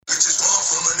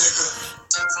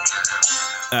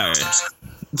right.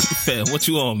 Fam, what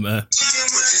you on, man?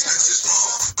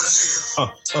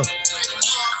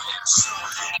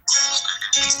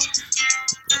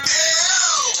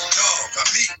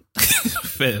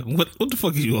 Fam, what the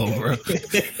fuck are you on, bro?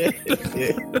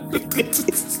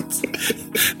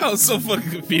 I was so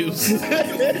fucking confused.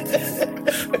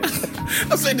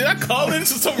 I said, did I call into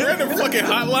some random fucking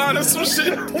hotline or some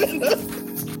shit?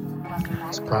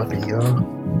 It's Poppy, y'all.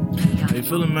 How you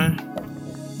feeling, man?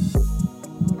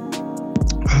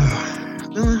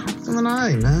 Feeling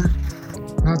alright, man.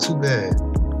 Not too bad.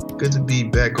 Good to be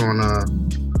back on.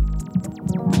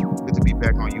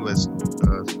 US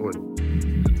soil.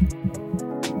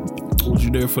 Was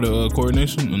you there for the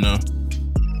coordination or no?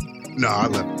 No, I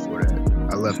left before that.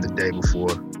 I left the day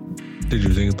before. Did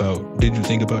you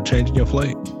think about changing your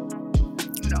flight?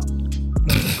 No.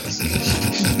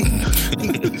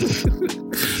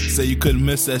 Say you couldn't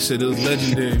miss that shit. It was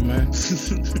legendary, man.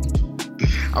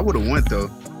 I would have went though.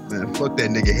 Man, fuck that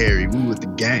nigga Harry. We with the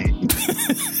gang.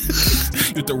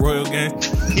 With the royal gang?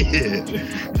 Yeah.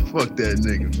 Fuck that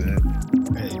nigga, man.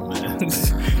 Hey, man.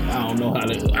 I don't know how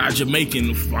our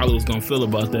Jamaican followers gonna feel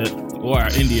about that. Or our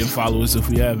Indian followers, if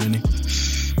we have any.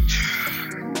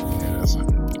 Yeah,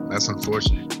 that's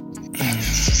unfortunate.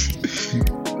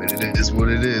 But it is what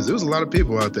it is. There was a lot of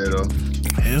people out there, though.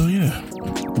 Hell yeah.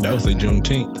 That was the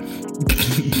Juneteenth.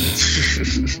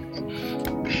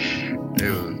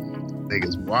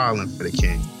 Niggas wilding for the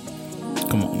king.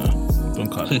 Come on now. Don't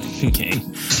call it the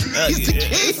king.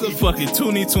 It's a fucking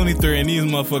 2023 and these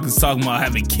motherfuckers talking about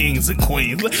having kings and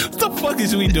queens. Like, what the fuck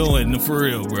is we doing for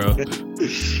real, bro?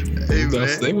 Hey,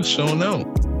 man. They was showing out.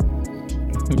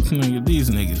 These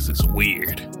niggas is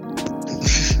weird.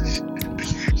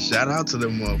 Shout out to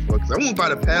them motherfuckers. I went by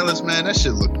the palace, man. That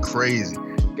shit looked crazy.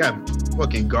 Got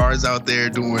fucking guards out there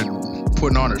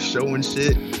putting on a show and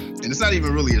shit. And it's not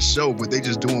even really a show, but they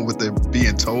just doing what they're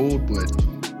being told, but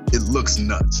it looks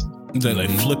nuts. They're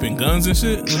like flipping guns and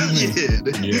shit?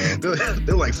 Yeah.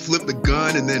 They'll like flip the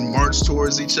gun and then march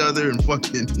towards each other and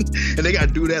fucking, and they gotta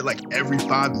do that like every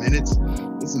 5 minutes.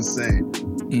 It's insane.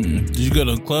 Did you go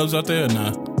to clubs out there or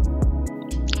not?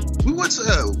 We went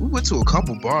to a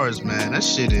couple bars, man. That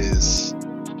shit is,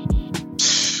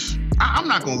 I'm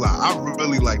not gonna lie, I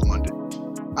really like London.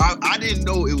 I didn't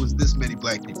know it was this many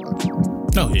black people out there.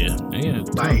 Oh yeah.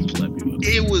 Like,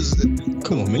 it was.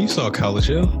 Come on, man. You saw College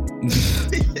Hill.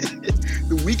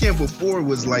 The weekend before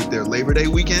was like their Labor Day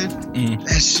weekend.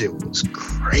 That shit was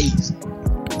crazy.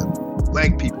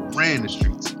 Black people ran the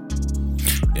streets.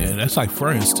 Yeah, that's like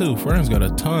France too. France got a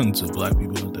tons of black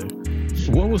people out there.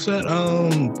 What was that?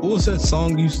 What was that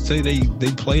song you say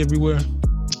they play everywhere?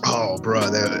 Oh, bro,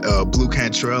 that Blue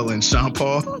Cantrell and Sean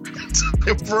Paul.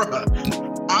 Bro,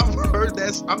 I've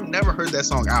never heard that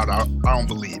song out. I don't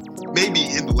believe. Maybe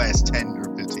in the last 10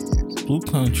 or 15 years. Blue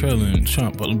Cantrell and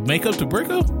Sean Paul. Make Up the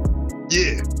Breakup?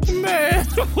 Yeah. Man,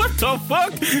 what the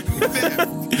fuck?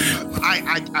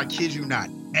 I kid you not.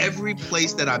 Every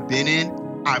place that I've been in,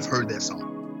 I've heard that song.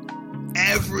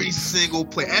 Every single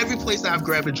place, every place that I've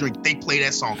grabbed a drink, they play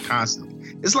that song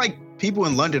constantly. It's like people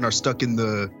in London are stuck in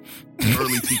the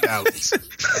early 2000s.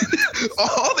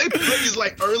 All they play is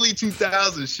like early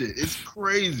 2000s shit. It's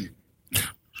crazy.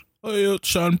 Oh, yeah,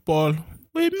 Sean Paul.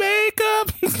 We make up.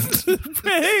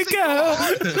 Make up.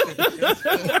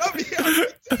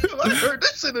 I heard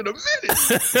that shit in a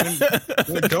minute.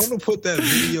 When Donald put that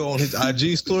video on his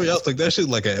IG story, I was like, that shit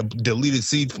like a deleted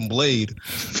scene from Blade.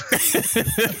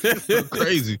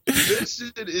 Crazy. That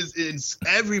shit is in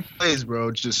every place,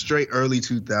 bro. Just straight early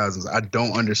 2000s. I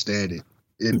don't understand it.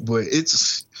 But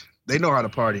they know how to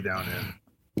party down there.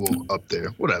 Well, up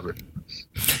there. Whatever.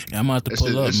 Yeah, I'm about to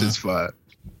pull up, that shit's fire.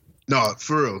 No,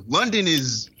 for real. London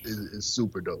is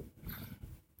super dope.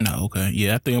 No, okay.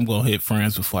 Yeah, I think I'm going to hit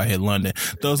France before I hit London.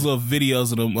 Those little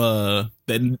videos of them,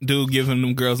 that dude giving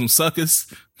them girls some suckers.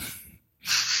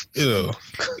 Ew.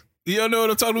 You don't know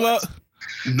what I'm talking about?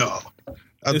 No.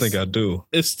 I think I do.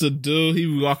 It's the dude, he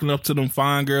was walking up to them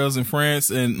fine girls in France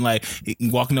and like he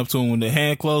walking up to them with their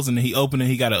hand closed and then he opened it,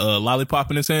 he got a lollipop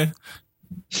in his hand.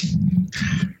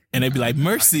 And they'd be like,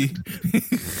 mercy.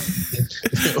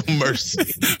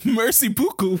 Mercy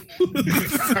beaucoup.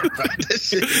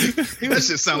 that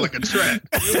shit sound like a trap.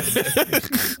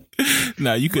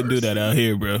 Nah, you couldn't do that out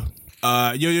here, bro.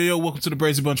 Yo, welcome to the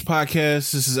Brazy Bunch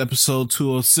podcast. This is episode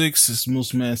 206. It's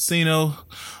Moose Mancino.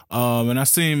 And I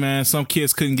seen, man, some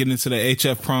kids couldn't get into the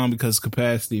HF prom because of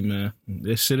capacity, man.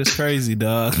 This shit is crazy,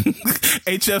 dog.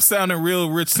 HF sounding real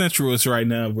Rich Centralist right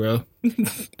now, bro.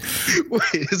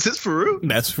 Wait, is this for real?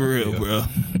 That's for real, bro.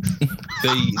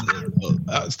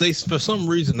 They for some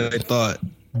reason they thought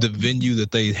the venue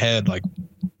that they had like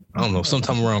I don't know,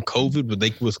 sometime around COVID, but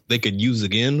they could use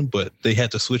again, but they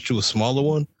had to switch to a smaller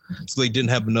one, so they didn't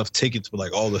have enough tickets for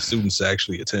like all the students to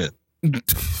actually attend.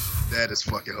 That is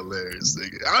fucking hilarious,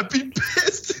 nigga. I'd be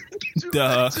pissed.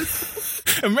 Duh.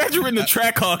 Imagine in the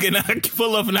Trackhawk and I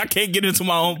pull up and I can't get into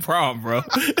my own prom, bro.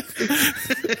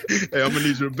 Hey, I'm gonna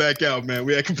need you to back out, man.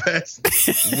 We at capacity.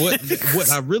 What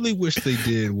I really wish they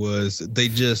did was they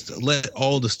just let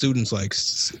all the students like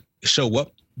show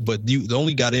up, but you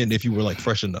only got in if you were like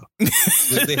fresh enough.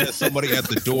 They had somebody at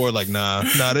the door like, nah,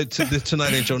 this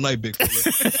tonight ain't your night, big fella.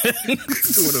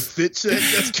 Doing a fit check.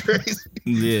 That's crazy.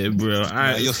 Yeah, bro.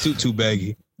 Your suit too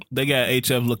baggy. They got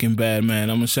HF looking bad, man.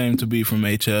 I'm ashamed to be from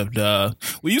HF, dog.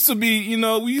 We used to be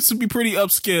pretty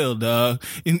upscale, dog.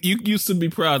 And you used to be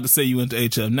proud to say you went to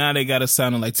HF. Now they got us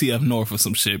sounding like TF North or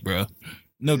some shit, bro.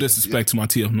 No disrespect to my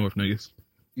TF North niggas.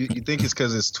 You think it's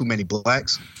because it's too many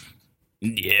blacks?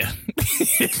 Yeah.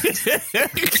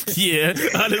 Yeah,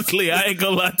 honestly, I ain't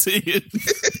gonna lie to you.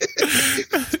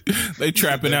 They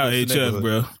trapping out HF,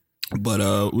 bro.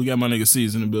 But we got my nigga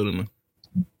C's in the building, man.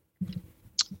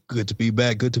 Good to be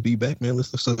back, man.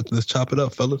 Let's chop it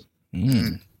up, fellas.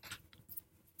 A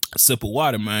sip of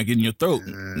water, man. Get in your throat.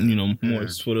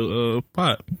 Moist for the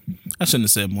pot. I shouldn't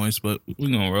have said moist, but we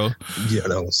gonna roll. Yeah,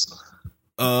 that was.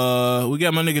 We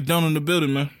got my nigga Donut in the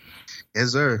building, man. Yes,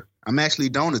 sir. I'm actually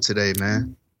Donut today,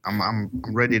 man. I'm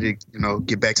ready to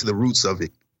get back to the roots of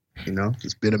it.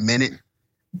 It's been a minute.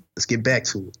 Let's get back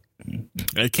to it.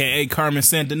 AKA Carmen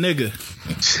Santa nigga.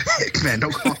 Man,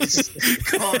 don't call me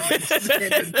Carmen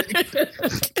Santa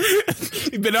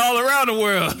nigga. He been all around the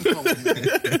world.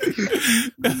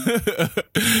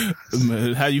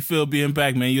 Man, how you feel being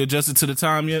back, man? You adjusted to the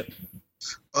time yet?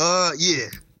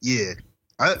 Yeah.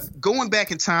 Going back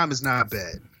in time is not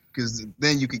bad because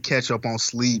then you could catch up on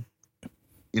sleep.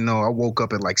 I woke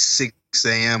up at like 6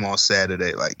 a.m. on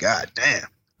Saturday. Like, god damn.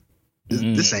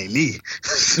 This ain't me.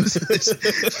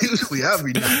 Usually I'll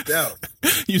be knocked out.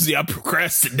 Usually I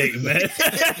procrastinate, man.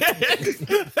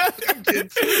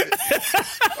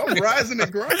 I'm rising and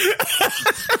grinding.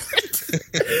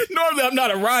 Normally I'm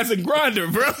not a rising grinder,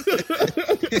 bro.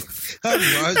 I'm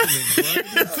rising and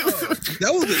grinding.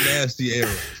 That was a nasty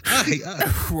era.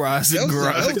 Rising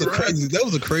grind. That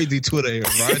was a crazy Twitter era.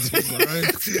 Rising and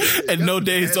grind. And no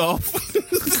days off.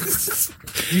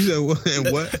 You said what?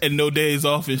 And what? And no days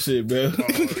off and shit, bro. Oh,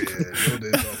 yeah. No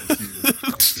days off with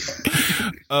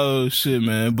you. Oh, shit,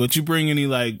 man. But you bring any,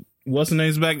 like, what's the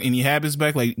names back? Any habits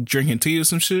back? Like drinking tea or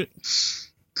some shit?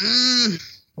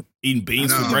 Eating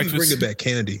beans for breakfast? Bringing back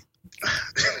candy.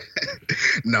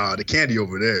 Nah, the candy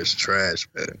over there is trash,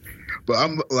 man. But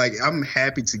I'm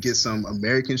happy to get some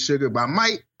American sugar, but I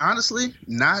might, honestly,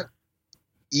 not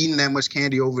eating that much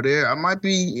candy over there. I might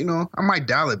be, I might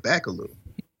dial it back a little.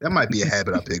 That might be a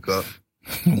habit I pick up.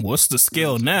 What's the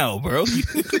scale now, bro?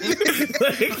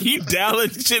 Like, you dialing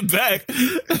shit back.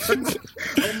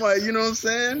 I'm like, you know what I'm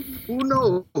saying? Who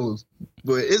knows?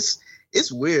 But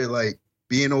it's weird, like,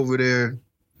 being over there.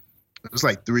 It was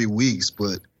like 3 weeks,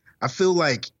 but I feel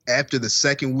like after the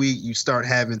second week, you start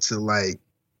having to, like,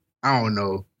 I don't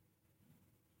know,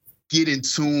 get in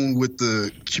tune with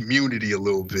the community a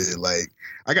little bit. Like,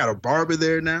 I got a barber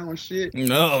there now and shit.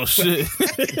 Oh, shit.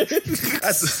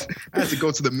 I had to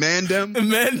go to the Mandem.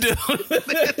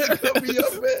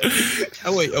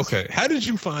 Oh, wait, okay. How did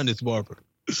you find this barber?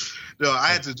 No, I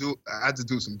had to do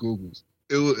some Googles.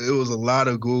 It was a lot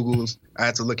of Googles. I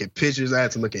had to look at pictures. I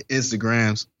had to look at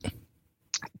Instagrams.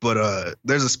 But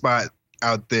there's a spot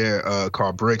out there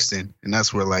called Brixton, and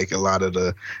that's where like a lot of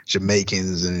the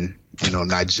Jamaicans and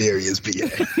Nigerians be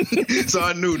at. So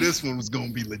I knew this one was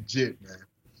gonna be legit, man.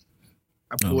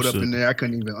 I pulled up in there. I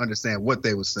couldn't even understand what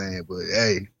they were saying, but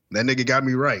hey, that nigga got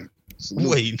me right. Salute.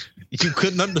 Wait, you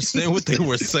couldn't understand what they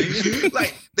were saying?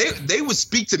 Like they would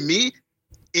speak to me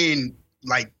in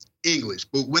like English,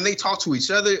 but when they talk to each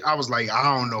other, I was like,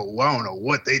 I don't know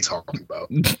what they talking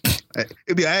about.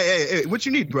 It'd be, hey, what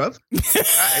you need, bruv?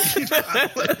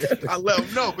 I let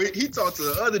him know, but he talked to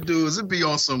the other dudes. It'd be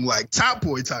on some like Top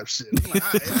Boy type shit. I'm like,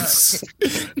 all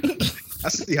right. I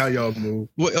see how y'all move.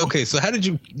 Well, okay, so how did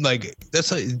you like? That's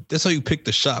how you pick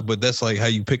the shop, but that's like how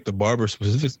you pick the barber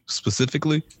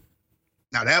specifically.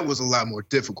 Now that was a lot more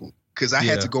difficult because I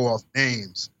had to go off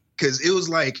names because it was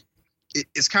like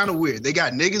it's kind of weird. They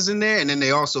got niggas in there, and then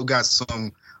they also got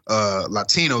some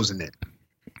Latinos in there.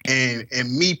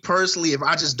 And me personally, if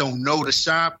I just don't know the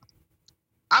shop,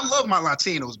 I love my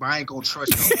Latinos, but I ain't gonna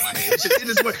trust you on my head. It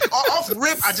is off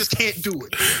rip, I just can't do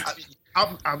it.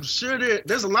 I'm sure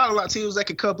there's a lot of Latinos that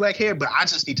can cut black hair, but I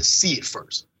just need to see it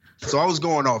first. So I was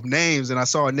going off names, and I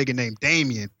saw a nigga named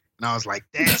Damien. And I was like,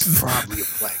 that's probably a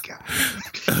black guy.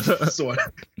 so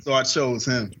I chose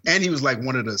him. And he was like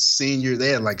one of the senior, they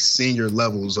had like senior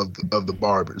levels of the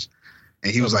barbers.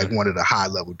 And he was like one of the high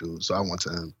level dudes. So I went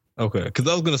to him. Okay. Because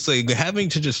I was going to say, having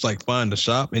to just like find a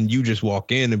shop and you just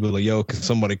walk in and be like, yo, can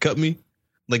somebody cut me?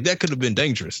 Like that could have been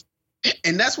dangerous.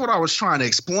 And that's what I was trying to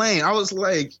explain. I was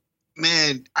like,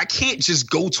 man, I can't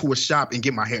just go to a shop and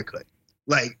get my hair cut.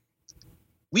 Like,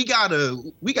 we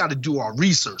gotta do our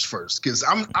research first, because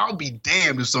I'll be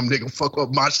damned if some nigga fuck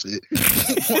up my shit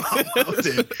while I'm out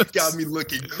there. Got me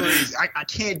looking crazy. I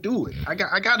can't do it. I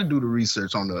gotta do the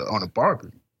research on the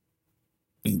barber.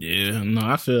 Yeah, no,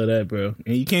 I feel that, bro.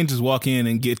 And you can't just walk in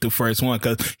and get the first one,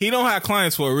 because he don't have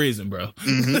clients for a reason, bro.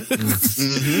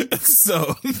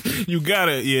 So you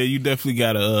definitely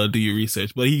gotta do your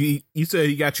research. But you said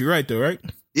he got you right though, right?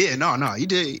 Yeah, no, he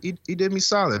did. He did me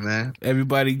solid, man.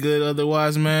 Everybody good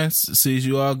otherwise, man? Sees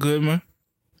you all good, man?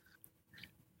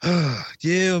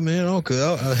 Yeah, man, okay.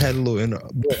 I had a little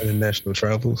international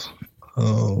travels.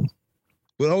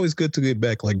 But always good to get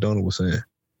back, like Donald was saying.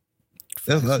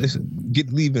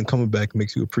 Leaving, coming back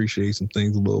makes you appreciate some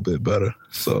things a little bit better.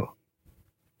 So,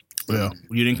 well,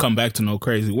 you didn't come back to no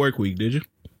crazy work week, did you?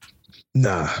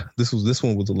 Nah, this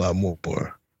one was a lot more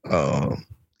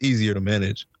easier to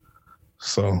manage.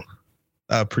 So,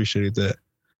 I appreciated that.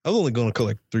 I was only going to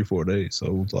collect 3-4 days, so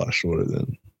it was a lot shorter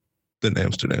than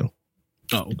Amsterdam.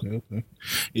 Oh, okay.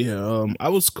 Yeah, I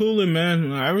was cooling,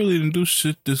 man. I really didn't do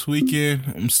shit this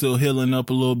weekend. I'm still healing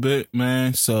up a little bit,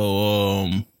 man. So,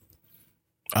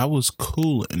 I was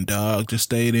cooling, dog. Just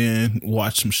stayed in,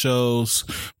 watched some shows.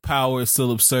 Power is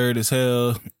still absurd as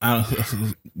hell.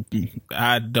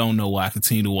 I don't know why I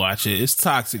continue to watch it. It's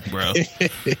toxic, bro.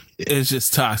 It's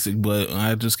just toxic, but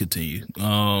I just continue.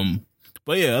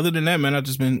 But yeah, other than that, man, I've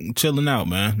just been chilling out,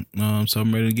 man. So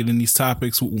I'm ready to get in these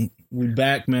topics. We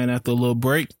back, man, after a little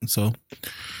break. So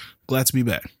glad to be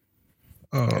back.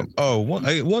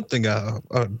 One thing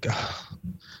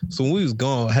so when we was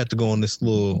gone, I had to go on this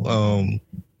little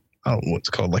I don't know what it's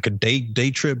called, like a day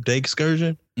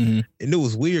excursion. Mm-hmm. And it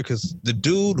was weird because the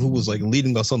dude who was like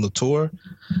leading us on the tour,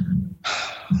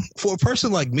 for a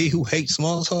person like me who hates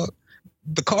small talk,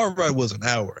 the car ride was an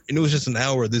hour, and it was just an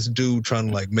hour of this dude trying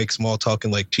to like make small talk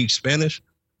and like teach Spanish.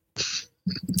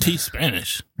 Teach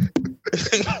Spanish?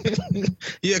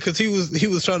 Yeah, because he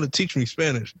was trying to teach me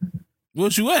Spanish.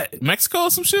 Where's you at? Mexico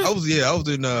or some shit? I was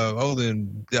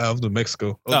in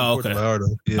Mexico. Oh, okay.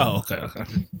 Yeah. Oh, okay.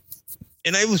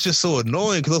 And it was just so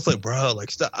annoying because I was like, bro, like,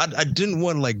 stop. I didn't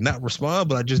want to like not respond,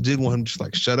 but I just did want him to just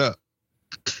like shut up.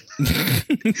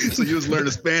 So you was learning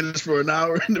Spanish for an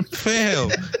hour in the fam.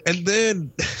 And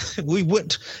then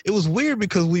it was weird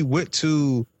because we went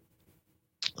to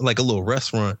like a little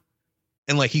restaurant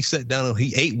and like he sat down and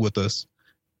he ate with us.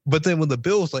 But then when the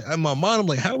bill was like, in my mind, I'm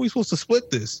like, how are we supposed to split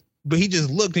this? But he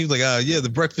just looked and he was like, yeah, the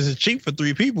breakfast is cheap for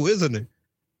 3 people, isn't it?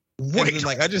 Wait, then,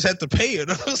 like I just had to pay it.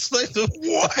 I was like,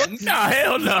 what? No,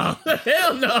 hell no.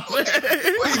 Hell no. Wait,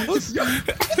 what's your...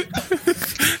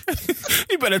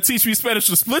 You better teach me Spanish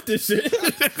to split this shit.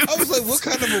 I was like, what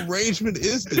kind of arrangement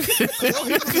is this? All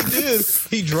he did,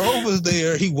 he drove us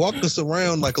there. He walked us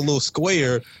around like a little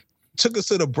square, took us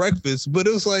to the breakfast, but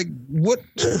it was like, what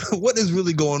is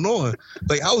really going on?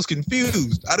 Like, I was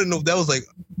confused. I didn't know if that was like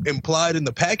implied in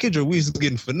the package or we was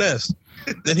getting finessed.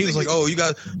 Then he was like, oh, you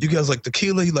guys like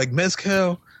tequila, you like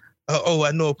mezcal?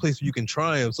 I know a place where you can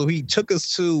try them. So he took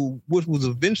us to what was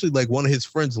eventually like one of his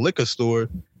friend's liquor store.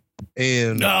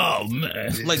 And oh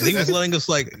man, like he was letting us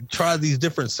like try these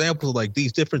different samples, like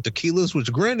these different tequilas,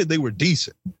 which granted they were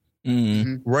decent,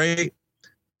 right?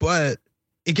 But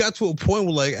it got to a point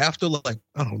where like after like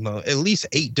I don't know, at least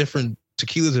 8 different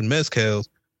tequilas and mezcals,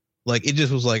 like it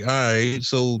just was like, all right,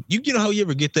 so you know how you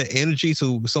ever get that energy?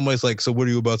 So somebody's like, so what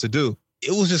are you about to do? It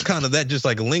was just kind of that, just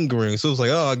like lingering. So it was like,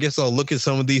 oh, I guess I'll look at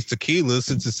some of these tequilas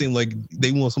since it seemed like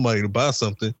they want somebody to buy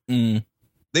something.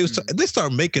 They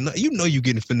start making up. You know, you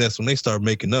getting finessed when they start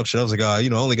making up shit. I was like, I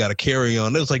only got a carry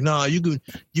on. It was like, nah, you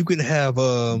can have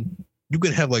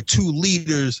like 2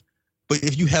 liters, but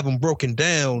if you have them broken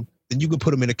down, then you can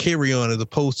put them in a carry on as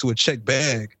opposed to a check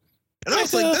bag. And I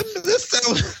was like,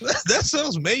 that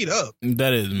sounds made up.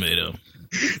 That is made up.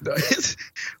 No,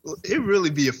 it really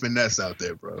be a finesse out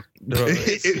there, bro. No,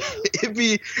 it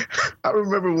be. I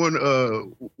remember when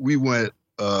we went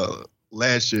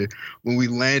last year when we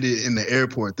landed in the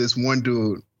airport. This one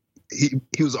dude,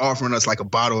 he was offering us like a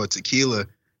bottle of tequila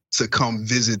to come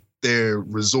visit their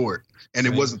resort, and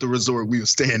it wasn't the resort we were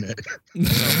staying at. No,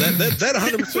 that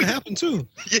 100% happened too.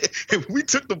 Yeah, we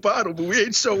took the bottle, but we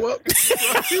ain't show up.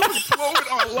 He was blowing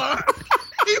online.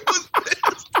 He was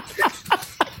pissed.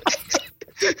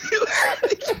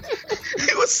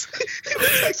 He was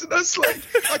texting us like,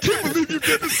 I can't believe you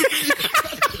did this to me.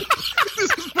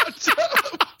 This is my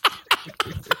job.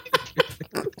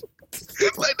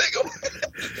 Like, nigga.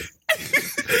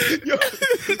 Yo,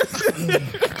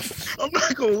 I'm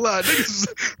not gonna lie, niggas,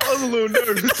 I was a little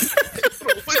nervous.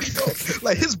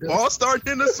 Like his boss started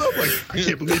hitting us up. Like, I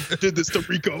can't believe you did this to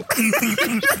Rico.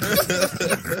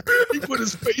 He put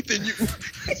his faith in you.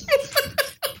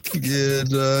 Yeah,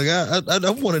 dog. I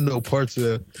want to know parts of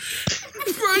that.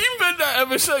 Bro, you better not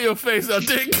ever show your face out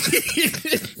there.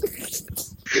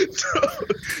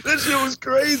 That shit was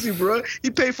crazy, bro. He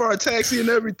paid for our taxi and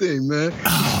everything, man.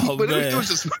 Oh, but man.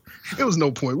 It was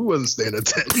no point. We wasn't staying at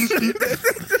that.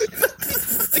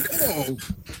 Like, come on.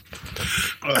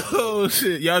 Oh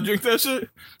shit, y'all drink that shit?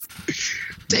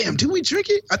 Damn, did we drink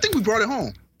it? I think we brought it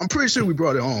home. I'm pretty sure we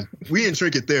brought it home. We didn't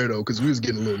drink it there though, because we was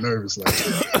getting a little nervous. Like,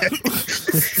 if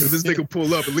this nigga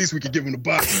pull up, at least we could give him the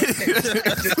box.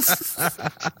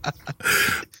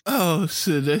 Oh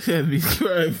shit, that had me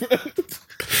crying, bro.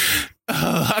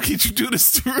 How could you do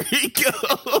this to Rico?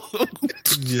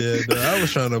 Yeah, dog, I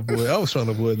was trying to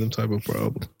avoid them type of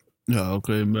problems. Oh,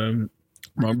 okay, man.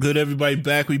 I'm good. Everybody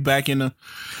back. We back in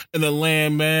the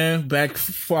land, man. Back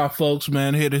for our folks,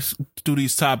 man. Here to do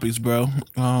these topics, bro.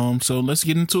 So let's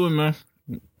get into it, man.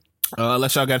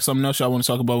 Unless y'all got something else y'all want to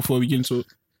talk about before we get into it.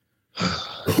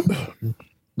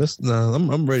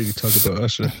 I'm ready to talk about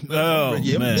Usher. Oh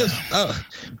man,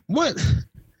 what?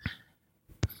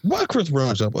 Why Chris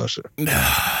Brown jump Usher?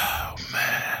 Oh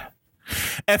man.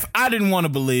 If I didn't want to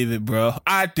believe it, bro,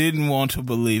 I didn't want to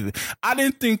believe it. I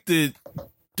didn't think that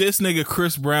this nigga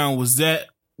Chris Brown was that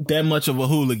much of a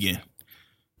hooligan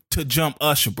to jump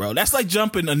Usher, bro. That's like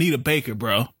jumping Anita Baker,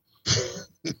 bro.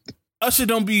 Usher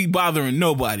don't be bothering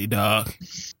nobody, dog.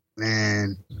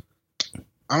 Man,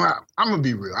 I'm gonna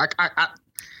be real. I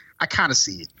kind of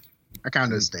see it. I kind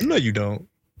of understand. No, you don't.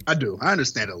 I do. I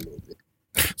understand it a little bit.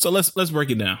 So let's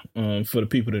break it down for the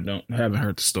people that haven't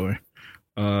heard the story.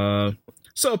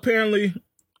 So apparently,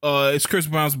 it's Chris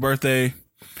Brown's birthday.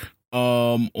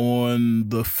 On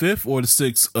the 5th or the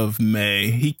 6th of May,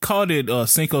 he called it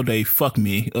Cinco de Fuck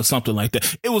Me or something like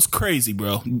that. It was crazy,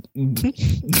 bro.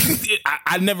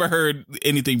 I never heard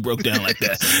anything broke down like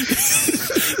that.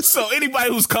 So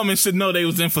anybody who's coming should know they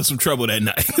was in for some trouble that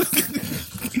night.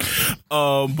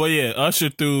 But yeah, Usher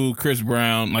threw Chris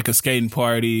Brown like a skating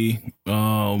party.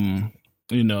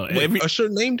 Wait, Usher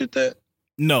named it that?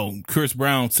 No, Chris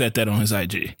Brown said that on his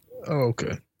IG. Oh,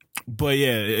 okay. But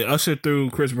yeah, Usher threw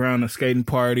Chris Brown a skating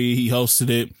party. He hosted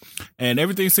it, and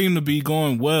everything seemed to be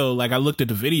going well. Like I looked at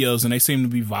the videos, and they seemed to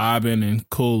be vibing and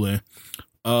cooling.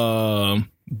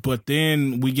 But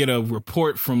then we get a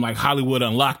report from like Hollywood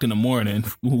Unlocked in the morning,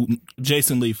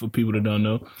 Jason Lee, for people that don't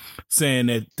know, saying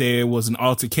that there was an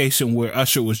altercation where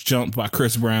Usher was jumped by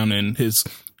Chris Brown and his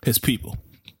people.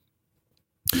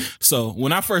 So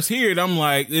when I first hear it, I'm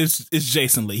like, it's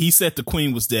Jason Lee. He said the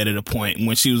Queen was dead at a point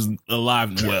when she was alive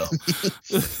and well.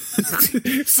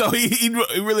 So he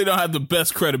really don't have the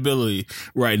best credibility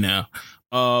right now.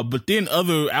 But then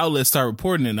other outlets start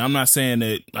reporting it. I'm not saying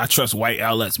that I trust white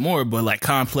outlets more, but like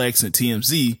Complex and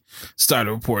TMZ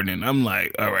started reporting it. I'm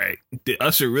like, all right, did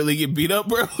Usher really get beat up,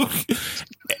 bro?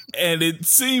 And it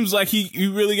seems like he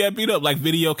really got beat up. Like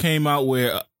video came out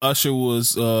where Usher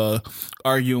was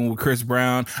arguing with Chris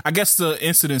Brown. I guess the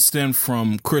incident stemmed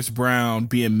from Chris Brown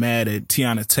being mad at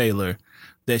Tiana Taylor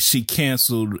that she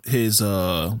canceled his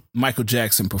Michael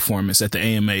Jackson performance at the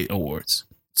AMA Awards.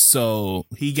 So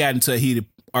he got into a heated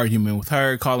argument with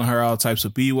her, calling her all types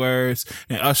of B words,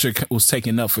 and Usher was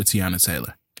taking up for Tiana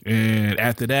Taylor. And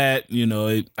after that,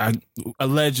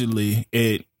 allegedly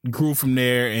it grew from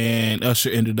there, and Usher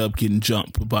ended up getting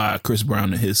jumped by Chris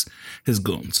Brown and his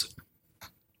goons.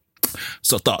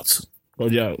 So thoughts?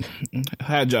 What did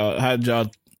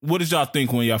y'all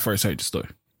think when y'all first heard the story?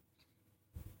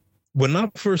 When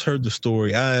I first heard the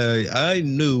story, I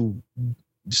knew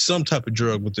some type of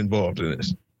drug was involved in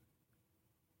this.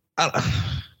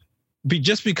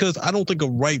 Just because I don't think a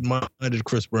right-minded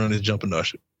Chris Brown is jumping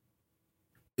Usher.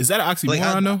 Is that an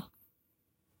oxymoron,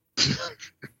 though?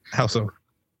 How so?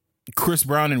 Chris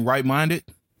Brown and right-minded?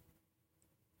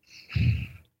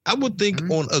 I would think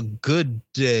on a good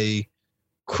day,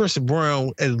 Chris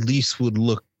Brown at least would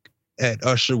look at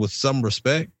Usher with some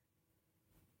respect.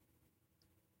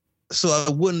 So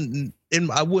I wouldn't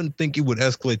think it would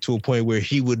escalate to a point where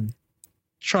he would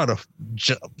try to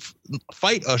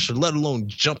fight Usher, let alone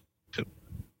jump him.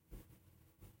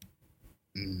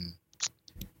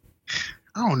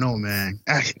 I don't know, man.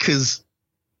 Because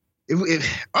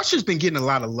Usher's been getting a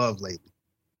lot of love lately.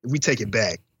 If we take it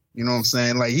back, You know what I'm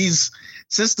saying? Like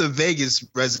since the Vegas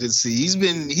residency, he's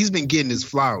been getting his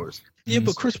flowers. Yeah,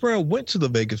 but Chris Brown went to the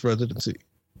Vegas residency.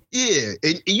 Yeah,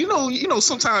 and you know,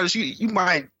 sometimes you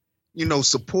might,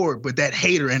 support, but that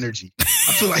hater energy,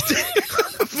 I feel like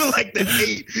the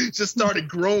hate just started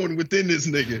growing within this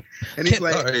nigga, and he's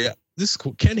this is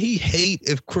cool. Can he hate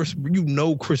if Chris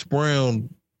Brown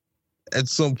at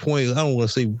some point? I don't want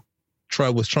to say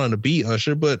was trying to be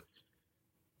Usher, but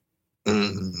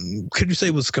could you say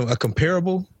it was a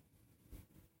comparable?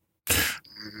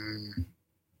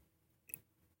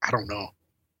 I don't know.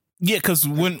 Yeah, because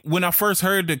when I first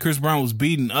heard that Chris Brown was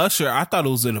beating Usher, I thought it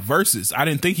was in the verses. I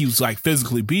didn't think he was like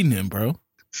physically beating him, bro.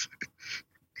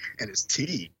 And his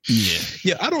team.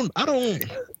 Yeah. I don't.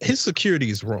 His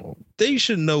security is wrong. They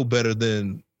should know better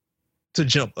than to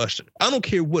jump Usher. I don't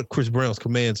care what Chris Brown's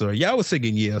commands are. Y'all was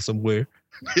singing "Yeah" somewhere.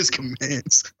 His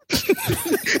commands. Hey,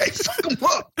 fuck him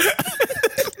up.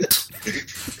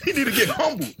 He need to get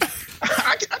humble.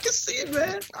 I can see it,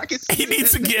 man. He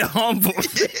needs to get humble.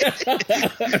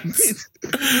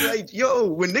 Like, yo,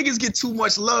 when niggas get too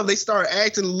much love, they start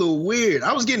acting a little weird.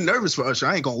 I was getting nervous for Usher.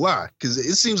 I ain't gonna lie, because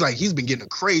it seems like he's been getting a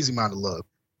crazy amount of love.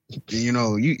 You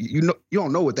know, you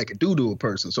don't know what that could do to a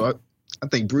person. So I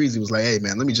think Breezy was like, hey,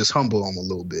 man, let me just humble him a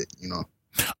little bit. You know.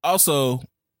 Also,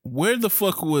 where the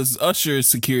fuck was Usher's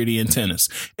security antennas?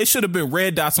 It should have been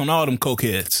red dots on all them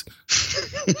cokeheads.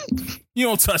 You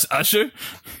don't touch Usher.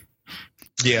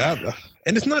 Yeah,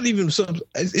 and it's not even something.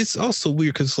 It's also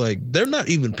weird because like they're not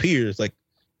even peers. Like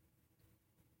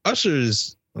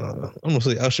Usher's, I'm gonna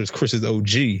say Usher's Chris's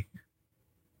OG,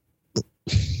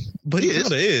 but he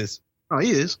is. Oh, he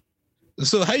is.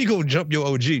 So how you gonna jump your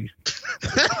OG?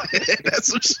 That's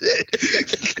some shit.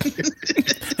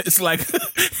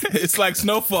 It's like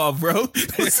Snowfall, bro.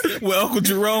 Well, Uncle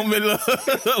Jerome and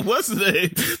what's his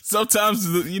name? Sometimes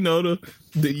the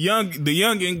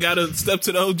youngin gotta step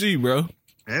to the OG, bro.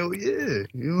 Hell yeah,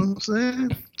 you know what I'm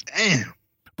saying? Damn.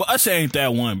 But Usher ain't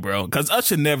that one, bro. Because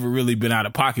Usher never really been out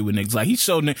of pocket with niggas. Like he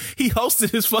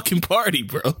hosted his fucking party,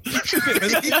 bro.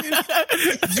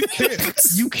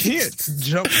 You can't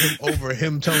jump him over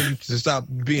him telling you to stop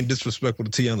being disrespectful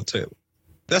to Tiana Taylor.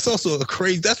 That's also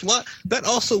that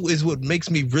also is what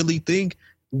makes me really think,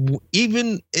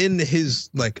 even in his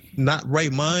like not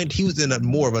right mind, he was in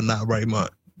more of a not right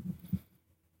mind.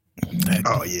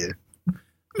 Oh yeah.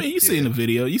 I mean, you seen the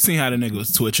video. You seen how the nigga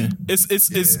was twitching.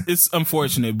 It's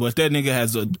unfortunate, but that nigga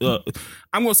has I'm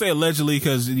gonna say allegedly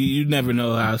because you never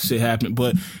know how shit happened,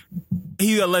 but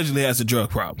he allegedly has a drug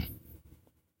problem,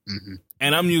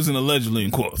 and I'm using allegedly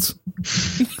in quotes.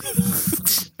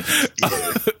 Yeah.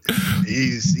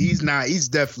 He's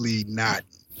definitely not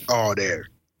all there.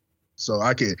 So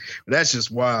that's just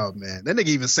wild, man. That nigga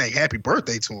even sang happy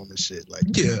birthday to him and shit. Like,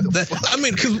 yeah, I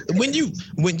mean, because when you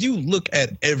look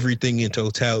at everything in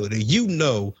totality, you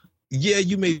know, yeah,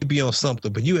 you may be on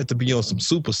something, but you have to be on some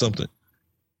super something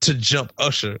to jump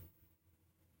Usher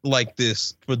like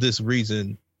this for this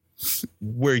reason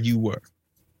where you were.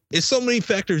 It's so many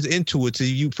factors into it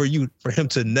for him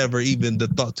to never even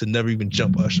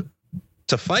jump Usher.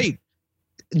 To fight,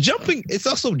 jumping, it's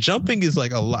also jumping is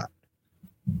like a lot.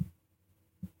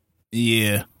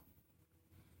 Yeah.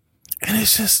 And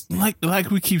it's just like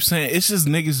we keep saying, it's just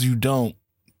niggas you don't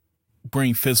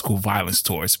bring physical violence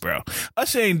towards, bro.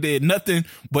 Usher ain't did nothing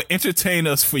but entertain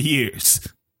us for years.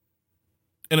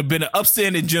 And have been an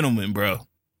upstanding gentleman, bro.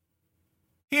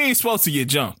 He ain't supposed to get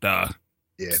jumped, dog.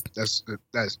 Yeah, that's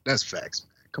facts,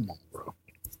 man. Come on, bro.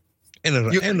 And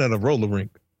at a roller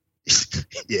rink.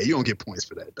 Yeah, you don't get points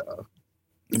for that, dog.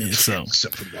 Yeah, so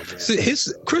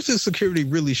see, Chris's security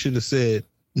really should have said,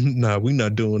 nah, we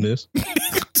not doing this.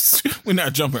 We're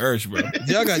not jumping Urge, bro.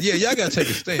 Y'all got to take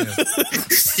a stand.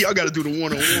 Y'all got to do the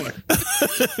one-on-one.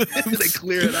 They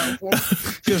clear it out for me.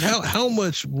 Because how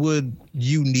much would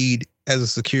you need as a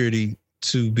security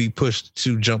to be pushed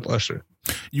to jump Usher?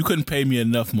 You couldn't pay me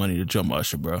enough money to jump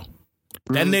Usher, bro.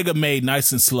 That nigga made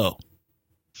nice and slow.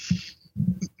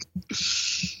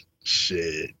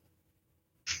 Shit.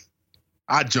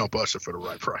 I'd jump Usher for the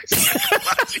right price.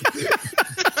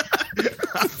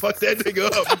 I fuck that nigga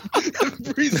up.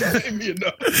 Breezy paid me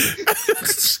enough.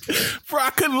 Bro,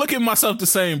 I couldn't look at myself the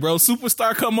same, bro.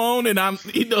 Superstar come on and I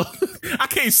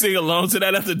can't sing along to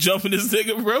that after jumping this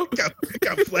nigga, bro. Got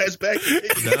flashback.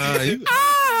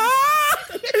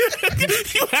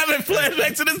 You having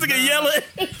flashback to this nigga yelling?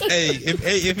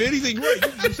 If anything, right,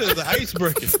 you said the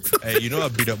icebreaker. Hey, you know I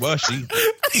beat up Usher.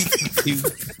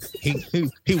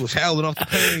 He was howling off the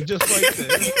pain just like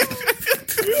that.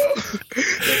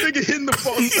 That nigga hitting the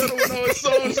falsetto when all his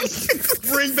songs just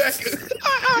bring back.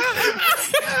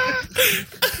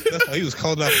 That's he was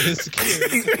calling out for his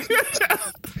security.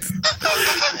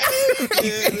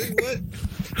 What?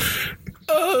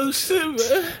 Oh shit,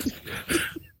 man.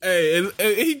 Hey, and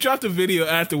he dropped a video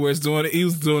afterwards doing it. He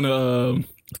was doing I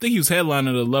think he was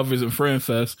headlining the Lovers and Friend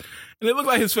Fest, and it looked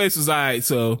like his face was alright.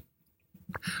 So,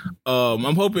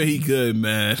 I'm hoping he good,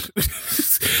 man.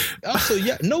 Also,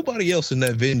 yeah, nobody else in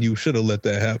that venue should have let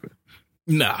that happen.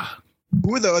 Nah,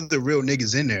 Who are the other real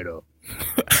niggas in there though?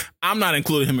 I'm not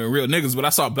including him in real niggas, but I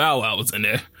saw Bow Wow was in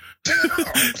there.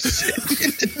 Oh, shit.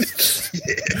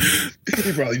 Yeah.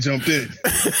 He probably jumped in.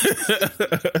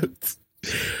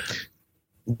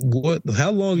 What?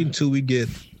 How long until we get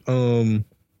an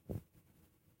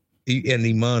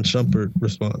Iman Shumpert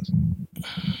response?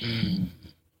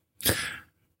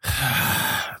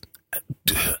 I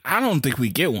don't think we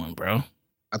get one, bro.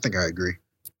 I think I agree.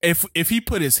 If he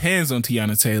put his hands on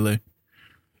Tiana Taylor,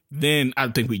 then I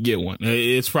think we get one.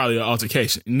 It's probably an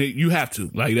altercation. You have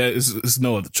to. Like, that is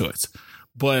no other choice.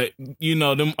 But, you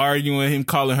know, them arguing, him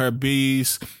calling her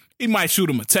bees, he might shoot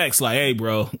him a text like, hey,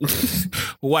 bro,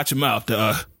 watch your mouth.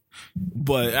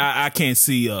 But I can't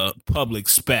see a public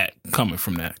spat coming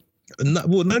from that. Not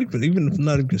even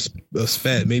a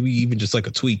spat. Maybe even just like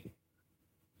a tweet.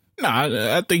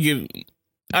 Nah, I think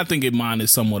Iman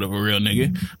is somewhat of a real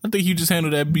nigga. I think you just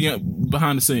handle that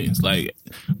behind the scenes. Like,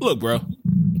 look, bro,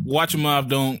 watch your mouth.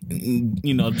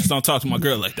 Just don't talk to my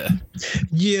girl like that.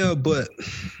 Yeah, but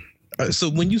so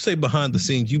when you say behind the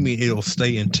scenes, you mean it'll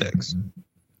stay in text?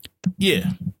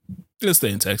 Yeah, it'll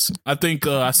stay in text. I think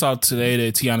I saw today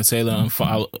that Tiana Taylor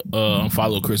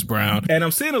unfollowed Chris Brown, and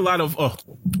I'm seeing a lot of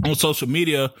on social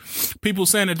media people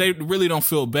saying that they really don't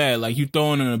feel bad. Like, you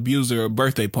throwing an abuser a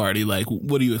birthday party. Like,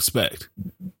 what do you expect?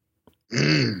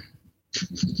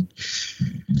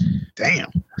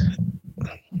 Damn.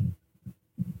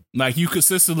 Like, you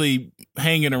consistently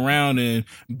hanging around and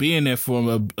being there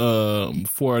for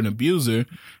an abuser.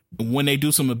 When they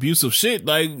do some abusive shit,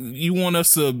 like, you want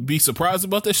us to be surprised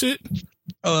about that shit?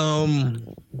 Okay.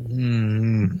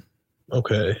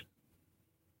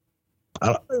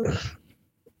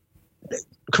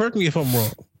 Correct me if I'm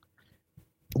wrong.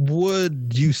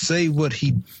 Would you say what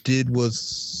he did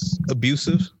was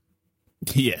abusive?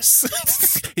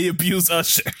 Yes. He abused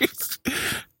Usher.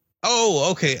 Oh,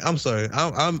 okay. I'm sorry.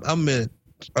 I meant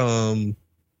I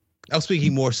was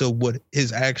speaking more so what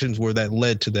his actions were that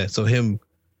led to that. So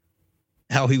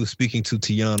how he was speaking to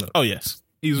Tiana. Oh yes,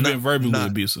 he was being verbally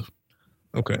abusive.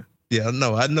 Okay. Yeah,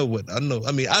 no, I know. I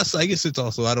mean, I guess it's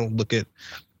also, I don't look at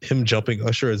him jumping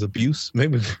Usher as abuse.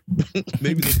 Maybe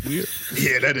that's weird.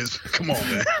 Yeah, that is. Come on,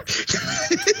 man.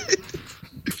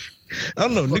 I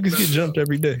don't know. Niggas get jumped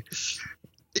every day.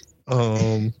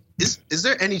 Is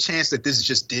there any chance that this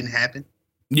just didn't happen?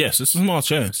 Yes, it's a small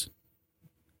chance.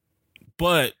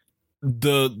 But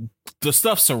the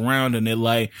stuff surrounding it,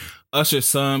 like Usher's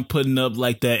son putting up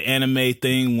like that anime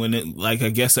thing when it, like, I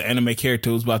guess the anime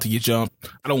character was about to get jumped.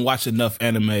 I don't watch enough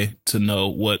anime to know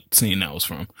what scene that was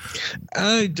from.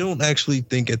 I don't actually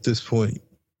think at this point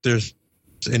there's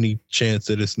any chance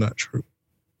that it's not true.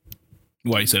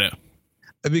 Why you say that?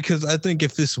 Because I think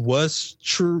if this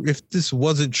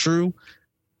wasn't true,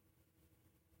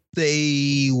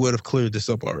 they would have cleared this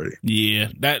up already. Yeah,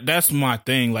 that's my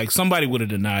thing. Like, somebody would have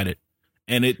denied it,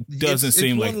 and it doesn't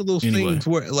seem like one of those things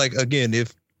where, like, again,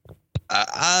 if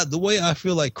the way I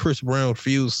feel like Chris Brown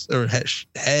feels or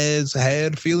has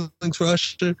had feelings for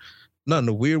Usher, not in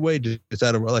a weird way, just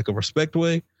out of like a respect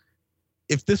way.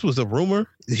 If this was a rumor,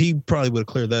 he probably would have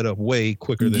cleared that up way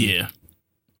quicker than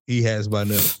he has by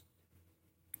now.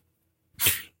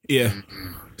 Yeah,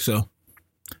 so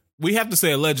we have to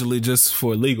say allegedly just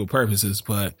for legal purposes,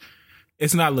 but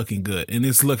it's not looking good, and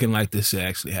it's looking like this should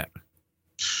actually happen.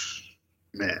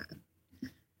 Man,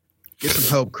 get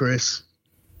some help, Chris.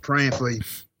 Praying for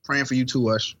you too,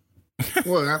 Ush.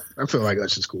 Well, I feel like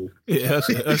Usher's cool. Yeah,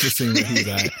 Usher seems like he's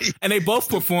right. And they both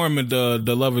performed at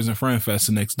the Lovers and Friend Fest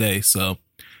the next day, so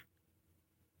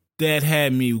that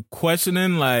had me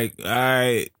questioning, like, all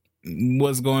right,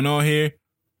 what's going on here?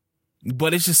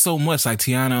 But it's just so much, like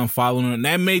Tiana unfollowing her. And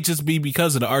that may just be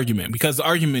because of the argument, because the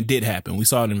argument did happen. We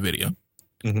saw it in video.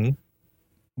 Mm-hmm.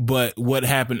 But what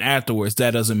happened afterwards, that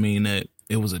doesn't mean that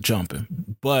it was a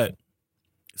jumping. But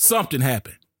something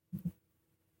happened.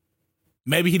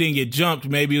 Maybe he didn't get jumped.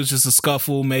 Maybe it was just a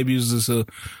scuffle. Maybe it was just a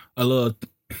little,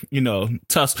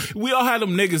 tussle. We all had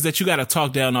them niggas that you got to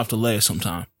talk down off the ledge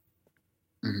sometime.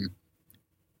 Mm-hmm.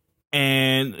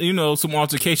 And, some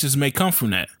altercations may come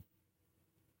from that.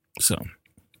 So,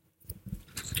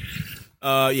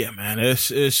 yeah, man, it's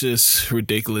just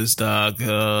ridiculous, dog.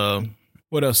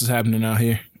 What else is happening out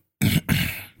here?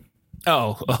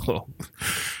 Oh,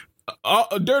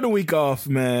 During the week off,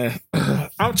 man,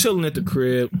 I'm chilling at the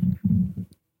crib.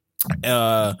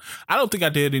 I don't think I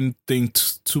did anything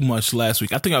too much last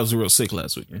week. I think I was real sick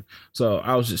last weekend, so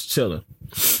I was just chilling.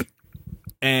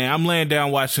 And I'm laying down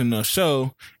watching a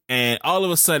show, and all of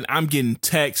a sudden, I'm getting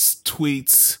texts,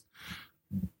 tweets,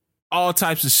 all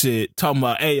types of shit talking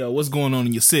about, "Hey, yo, what's going on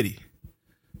in your city?"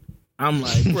 I'm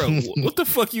like, bro, what the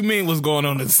fuck you mean? What's going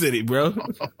on in the city, bro?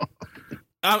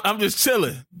 I'm just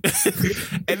chilling,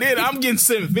 and then I'm getting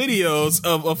sent videos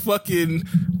of a fucking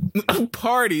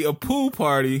party, a pool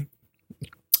party,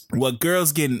 where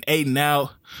girls getting eaten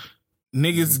out,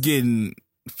 niggas getting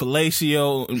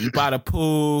fellatio by the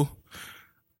pool.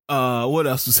 What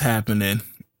else was happening?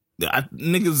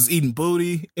 Niggas was eating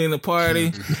booty in the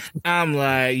party. I'm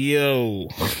like, yo.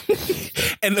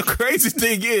 And the crazy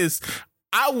thing is,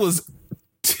 I was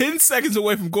 10 seconds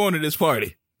away from going to this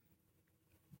party.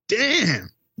 Damn.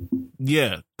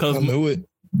 Yeah. I knew it.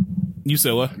 You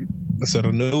said what? I said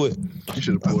I knew it. You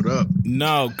should have pulled up.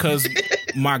 No, because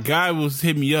my guy was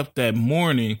hitting me up that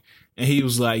morning, and he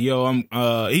was like, yo,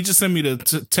 he just sent me the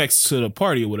text to the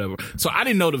party or whatever. So I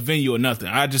didn't know the venue or nothing.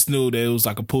 I just knew that it was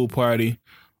like a pool party.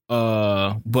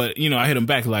 But, you know, I hit him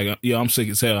back like, yo, I'm sick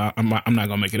as hell. I'm not going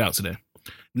to make it out today.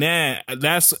 Nah,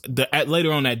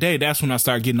 later on that day, that's when I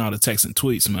started getting all the texts and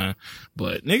tweets, man.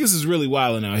 But niggas is really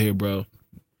wilding out here, bro.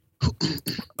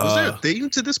 Was there a theme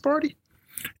to this party?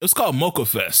 It's called Mocha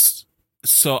Fest.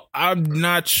 So I'm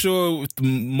not sure if the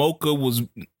mocha was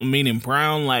meaning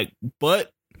brown, like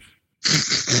butt.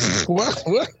 What?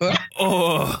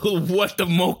 Or what the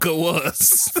mocha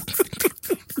was.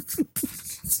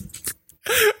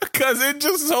 Because it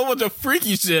just so much of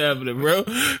freaky shit happening, bro.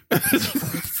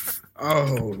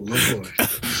 Oh Lord.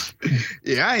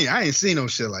 Yeah, I ain't seen no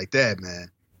shit like that, man.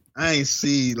 I ain't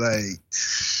see like,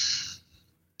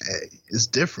 hey, it's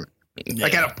different. Yeah.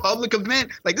 Like at a public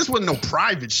event, like this wasn't no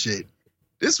private shit.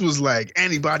 This was like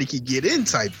anybody could get in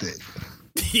type thing.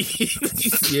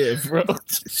 Yeah, bro.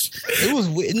 It was.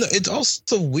 No, it's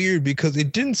also weird because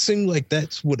it didn't seem like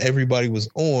that's what everybody was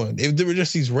on. There were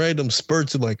just these random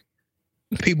spurts of like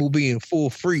people being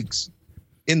full freaks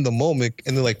in the moment,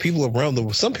 and then like people around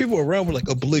them. Some people around were like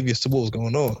oblivious to what was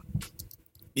going on.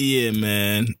 Yeah,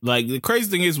 man. Like the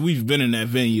crazy thing is, we've been in that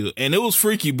venue, and it was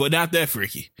freaky, but not that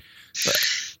freaky.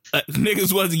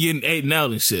 Niggas wasn't getting eaten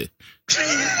out and shit.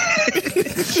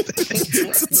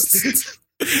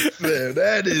 Man,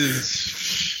 that's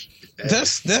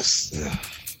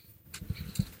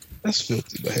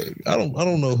filthy behavior. I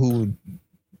don't know who would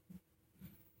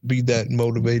be that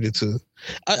motivated to.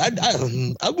 I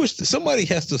wish that somebody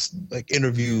has to like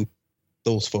interview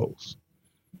those folks,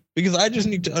 because I just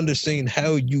need to understand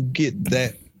how you get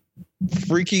that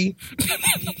freaky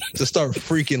to start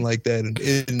freaking like that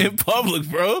in public,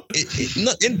 bro.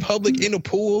 Not in public, in a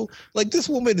pool. Like this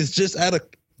woman is was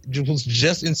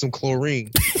just in some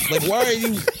chlorine. Like why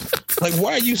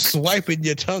are you swiping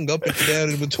your tongue up and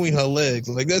down in between her legs?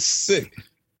 Like that's sick.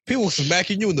 People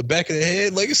smacking you in the back of the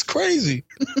head. Like it's crazy.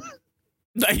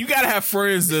 Like you gotta have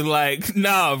friends that like,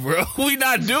 nah, bro, we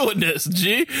not doing this,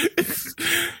 G.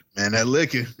 Man, that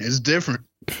liquor is different.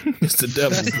 It's the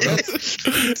devil,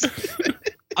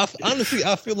 bro. Honestly,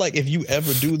 I feel like if you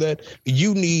ever do that,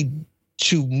 you need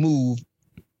to move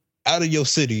out of your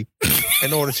city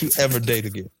in order to ever date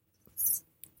again.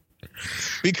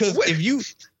 Because if you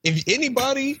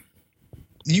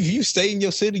stay in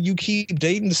your city, you keep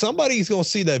dating, somebody's gonna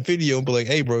see that video and be like,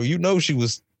 hey, bro, you know she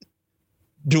was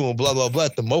doing blah blah blah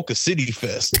at the Mocha City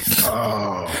Fest.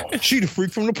 Oh, she the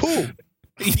freak from the pool.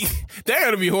 That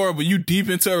gotta be horrible. You deep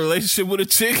into a relationship with a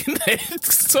chick and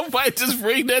somebody just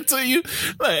bring that to you.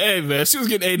 Like, hey man, she was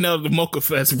getting eaten out of the Mocha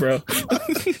Fest, bro.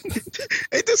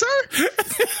 Ain't this her?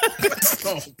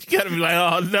 You gotta be like,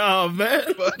 oh no,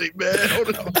 man. Buddy, man,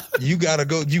 hold on. You gotta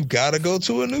go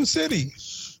to a new city.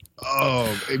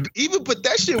 Oh, but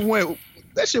that shit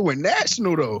went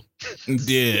national though.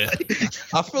 Yeah.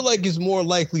 I feel like it's more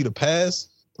likely to pass,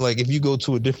 like if you go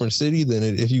to a different city than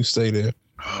if you stay there.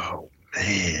 Oh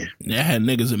man. Yeah, I had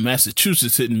niggas in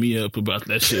Massachusetts hitting me up about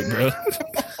that shit, bro.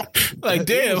 Like,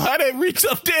 damn, how they reach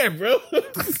up there, bro?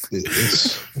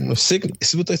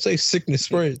 It's what they say, sickness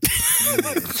spreads.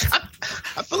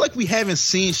 I feel like we haven't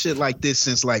seen shit like this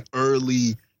since like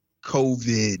early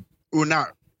COVID, or not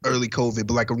early COVID,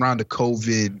 but like around the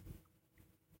COVID,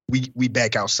 we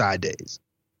back outside days.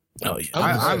 Oh yeah,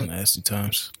 I'm nasty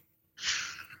times.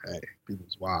 Hey,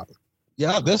 people's wild.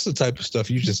 Yeah, that's the type of stuff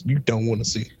you don't want to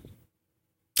see.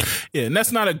 Yeah, and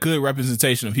that's not a good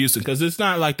representation of Houston because it's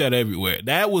not like that everywhere.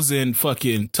 That was in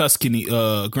fucking Tuscany,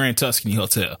 Grand Tuscany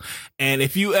Hotel. And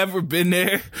if you ever been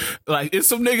there, like, it's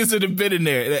some niggas that have been in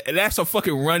there. That's a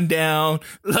fucking rundown,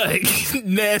 like,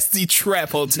 nasty trap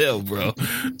hotel, bro.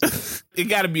 It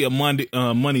got to be a money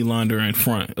launderer in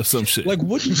front or some shit. Like,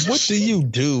 what do you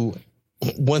do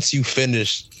once you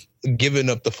finish giving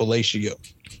up the fellatio?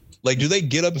 Like, do they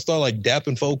get up and start, like,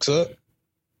 dapping folks up?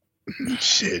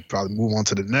 Shit, probably move on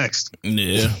to the next.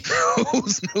 Yeah.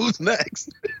 Who's next?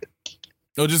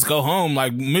 Or just go home.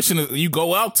 Like, you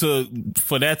go out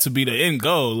for that to be the end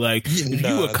goal. Like, if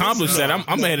you accomplish that,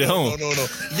 I'm headed home. No.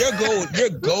 Your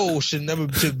goal should never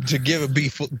to give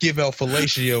out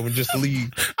fellatio and just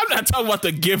leave. I'm not talking about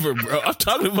the giver, bro. I'm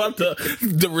talking about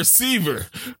the receiver.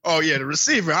 Oh yeah, the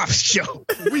receiver.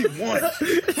 We won.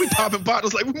 We popping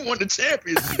bottles like we won the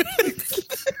championship.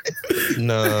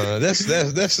 Nah, that's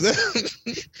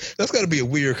got to be a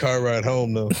weird car ride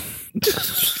home though.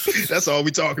 That's all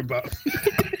we talking about.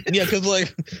 Yeah, because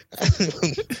like,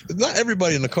 not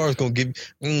everybody in the car is gonna give.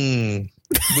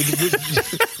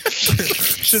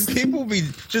 Should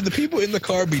the people in the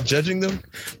car be judging them?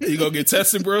 You gonna get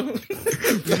tested, bro? I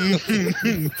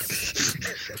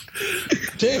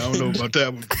don't know about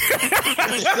that one.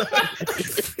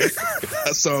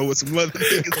 I saw it with some other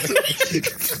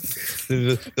niggas.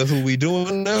 That's what we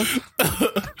doing now.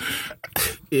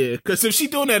 Yeah, because if she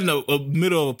doing that in the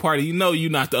middle of a party, you know you're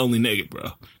not the only nigga,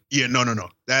 bro. Yeah, no.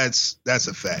 That's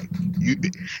a fact.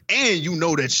 You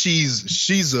know that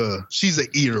she's a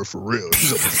eater for real.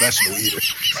 She's a professional eater.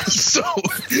 So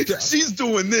she's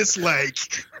doing this like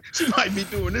she might be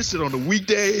doing this shit on the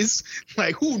weekdays.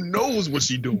 Like, who knows what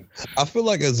she doing? I feel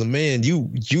like as a man, you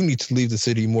need to leave the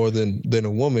city more than a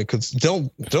woman, because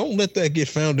don't let that get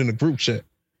found in a group chat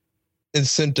and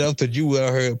sent out that you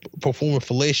out here performing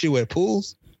fellatio at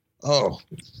pools. Oh.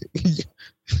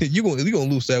 You're gonna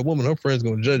lose that woman. Her friend's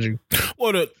gonna judge you.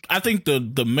 Well, I think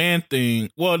the man thing.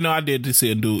 Well, no, I did see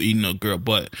a dude eating a girl,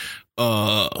 but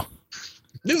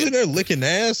isn't there licking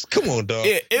ass? Come on, dog.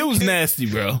 It was nasty,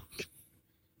 bro.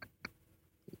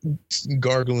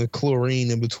 Gargling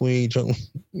chlorine in between.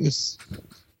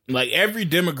 Like, every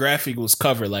demographic was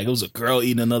covered. Like, it was a girl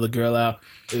eating another girl out.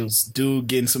 It was dude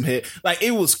getting some hit. Like,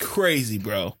 it was crazy,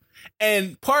 bro.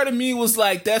 And part of me was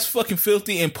like, that's fucking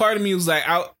filthy. And part of me was like,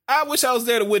 I wish I was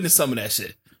there to witness some of that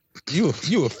shit. You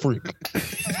a freak.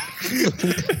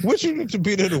 What you need to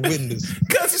be there to witness?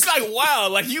 Because it's like, wow,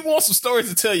 like, you want some stories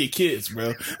to tell your kids, bro.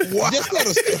 Wow. That's not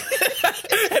a story.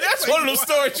 And that's one of those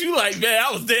stories you like, man,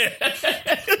 I was there.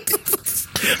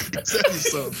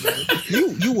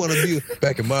 You want to be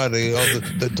back in my day on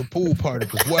the pool party,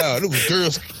 because wow, it was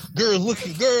girls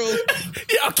looking girls.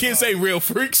 Y'all kids ain't real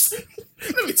freaks.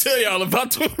 Let me tell y'all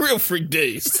about the real freak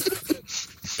days.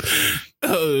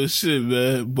 Oh shit,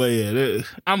 man. But yeah,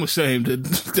 I'm ashamed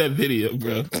of that video,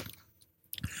 bro.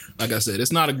 Like I said,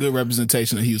 it's not a good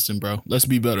representation of Houston, bro. Let's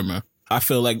be better, man. I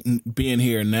feel like being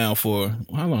here now for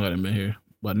how long have I been here?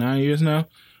 About 9 years now.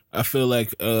 I feel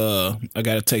like I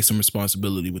gotta take some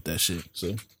responsibility with that shit.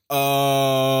 So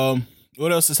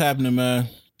what else is happening, man?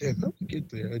 Yeah, don't get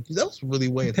there. That was really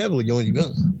weighing heavily on you,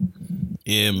 guys.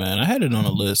 Yeah, man. I had it on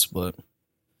a list, but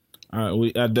all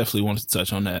right, I definitely wanted to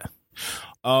touch on that.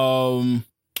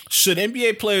 Should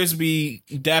NBA players be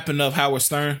dapping up Howard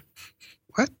Stern?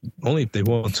 What? Only if they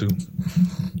want to.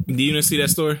 Do you not see that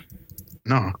story?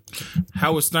 No.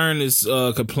 Howard Stern is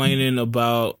complaining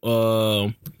about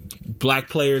black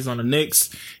players on the Knicks.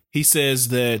 He says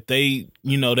that they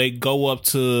go up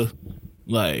to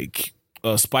like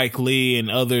Spike Lee and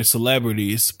other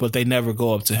celebrities, but they never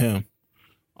go up to him.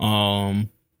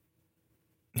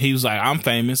 He was like, I'm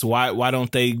famous. Why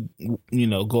don't they,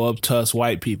 go up to us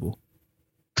white people?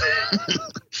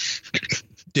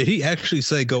 Did he actually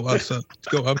say go up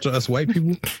to us white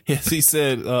people? Yes, he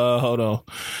said, hold on.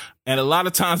 And a lot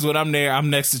of times when I'm there, I'm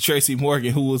next to Tracy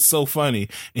Morgan, who was so funny.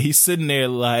 And he's sitting there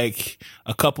like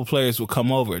a couple players will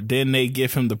come over. Then they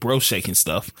give him the bro shaking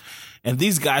stuff. And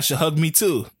these guys should hug me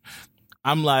too.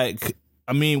 I'm like,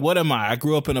 I mean, what am I? I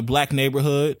grew up in a black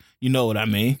neighborhood. You know what I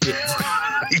mean?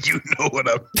 You know what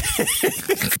I mean.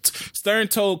 Stern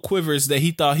told Quivers that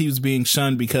he thought he was being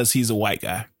shunned because he's a white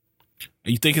guy.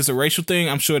 You think it's a racial thing?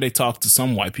 I'm sure they talked to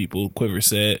some white people, Quivers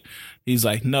said. He's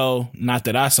like, no, not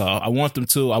that I saw. I want them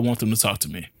to. I want them to talk to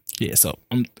me. Yeah, so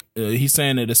he's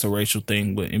saying that it's a racial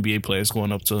thing with NBA players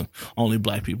going up to only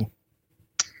black people.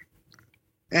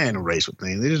 And a racial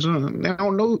thing. They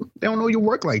don't know your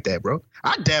work like that, bro.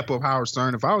 I'd dap up Howard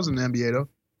Stern if I was in the NBA, though.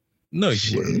 No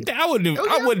shit. I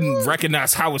wouldn't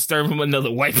recognize Howard Stern from another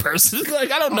white person.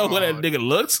 Like, I don't know how that nigga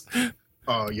looks.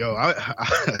 Oh, yo,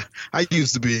 I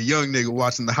used to be a young nigga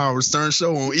watching the Howard Stern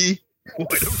show on E. Boy,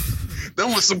 that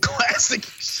was some classic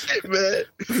shit, man.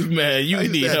 Man, you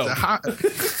need help.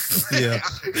 Yeah.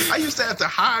 I used to have to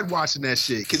hide watching that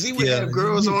shit because he would have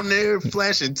girls on there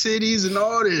flashing titties and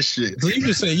all this shit. So you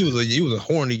just saying you was a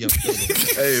horny young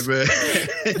nigga. Hey,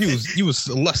 man. you was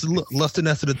lusting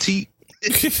after the teat.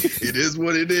 It is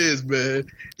what it is, man.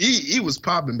 He was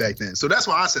popping back then. So that's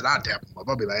why I said I'd tap him up.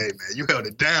 I'll be like, hey, man, you held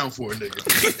it down for a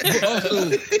nigga. But also,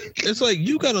 it's like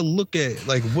you got to look at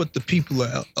like what the people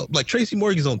are like. Tracy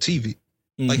Morgan's on TV.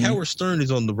 Like Howard Stern is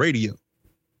on the radio.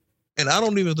 And I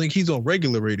don't even think he's on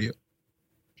regular radio.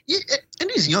 Yeah, and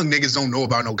these young niggas don't know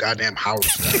about no goddamn Howard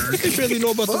Stern. They barely know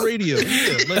about the radio.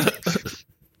 Yeah, like,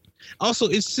 also,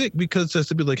 it's sick because just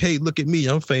to be like, hey, look at me,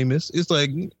 I'm famous. It's like,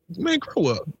 man, grow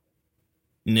up.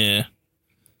 Yeah.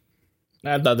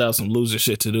 I thought that was some loser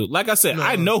shit to do. Like I said,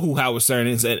 I know who Howard Stern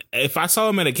is, and if I saw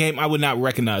him at a game, I would not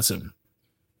recognize him.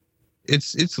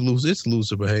 It's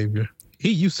loser behavior.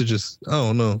 He used to just, I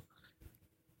don't know.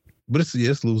 But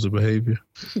it's loser behavior.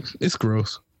 It's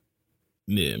gross.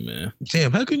 Yeah, man.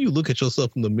 Damn, how can you look at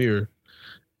yourself in the mirror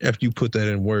after you put that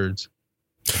in words?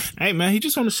 Hey, man, he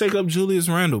just want to shake up Julius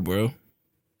Randle, bro.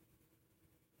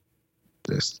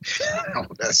 That's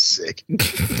sick.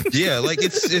 Yeah, like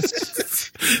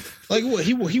it's like what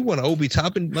he want an Obi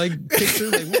Toppin like picture.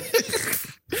 Like, what?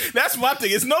 That's my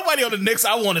thing. It's nobody on the Knicks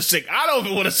I want to shake. I don't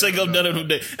even want to shake up none of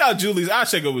them. Now, Julius, I'll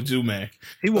shake up with you, man.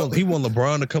 He want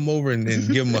LeBron to come over and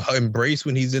give him an embrace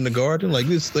when he's in the garden. Like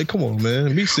this, like come on,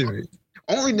 man, be serious.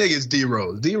 Only nigga is D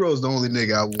Rose. D Rose the only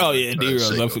nigga I want. Oh yeah, D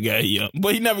Rose. I forgot he young,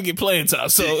 but he never get playing time.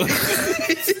 So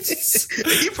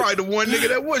he probably the one nigga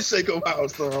that would shake up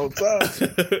Howard Stern all the time.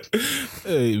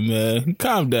 Hey man,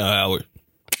 calm down, Howard.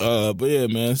 But yeah,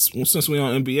 man. Since we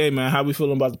on NBA, man, how we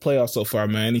feeling about the playoffs so far,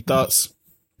 man? Any thoughts?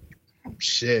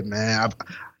 Shit, man.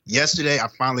 Yesterday, I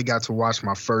finally got to watch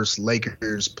my first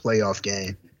Lakers playoff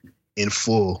game in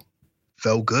full.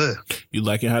 Felt good. You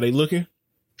liking how they looking?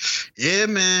 Yeah,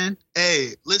 man.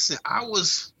 Hey, listen,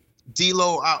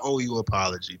 D-Lo, I owe you an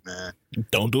apology, man.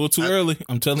 Don't do it too early.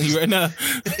 I'm telling you right now.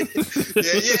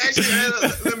 yeah, actually,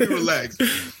 let me relax.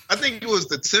 I think it was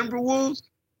the Timberwolves.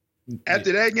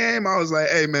 After that game, I was like,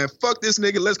 hey, man, fuck this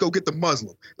nigga. Let's go get the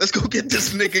Muslim. Let's go get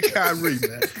this nigga Kyrie,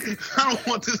 man. I don't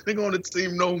want this nigga on the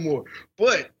team no more.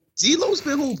 But D-Lo's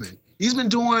been hooping. He's been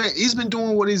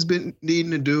doing what he's been needing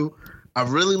to do. I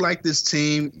really like this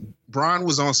team. Bron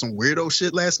was on some weirdo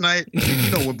shit last night.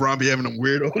 You know when Bron be having them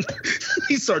weirdos?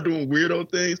 He started doing weirdo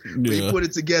things. Yeah. He put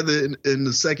it together in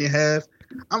the second half.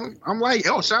 I'm like,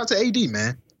 oh, shout out to AD,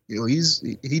 man. You know,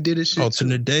 he did his shit.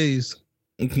 Alternate days.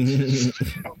 Okay.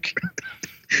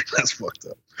 That's fucked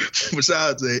up. But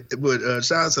shout out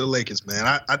to the Lakers,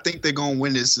 man. I think they're gonna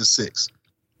win this in 6.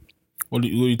 What do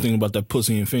you think about that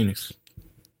pussy in Phoenix?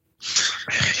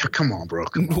 Come on, bro.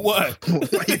 What?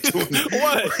 What are you doing?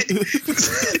 What?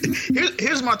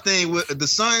 Here's my thing with the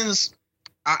Suns.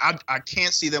 I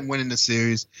can't see them winning the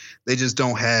series. They just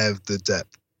don't have the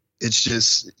depth. It's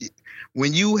just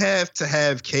when you have to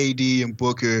have KD and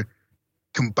Booker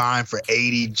combined for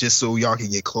 80 just so y'all can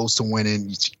get close to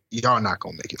winning, y'all not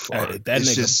gonna make it far. Hey, that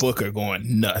nigga just, Booker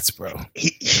going nuts, bro.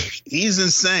 He's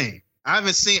insane. I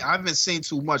haven't seen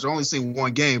too much. I only seen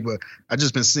one game, but I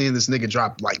just been seeing this nigga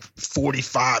drop like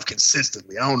 45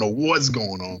 consistently. I don't know what's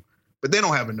going on, but they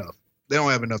don't have enough. They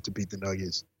don't have enough to beat the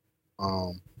Nuggets.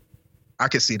 I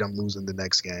could see them losing the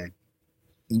next game.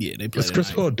 Yeah, they play. Is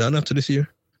Chris Paul done after this year?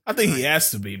 I think he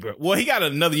has to be, bro. Well, he got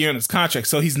another year in his contract,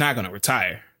 so he's not going to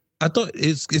retire. I thought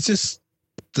it's just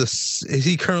is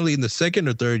he currently in the second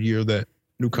or third year of that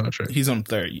new contract? He's on the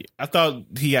third year. I thought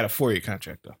he had a 4-year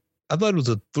contract though. I thought it was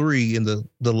a 3, and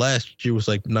the last year was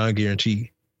like non-guaranteed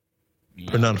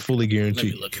or not fully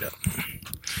guaranteed. Let me look it up.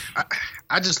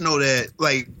 I just know that,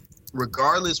 like,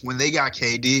 regardless, when they got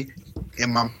KD,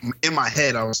 in my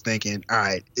head, I was thinking, all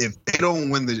right, if they don't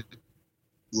win the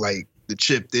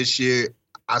chip this year,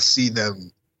 I see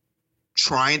them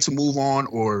trying to move on,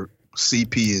 or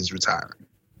CP is retiring.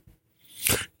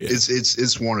 Yeah.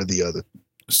 It's one or the other.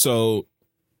 So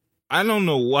I don't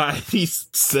know why who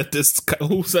set this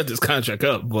contract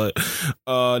up, but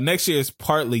next year is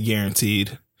partly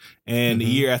guaranteed, and the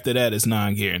year after that is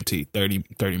non-guaranteed, 30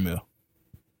 mil.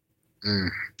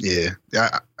 Yeah,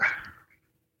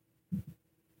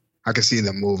 I can see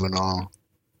them moving on.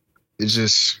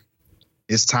 It's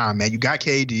time, man. You got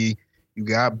KD, you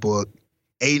got Book.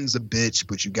 Aiden's a bitch,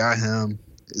 but you got him.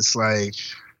 It's like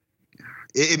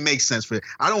it makes sense for it.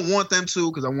 I don't want them to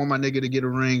because I want my nigga to get a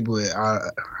ring, but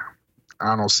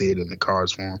I don't see it in the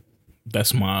cards for him.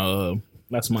 That's my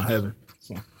heaven.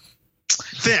 So.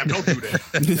 Fam, don't do that.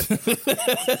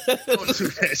 Don't do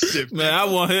that shit. Man, I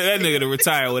want that nigga to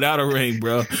retire without a ring,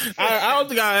 bro. I don't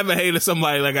think I ever hated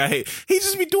somebody like I hate. He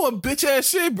just be doing bitch ass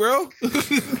shit, bro.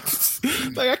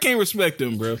 Like, I can't respect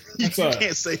him, bro. You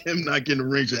can't say him not getting a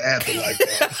ring to after like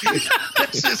that.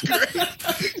 That's just great.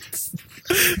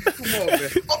 Come on, man.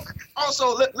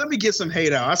 Also, let me get some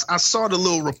hate out. I saw the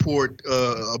little report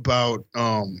about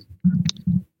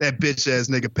that bitch ass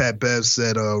nigga Pat Bev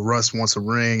said Russ wants a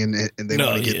ring and they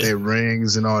want to get their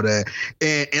rings and all that.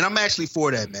 And I'm actually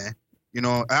for that, man. You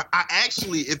know, I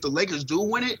actually, if the Lakers do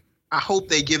win it, I hope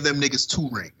they give them niggas 2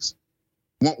 rings.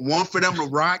 One for them to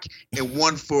rock and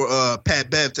one for Pat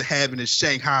Bev to have in his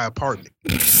Shanghai apartment.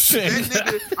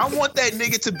 I want that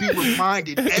nigga to be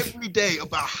reminded every day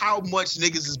about how much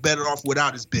niggas is better off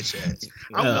without his bitch ass.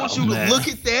 I want you to look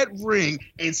at that ring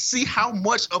and see how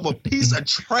much of a piece of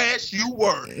trash you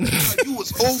were. Like you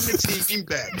was holding the team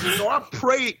back. So I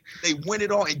pray they win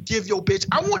it all and give your bitch.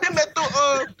 I want him at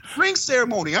the ring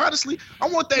ceremony. Honestly, I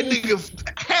want that nigga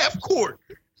half court.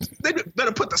 They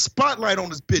better put the spotlight on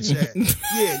this bitch ass.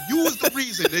 Yeah, you was the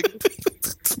reason, nigga.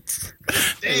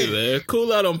 Hey, man,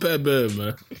 cool out on Pat Bev,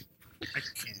 man.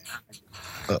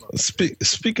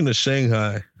 Speaking of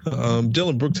Shanghai,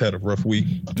 Dylan Brooks had a rough week.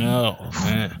 Oh,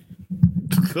 man.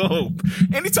 Go.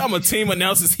 Anytime a team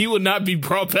announces he will not be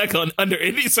brought back under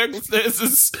any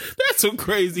circumstances, that's some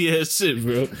crazy ass shit,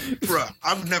 bro. Bruh,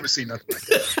 I've never seen nothing like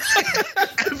that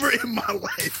ever in my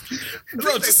life.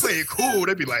 Bro, they play it cool.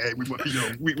 They be like, hey,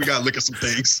 we gotta look at some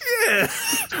things. Yeah.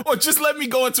 Or just let me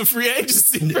go into free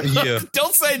agency, bro. Yeah.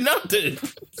 Don't say nothing.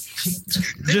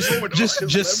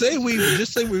 Just say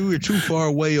we were too far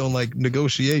away on like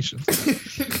negotiations.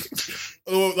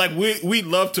 Like we'd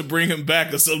love to bring him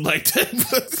back or something like that,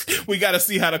 but we got to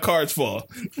see how the cards fall.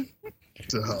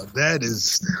 That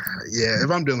is, yeah.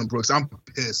 If I'm Dylan Brooks, I'm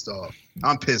pissed off.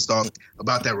 I'm pissed off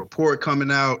about that report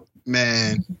coming out.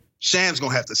 Man, Sham's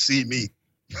gonna have to see me.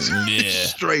 Yeah,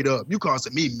 straight up. You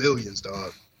costing me millions,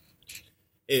 dog.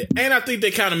 Yeah. And I think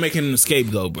they kind of making him a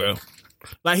scapegoat, bro.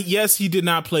 Like, yes, he did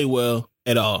not play well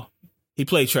at all. He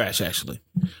played trash, actually.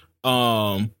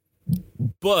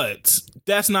 But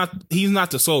he's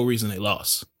not the sole reason they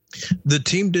lost. The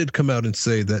team did come out and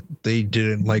say that they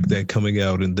didn't like that coming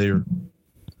out, and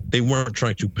they weren't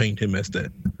trying to paint him as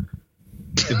that.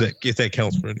 If that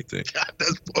counts for anything. God,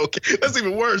 that's okay. That's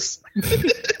even worse.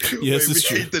 Yes, it's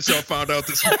true. Hate that y'all found out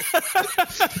this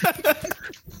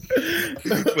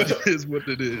but it is what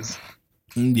it is.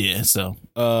 Yeah, so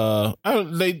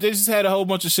they just had a whole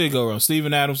bunch of shit go wrong.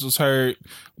 Steven Adams was hurt.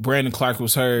 Brandon Clark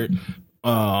was hurt.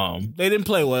 They didn't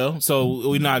play well, so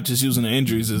we're not just using the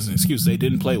injuries as an excuse. They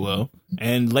didn't play well,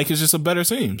 and Lakers just a better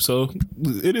team, so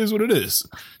it is what it is.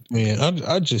 Man,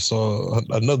 I just saw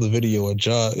another video of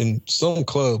Ja in some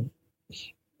club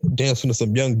dancing to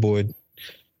some young boy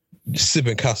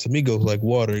sipping Casamigos like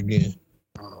water again.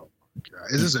 Oh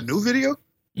God. Is this a new video?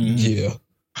 Mm-hmm. Yeah.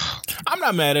 I'm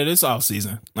not mad at it. It's off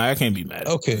season. Like, I can't be mad at it.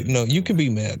 Okay, no, you can be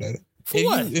mad at it. For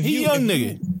what? He young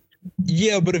nigga.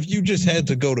 Yeah, but if you just had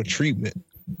to go to treatment,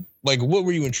 like what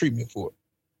were you in treatment for?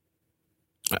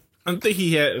 I think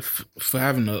he had for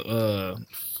having a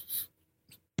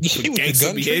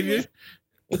gangster behavior.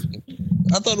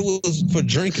 I thought it was for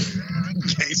drinking.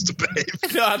 Gangster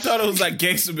behavior. No, I thought it was like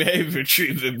gangster behavior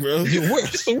treatment, bro. Yeah,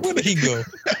 where did he go?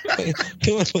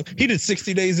 He did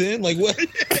 60 days in? Like what?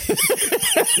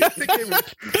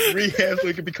 Rehab so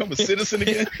he could become a citizen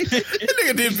again. That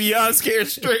nigga did Beyond Scared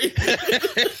straight.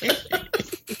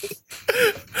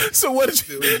 So what did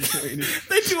you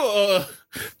they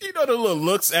do the little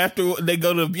looks after they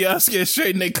go to Beyond Scared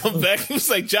straight and they come back? It was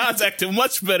like, John's acting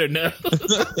much better now.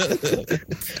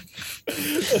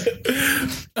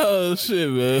 Oh shit,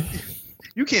 man.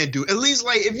 You can't do, at least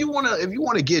like if you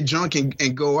wanna get drunk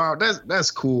and go out,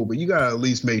 that's cool, but you gotta at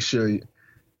least make sure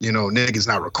niggas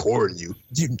not recording you.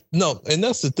 No, and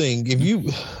that's the thing.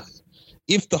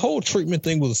 If the whole treatment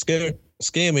thing was a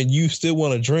scam and you still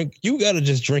want to drink, you gotta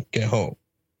just drink at home.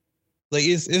 Like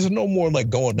it's no more like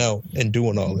going out and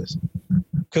doing all this,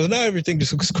 because now everything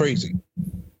just looks crazy.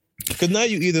 Because now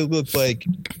you either look like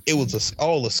it was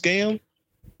all a scam,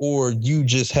 or you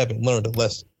just haven't learned a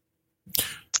lesson.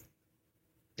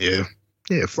 Yeah.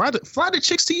 Fly the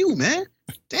chicks to you, man.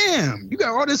 Damn, you got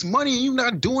all this money and you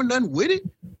not doing nothing with it.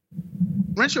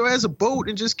 Rent your ass a boat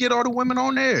and just get all the women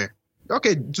on there. Y'all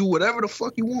can do whatever the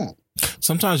fuck you want.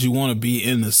 Sometimes you want to be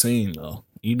in the scene though.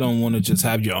 You don't want to just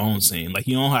have your own scene. Like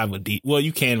you don't have well,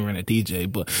 you can rent a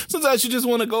DJ, but sometimes you just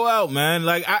want to go out, man.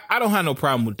 Like I don't have no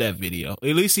problem with that video.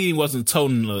 At least he wasn't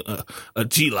toting a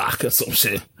G-Lock or some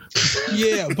shit.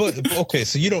 Yeah, but okay,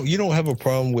 so you don't have a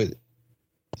problem with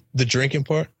the drinking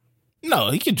part?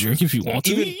 No, he can drink if he wants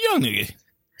to. Even- He a young nigga.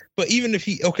 But even if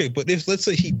if let's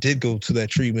say he did go to that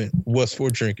treatment was for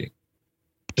drinking,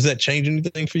 does that change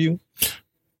anything for you?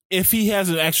 If he has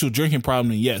an actual drinking problem,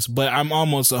 then yes. But I'm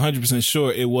almost 100%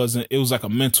 sure it wasn't. It was like a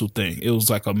mental thing. It was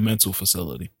like a mental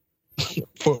facility. It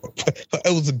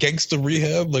was a gangster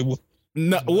rehab, like.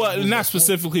 No, well, not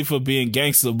specifically for being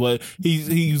gangster, but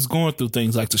he's going through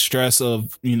things like the stress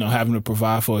of, you know, having to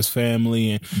provide for his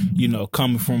family and, you know,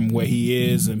 coming from where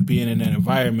he is and being in that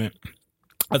environment.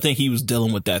 I think he was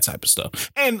dealing with that type of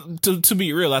stuff. And to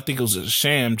be real, I think it was a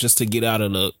sham just to get out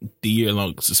of the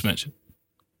year-long suspension.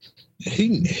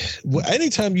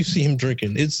 Anytime you see him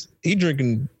drinking, he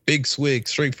drinking big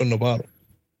swigs straight from the bottle.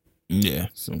 Yeah.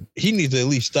 So he needs to at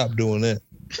least stop doing that.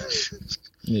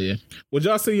 Yeah. Would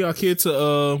y'all send y'all kid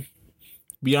to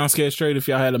Beyond Scared Straight if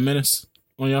y'all had a menace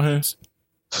on your hands?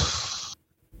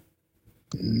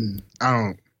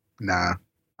 I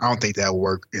don't think that would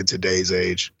work in today's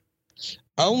age.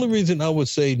 The only reason I would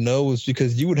say no is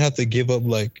because you would have to give up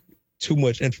like too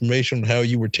much information on how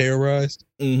you were terrorized.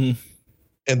 Mm-hmm.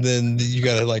 And then you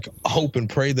gotta like hope and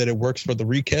pray that it works for the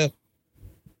recap.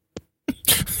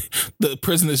 The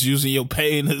prisoners using your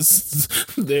pain as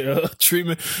their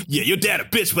treatment. Yeah, your dad a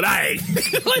bitch, but I ain't.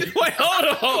 Like, wait,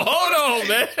 hold on,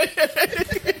 man.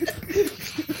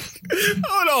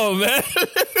 Hold on, man.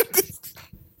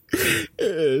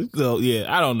 So yeah,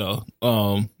 I don't know.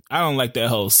 I don't like that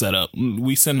whole setup.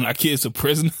 We sending our kids to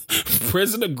prison,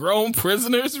 grown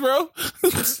prisoners, bro.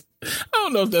 I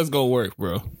don't know if that's gonna work,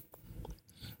 bro.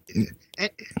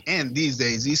 And these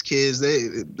days, these kids,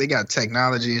 they got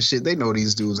technology and shit. They know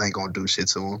these dudes ain't gonna do shit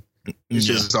to them. It's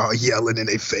just all yelling in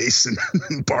their face and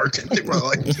barking. They were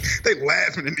like, they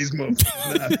laughing in these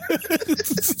motherfuckers.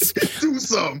 Nah. Do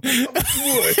something.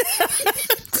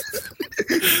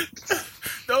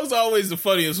 Those are always the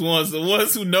funniest ones. The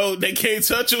ones who know they can't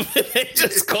touch them, they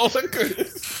just call it.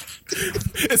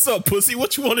 It's up, pussy.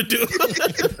 What you want to do?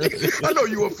 I know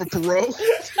you up for parole.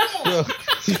 Well,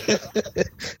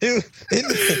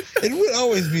 it would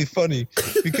always be funny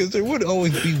because there would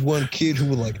always be one kid who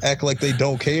would like act like they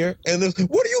don't care, and there's,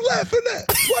 what are you laughing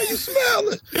at? Why are you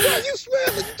smiling? Why are you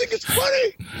smiling? You think it's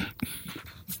funny?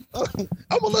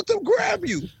 I'm gonna let them grab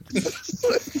you.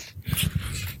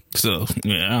 So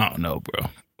yeah, I don't know, bro.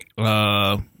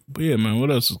 But yeah, man,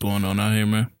 what else is going on out here,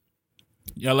 man?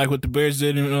 Y'all like what the Bears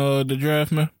did in the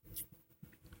draft, man?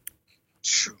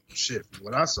 Shit, from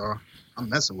what I saw, I'm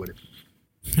messing with it.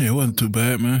 Yeah, it wasn't too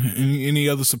bad, man. Any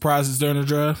other surprises during the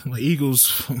draft? Like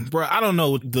Eagles, bro, I don't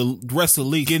know the rest of the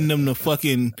league getting them to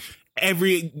fucking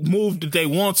every move that they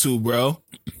want to, bro.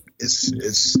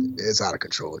 It's out of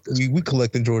control at this point. We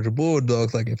collecting Georgia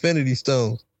Bulldogs like Infinity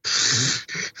Stones.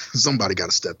 Somebody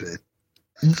got to step in.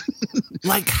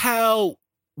 Like how?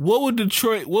 What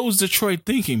was Detroit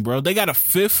thinking, bro? They got a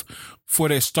fifth for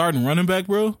their starting running back,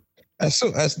 bro. As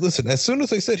soon as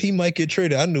they said he might get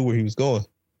traded, I knew where he was going.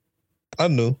 I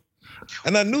knew.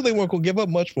 And I knew they weren't going to give up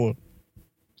much for him.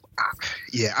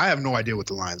 Yeah, I have no idea what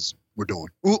the Lions were doing.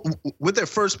 With their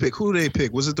first pick, who did they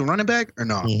pick? Was it the running back or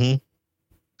no? Mm-hmm.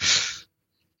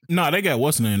 No, they got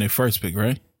what's name in their first pick,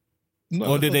 right? No,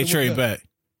 or did they trade back?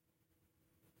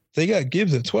 They got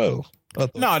Gibbs at 12.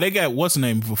 No, they got what's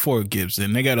name before Gibbs.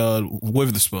 Then they got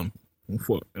Witherspoon.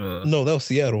 No, that was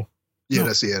Seattle. Yeah,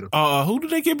 that's Seattle. Who did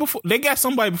they get before? They got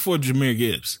somebody before Jahmyr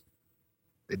Gibbs.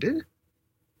 They did?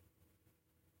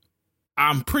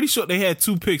 I'm pretty sure they had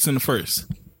 2 picks in the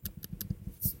first.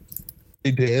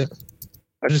 They did.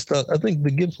 I think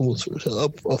the Gibbs one was first.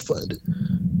 I'll find it.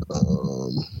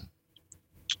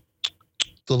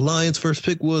 The Lions' first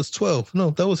pick was 12.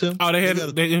 No, that was him. Oh, they had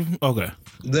okay.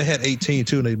 They had 18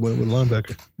 too, and they went with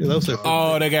linebacker. Yeah, that was their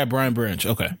they got Brian Branch.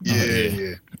 Okay.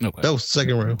 Yeah. Okay. That was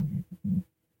second round.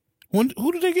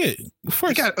 Who did they get?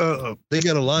 First. They got a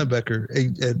linebacker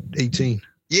at 18.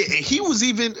 Yeah, and he was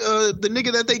even the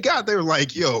nigga that they got. They were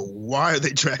like, "Yo, why are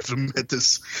they drafting him at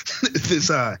this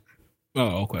high?"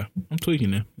 Oh, okay. I'm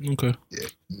tweaking it. Okay. Yeah,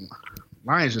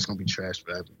 Lions just gonna be trash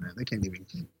forever, man. They can't even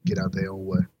get out their own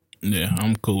way. Yeah,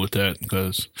 I'm cool with that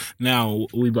because now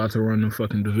we about to run the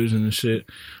fucking division and shit.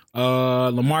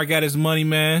 Lamar got his money,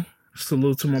 man.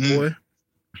 Salute to my boy.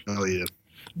 Oh yeah.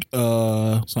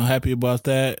 So I'm happy about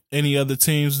that. Any other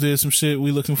teams did some shit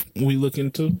we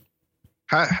looking to?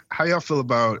 How y'all feel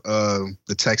about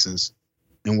the Texans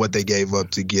and what they gave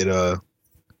up to get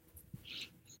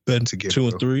Ben 2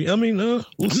 and 3? I mean, we'll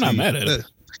I'm not mad at it.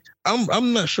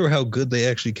 I'm not sure how good they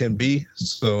actually can be,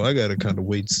 so I gotta kind of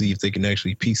wait and see if they can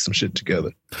actually piece some shit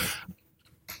together.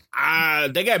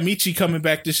 They got Michi coming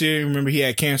back this year. Remember, he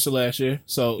had cancer last year,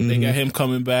 so they got him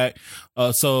coming back.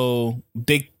 So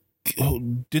did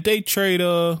they trade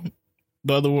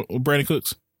The other one, Brandon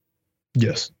Cooks.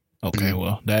 Yes. Okay,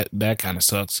 well that kind of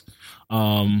sucks.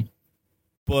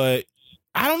 But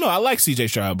I don't know. I like CJ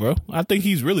Stroud, bro. I think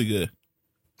he's really good.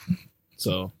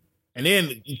 So, and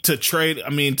then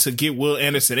to get Will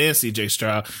Anderson and CJ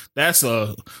Stroud, that's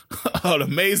an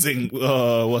amazing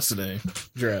what's the name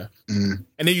draft. And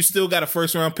then you still got a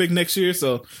first round pick next year,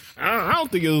 so I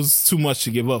don't think it was too much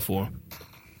to give up for him.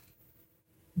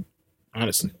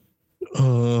 Honestly,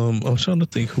 I'm trying to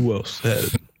think who else had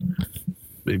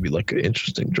maybe like an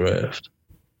interesting draft.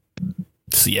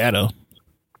 Seattle.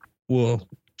 Well,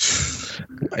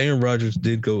 Aaron Rodgers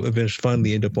did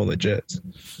finally end up on the Jets.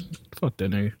 Fuck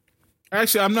that nigga.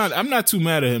 Actually, I'm not too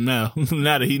mad at him now.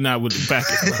 Now that he's not with the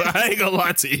Packers, I ain't gonna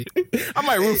lie to you. I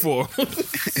might root for him.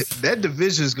 That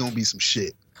division is gonna be some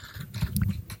shit.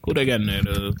 Who they got in there?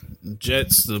 The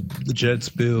Jets, the Jets,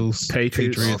 Bills,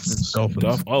 Patriots,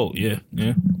 Dolphins. Oh yeah.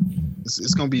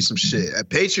 It's gonna be some shit.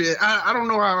 Patriot. I don't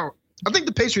know how. I think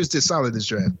the Patriots did solid this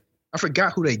draft. I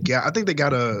forgot who they got. I think they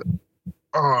got a.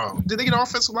 Did they get an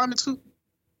offensive lineman too?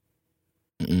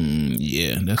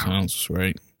 Yeah, that sounds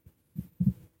right.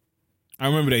 I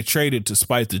remember they traded to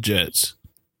spite the Jets.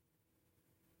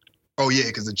 Oh yeah,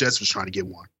 because the Jets was trying to get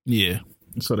one. Yeah,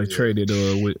 so they traded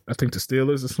with I think the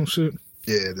Steelers or some shit.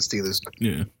 Yeah, the Steelers.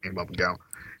 Yeah, came up and down.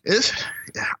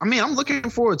 I'm looking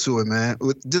forward to it, man.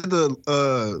 Did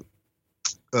the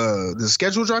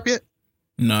schedule drop yet?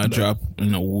 No, it dropped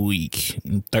in a week,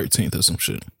 13th or some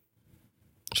shit.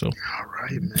 So all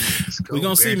right, man. We're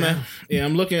gonna see, man. Yeah,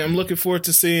 I'm looking forward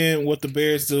to seeing what the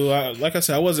Bears do. Like I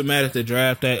said, I wasn't mad at the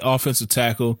draft. That offensive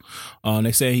tackle,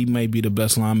 they say he may be the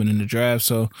best lineman in the draft.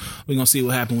 So we're gonna see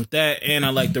what happened with that. And I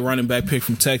like the running back pick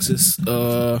from Texas.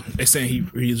 They saying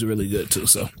he's really good too.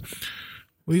 So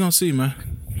we're gonna see, man.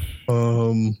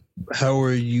 How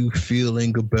are you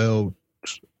feeling about?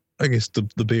 I guess the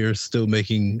Bears still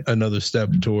making another step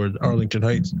toward Arlington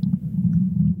Heights.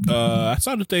 I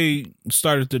saw that they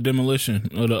started the demolition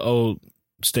of the old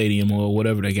stadium or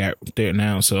whatever they got there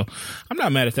now. So I'm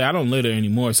not mad at that. I don't live there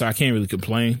anymore, so I can't really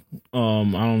complain. I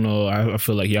don't know. I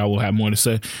feel like y'all will have more to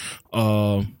say.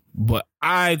 But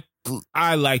I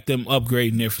like them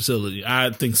upgrading their facility.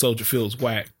 I think Soldier Field's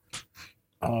whack.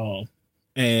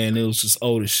 And it was just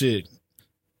old as shit.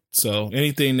 So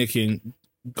anything that can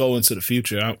go into the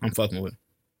future, I'm fucking with.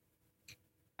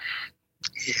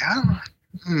 Yeah,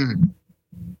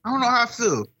 I don't know how I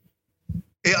feel.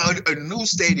 A new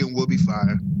stadium would be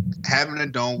fine. Having a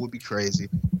dome would be crazy.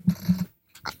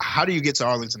 How do you get to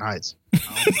Arlington Heights?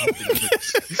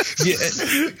 Yeah,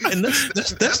 and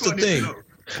that's the thing.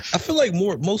 I feel like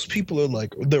most people are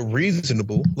like, they're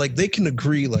reasonable. Like they can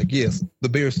agree, like, yes, the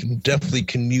Bears definitely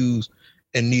can use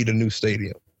and need a new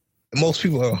stadium. And most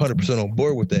people are 100% on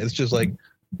board with that. It's just like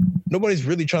nobody's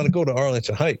really trying to go to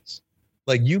Arlington Heights.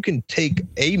 Like you can take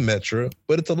a metro,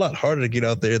 but it's a lot harder to get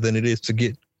out there than it is to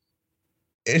get.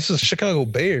 It's the Chicago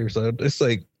Bears. It's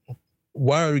like,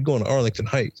 why are we going to Arlington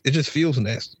Heights? It just feels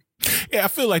nasty. Yeah, I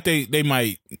feel like they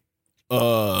might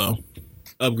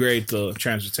upgrade the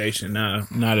transportation now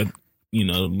that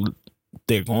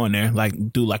they're going there,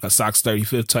 like do like a Sox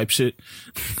 35th type shit.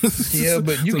 Yeah,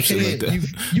 but you can't. Like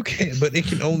you can't. But it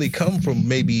can only come from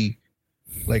maybe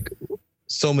like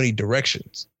so many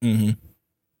directions. Mm-hmm.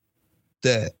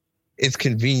 That it's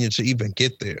convenient to even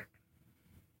get there.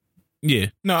 Yeah.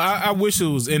 No, I wish it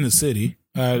was in the city.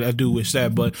 I do wish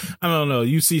that, but I don't know.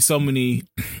 You see so many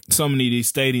of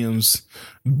these stadiums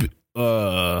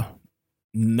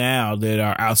now that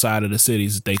are outside of the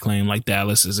cities that they claim, like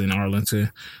Dallas is in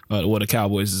Arlington, the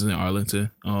Cowboys is in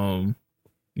Arlington.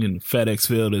 FedEx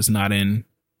Field is not in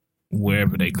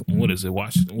wherever what is it,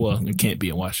 Washington? Well, it can't be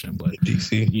in Washington, but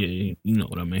DC. Yeah, you know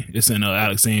what I mean. It's in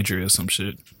Alexandria or some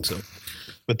shit. So,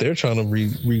 but they're trying to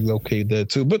relocate that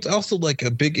too. But it's also like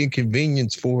a big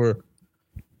inconvenience for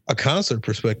a concert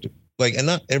perspective. Like, and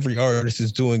not every artist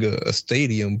is doing a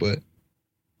stadium, but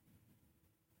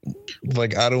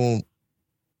like I don't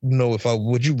know if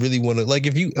would you really want to, like,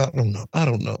 if you, I don't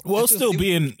know. Well, it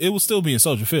will still be in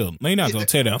Soldier Field. They're not gonna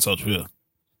tear down Soldier Field.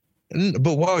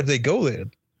 But why would they go there?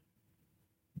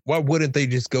 Why wouldn't they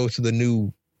just go to the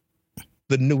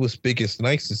newest, biggest,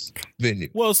 nicest venue?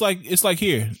 Well, it's like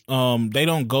here. They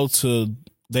don't go to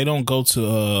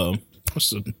what's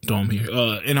the dome here?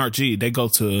 NRG. They go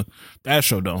to the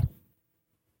Astrodome.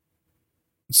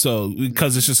 So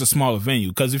because it's just a smaller venue.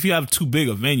 Because if you have too big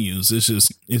of venues,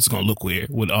 it's gonna look weird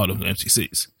with all the empty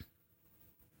seats.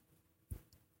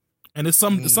 And it's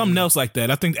something else like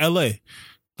that. I think LA,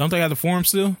 don't they have the Forum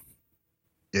still?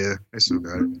 Yeah, they still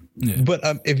got it. Yeah. But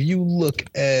if you look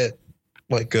at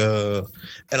Like and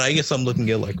I guess I'm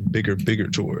looking at like bigger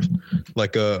tours,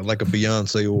 like a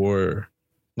Beyonce or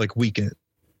like Weeknd.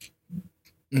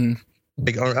 Mm.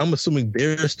 Like I'm assuming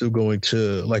they're still going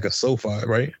to like a SoFi,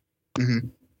 right? Mm-hmm.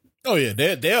 Oh yeah,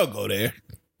 they'll go there.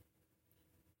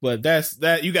 But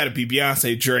that you got to be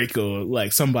Beyonce, Drake, or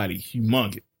like somebody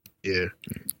humongous. Yeah.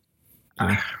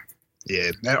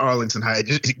 Yeah, that Arlington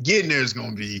Heights, getting there is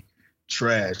going to be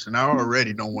trash. And I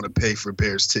already don't want to pay for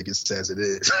Bears tickets as it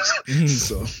is.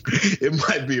 So it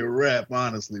might be a wrap,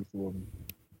 honestly, for me.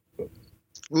 But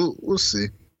we'll see.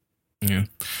 Yeah.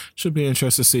 Should be an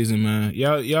interesting season, man.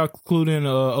 Y'all including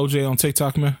OJ on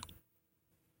TikTok, man?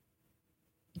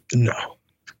 No.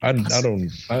 I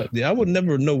would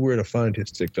never know where to find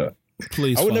his TikTok.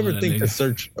 Please, I would never think nigga. to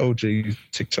search OJ's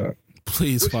TikTok.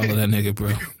 Please follow that nigga, bro.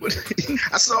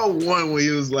 I saw one where he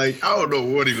was like, I don't know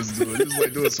what he was doing. He was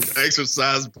like doing some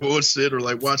exercise bullshit or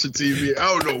like watching TV.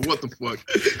 I don't know what the fuck.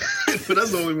 But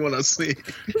that's the only one I see.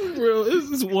 Bro,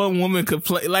 this one woman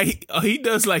complain like he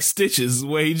does like stitches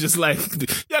where he just like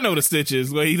y'all know the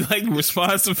stitches where he like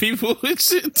responds to people and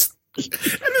shit. And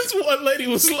this one lady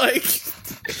was like,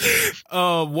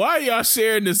 why are y'all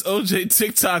sharing this OJ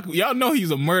TikTok? Y'all know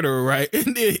he's a murderer, right?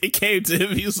 And then it came to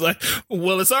him, he was like,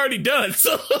 well, it's already done.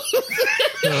 So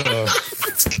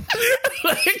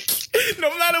like,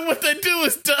 no matter what they do,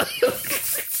 it's done.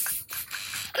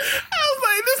 I was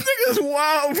like, this nigga's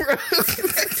wild, bro.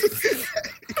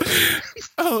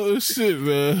 Oh shit,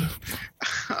 man.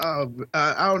 I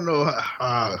don't know.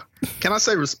 Can I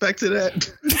say respect to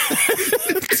that?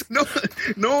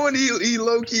 Knowing he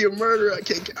low key a murderer,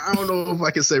 I don't know if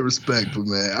I can say respect, but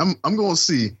man, I'm gonna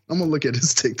see. I'm gonna look at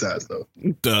his TikToks though.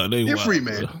 Duh, You're free,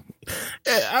 man.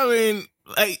 Yeah, I mean,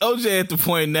 like OJ at the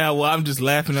point now where I'm just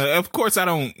laughing at. Of course, I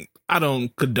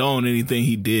don't condone anything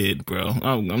he did, bro.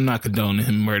 I'm not condoning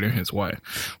him murdering his wife,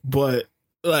 but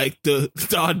like the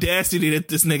audacity that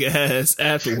this nigga has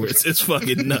afterwards, it's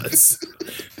fucking nuts.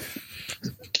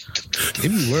 He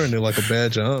be wearing it like a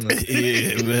badge of honor.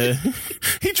 Yeah, man.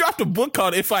 He dropped a book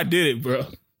called "If I Did It," bro.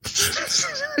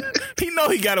 He know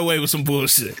he got away with some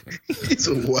bullshit. He's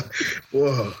a wild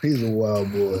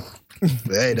boy.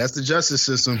 But hey, that's the justice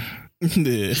system.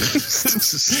 Yeah.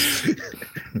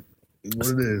 What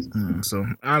it is. So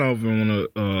I don't even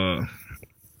want to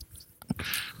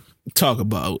talk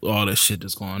about all that shit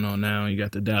that's going on now. You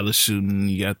got the Dallas shooting.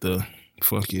 You got the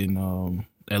fucking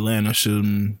Atlanta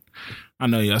shooting. I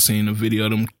know y'all seen the video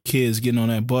of them kids getting on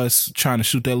that bus trying to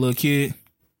shoot that little kid,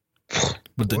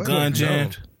 but the gun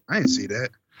jammed. I didn't see that.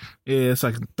 Yeah, it's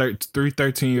like three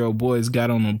 13-year-old boys got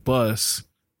on a bus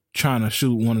trying to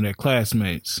shoot one of their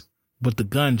classmates, but the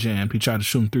gun jammed. He tried to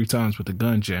shoot him 3 times, but the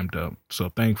gun jammed up. So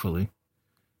thankfully,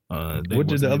 what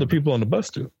did the other people on the bus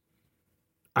do?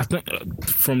 I think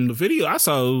from the video I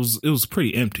saw, it was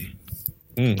pretty empty.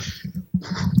 Go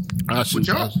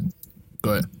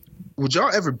ahead. Would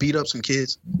y'all ever beat up some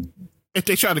kids? If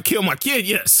they try to kill my kid,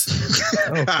 yes.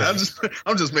 Okay.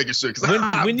 I'm just making sure.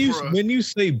 When you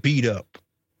say beat up,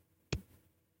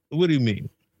 what do you mean?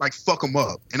 Like fuck them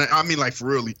up, and I mean like for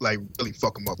really, like really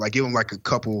fuck them up. Like give them like a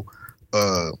couple,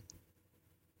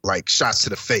 like shots to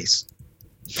the face,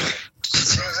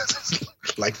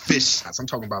 like fish shots. I'm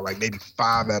talking about like maybe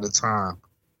 5 at a time.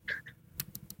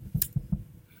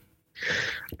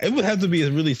 It would have to be a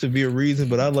really severe reason,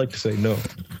 but I'd like to say no.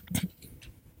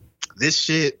 This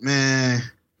shit, man.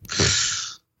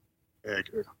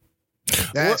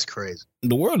 That's crazy.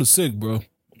 The world is sick, bro.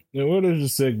 The world is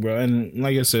just sick, bro. And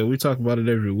like I said, we talk about it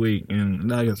every week. And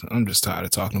like I said, I'm just tired of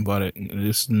talking about it.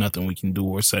 There's nothing we can do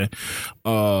or say.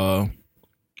 But,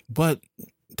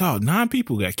 dog, 9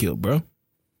 people got killed, bro.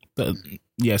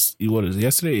 Yes, what is it?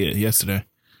 Yesterday? Yeah, yesterday.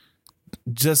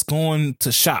 Just going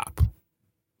to shop.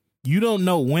 You don't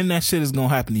know when that shit is going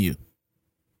to happen to you.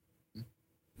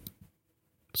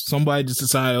 Somebody just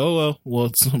decided,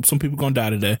 some people going to die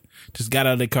today. Just got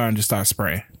out of their car and just started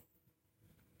spraying.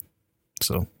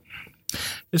 So,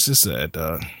 it's just sad,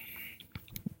 dog.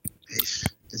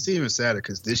 It's even sadder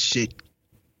because this shit,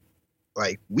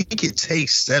 like, we can take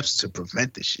steps to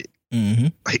prevent this shit. Mm-hmm.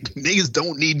 Like, niggas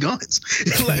don't need guns.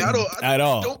 Like, I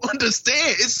don't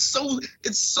understand. It's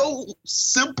so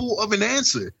simple of an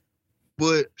answer.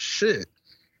 But shit,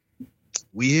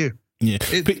 we here. Yeah,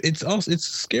 it's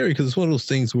scary because it's one of those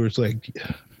things where it's like,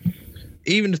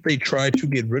 even if they try to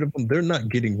get rid of them, they're not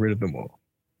getting rid of them all.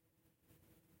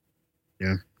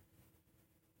 Yeah,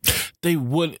 they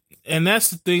would, and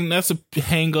that's the thing. That's a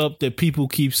hang up that people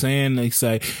keep saying. They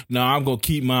say, "No, I'm gonna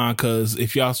keep mine because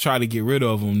if y'all try to get rid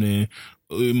of them, then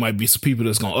it might be some people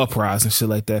that's gonna uprise and shit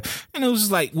like that." And it was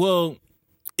just like, well,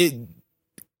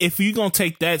 if you're gonna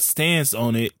take that stance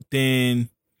on it, then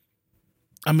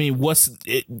I mean,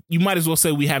 you might as well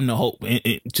say we have no hope,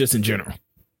 just in general.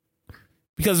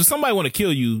 Because if somebody want to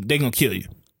kill you, they gonna kill you.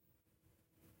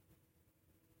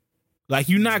 Like,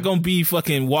 you're not gonna be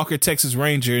fucking Walker Texas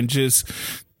Ranger and just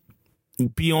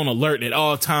be on alert at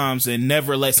all times and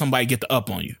never let somebody get the up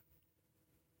on you.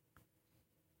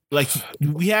 Like,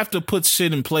 we have to put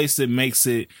shit in place that makes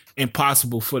it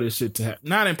impossible for this shit to happen.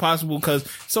 Not impossible, because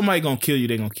somebody gonna kill you,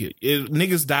 they gonna kill you.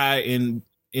 Niggas die in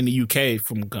the UK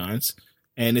from guns,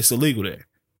 and it's illegal there.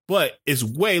 But it's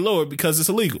way lower because it's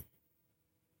illegal.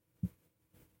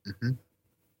 Mm-hmm.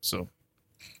 So,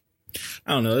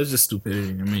 I don't know. It's just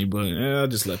stupidity to me, but I'll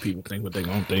just let people think what they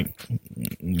gonna think.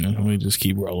 You know, we just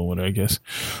keep rolling with it, I guess.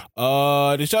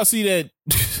 Did y'all see that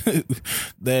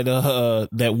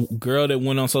that girl that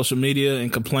went on social media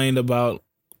and complained about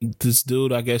this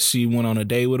dude? I guess she went on a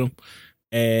date with him,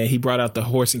 and he brought out the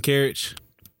horse and carriage.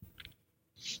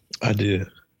 I did.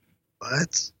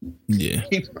 What? Yeah.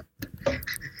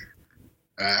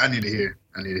 I need to hear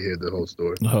the whole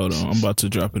story. Hold on, I'm about to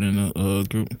drop it in the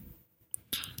group.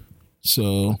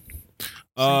 So,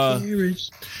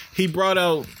 he brought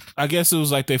out, I guess it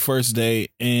was like their first date,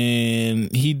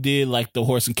 and he did like the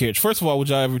horse and carriage. First of all, would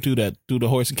y'all ever do that? Do the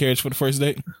horse and carriage for the first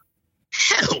date?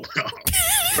 Hell no.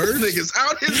 First nigga's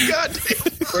out his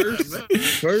goddamn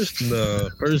First,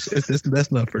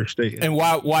 that's not first date. And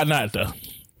why not though?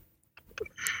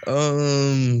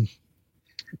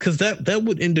 Because that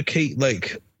would indicate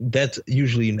like that's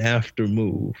usually an after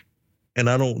move, and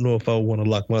I don't know if I want to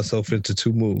lock myself into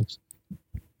two moves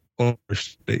on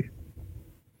first date.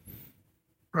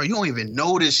 Bro, you don't even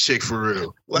know this chick for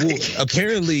real. Like, well,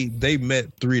 apparently they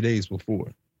met 3 days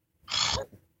before.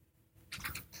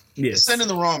 It's sending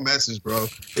the wrong message, bro.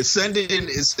 It's sending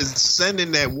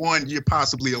that, one, you're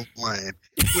possibly lying.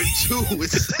 But two,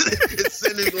 it's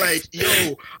sending like,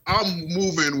 yo, I'm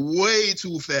moving way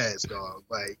too fast, dog.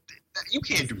 Like, you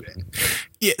can't do that.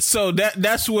 Yeah, so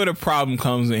that's where the problem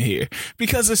comes in here.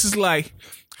 Because this is like,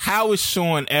 how is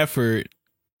showing effort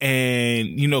and,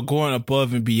 you know, going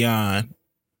above and beyond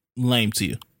lame to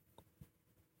you?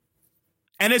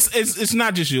 And it's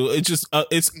not just you. It's just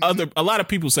it's other. A lot of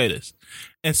people say this,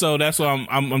 and so that's why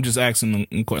I'm just asking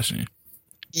the question.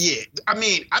 Yeah, I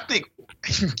mean, I think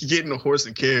getting a horse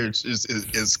and carriage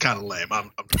is kind of lame. I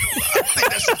think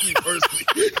that's just me personally.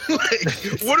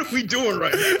 Like, what are we doing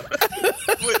right now?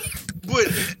 But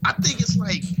I think it's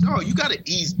like, oh, you got to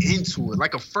ease into it.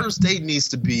 Like, a first date needs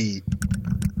to be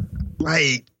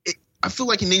like, I feel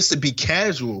like it needs to be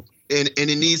casual, and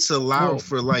it needs to allow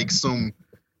for like some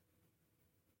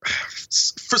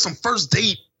first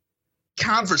date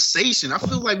conversation. I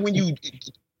feel like when you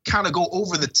kind of go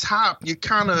over the top,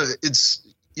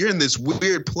 you're in this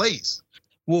weird place.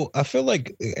 Well, I feel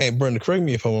like, and Brenda, correct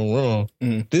me if I'm wrong,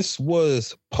 this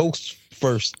was post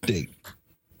first date.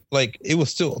 Like, it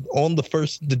was still on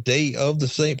the day of the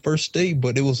same first date,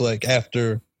 but it was like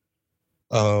after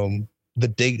the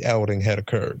date outing had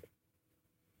occurred.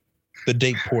 The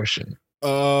date portion.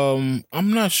 I'm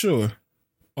not sure.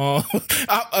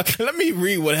 Let me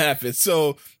read what happened.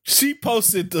 So she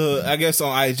posted I guess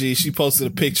on IG, she posted a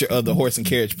picture of the horse and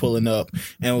carriage pulling up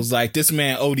and was like, this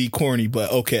man OD corny,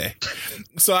 but okay.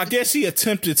 So I guess she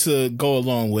attempted to go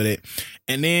along with it.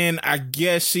 And then I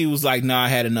guess she was like, nah, I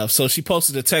had enough. So she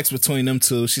posted a text between them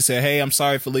two. She said, hey, I'm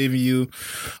sorry for leaving you.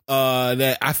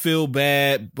 That I feel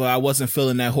bad, but I wasn't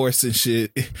feeling that horse and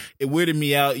shit. It weirded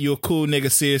me out. You're a cool nigga,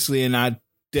 seriously. And I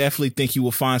definitely think you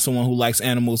will find someone who likes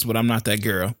animals, but I'm not that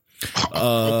girl.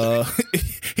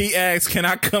 He asked, can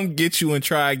I come get you and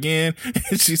try again?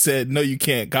 And she said, no, you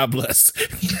can't. God bless.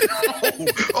 Oh,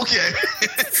 okay.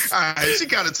 All right. She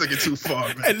kind of took it too far,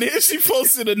 man. And then she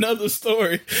posted another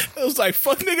story. It was like,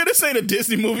 fuck nigga, this ain't a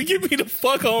Disney movie. Get me the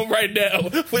fuck home right now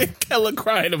with Kella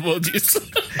crying emojis.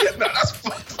 No, that's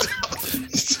fucked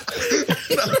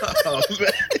up. No,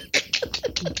 man.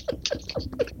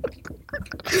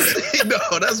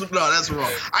 that's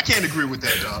wrong. I can't agree with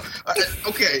that, dog.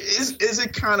 Okay, is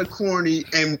it kind of corny,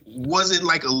 and was it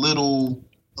like a little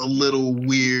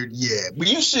weird? Yeah, but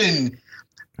you shouldn't.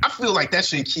 I feel like that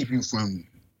shouldn't keep you from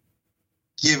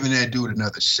giving that dude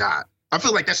another shot. I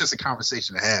feel like that's just a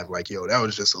conversation to have. Like, yo, that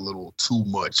was just a little too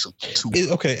much.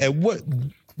 Okay, at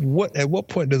what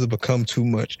point does it become too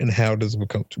much, and how does it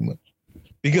become too much?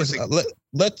 Because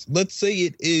let's say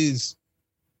it is.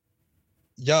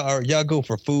 Y'all go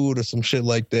for food or some shit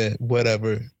like that,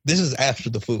 whatever. This is after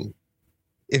the food.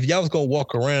 If y'all was gonna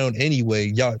walk around anyway,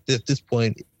 y'all at this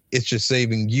point, it's just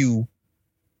saving you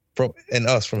and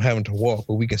us from having to walk,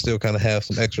 but we can still kind of have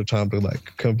some extra time to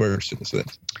like converse in a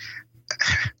sense.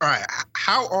 All right.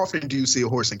 How often do you see a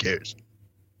horse and carriage?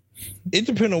 It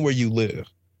depends on where you live.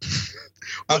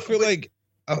 I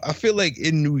feel like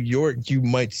in New York you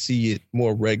might see it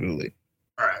more regularly.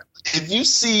 All right. If you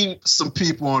see some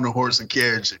people on a horse and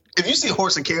carriage, if you see a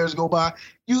horse and carriage go by,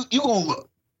 you gonna look,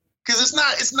 because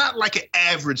it's not like an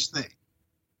average thing.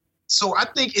 So I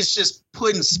think it's just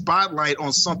putting spotlight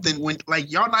on something when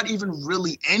like y'all not even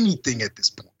really anything at this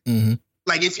point. Mm-hmm.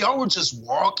 Like if y'all were just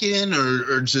walking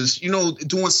or just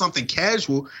doing something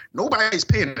casual, nobody's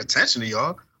paying attention to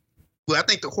y'all. But I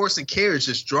think the horse and carriage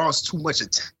just draws too much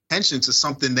attention to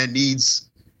something that needs.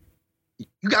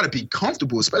 You got to be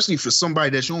comfortable, especially for somebody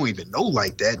that you don't even know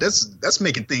like that. That's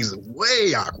making things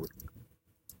way awkward.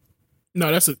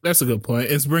 No, that's a good point.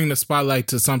 It's bringing the spotlight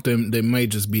to something that may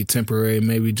just be temporary,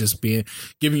 maybe just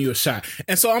giving you a shot.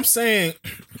 And so I'm saying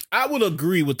I would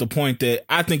agree with the point that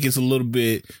I think it's a little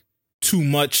bit too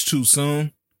much too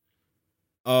soon.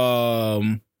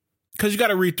 Because you got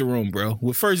to read the room, bro.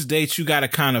 With first dates, you got to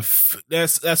kind of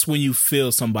that's when you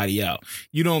feel somebody out.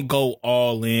 You don't go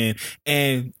all in.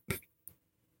 And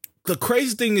the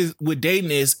crazy thing is with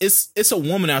dating is it's a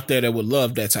woman out there that would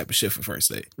love that type of shit for first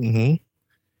date. Mm-hmm.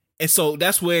 And so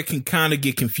that's where it can kind of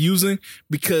get confusing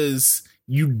because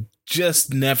you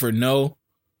just never know.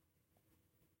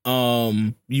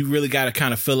 You really got to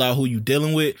kind of fill out who you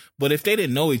dealing with. But if they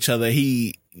didn't know each other,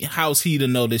 how's he to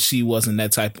know that she wasn't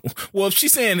that type? Well, if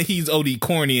she's saying that he's OD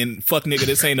corny and fuck nigga,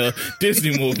 this ain't a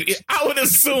Disney movie, I would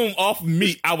assume off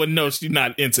meat, I would know she's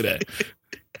not into that.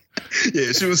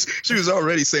 Yeah, she was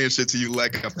already saying shit to you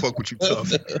like I fuck with you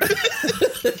tough.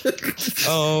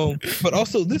 But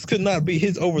also this could not be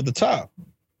his over the top.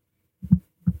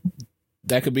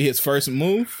 That could be his first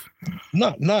move.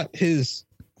 Not his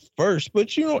first,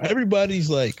 but everybody's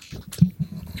like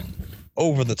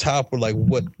over the top with like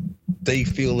what they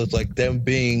feel is like them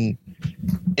being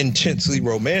intensely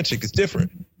romantic is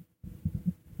different.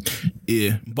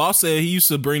 Yeah, Boss said he used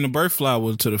to bring the bird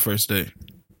flower to the first date.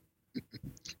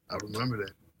 I remember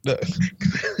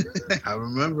that. I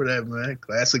remember that, man.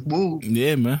 Classic move.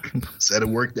 Yeah, man. Said it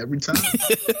worked every time.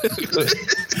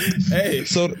 Hey,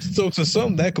 so to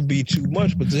some that could be too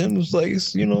much, but to him it's like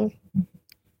it's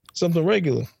something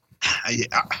regular. I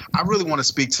really want to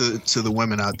speak to the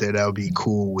women out there that would be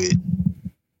cool with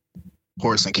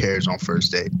horse and carriage on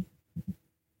first date.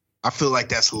 I feel like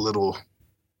that's a little.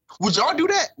 Would y'all do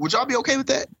that? Would y'all be okay with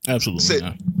that? Absolutely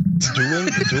not. Doing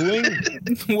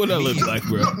what that look like,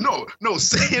 bro? No.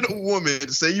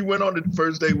 Say you went on the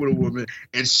first date with a woman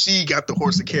and she got the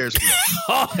horse and carriage.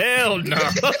 Oh hell no!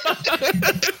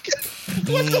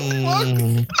 What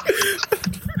the fuck?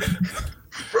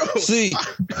 Bro, see,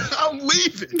 I'm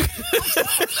leaving.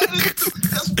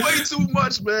 That's way too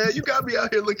much, man. You got me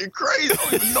out here looking crazy. I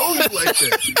don't even know you like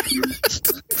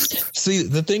that. See,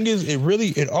 the thing is,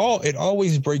 it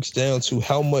always breaks down to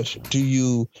how much do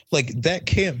you like. That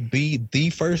can't be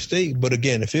the first date, but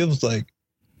again, if it was like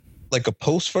a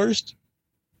post first,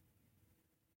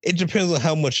 it depends on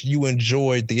how much you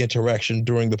enjoyed the interaction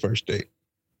during the first date.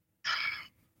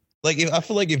 Like, I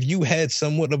feel like if you had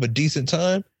somewhat of a decent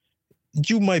time,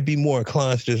 you might be more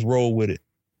inclined to just roll with it.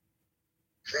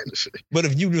 But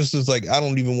if you just was like, I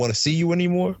don't even want to see you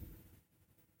anymore,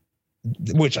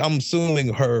 which I'm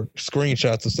assuming her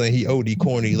screenshots are saying he OD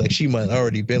corny, like she might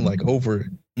already been like over it.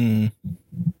 Mm.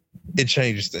 It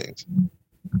changes things.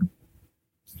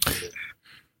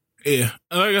 Yeah,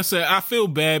 like I said, I feel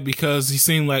bad because he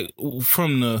seemed like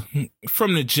from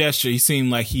the gesture, he seemed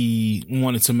like he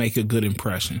wanted to make a good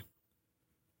impression.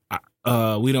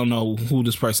 We don't know who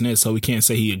this person is, so we can't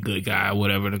say he a good guy,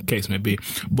 whatever the case may be.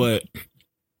 But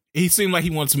he seemed like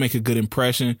he wanted to make a good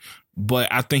impression, but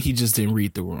I think he just didn't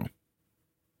read the room.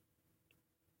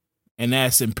 And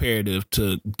that's imperative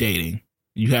to dating.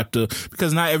 You have to,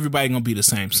 because not everybody gonna be the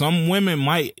same. Some women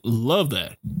might love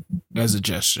that as a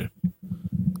gesture.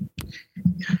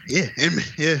 Yeah,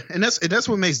 and that's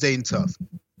what makes dating tough.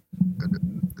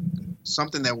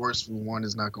 Something that works for one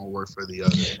is not going to work for the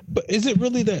other. But is it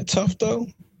really that tough though?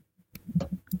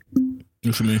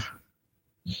 What you mean?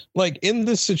 Like in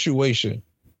this situation,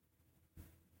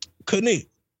 couldn't it?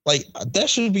 Like that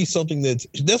should be something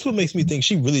that's what makes me think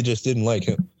she really just didn't like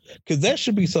him, because that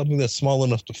should be something that's small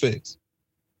enough to fix.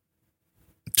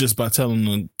 Just by telling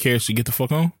the carriage to get the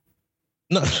fuck on?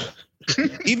 No,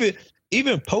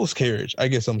 even post carriage, I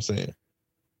guess I'm saying.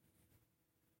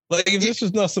 Like if this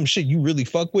is not some shit you really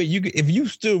fuck with, if you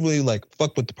still really like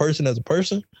fuck with the person as a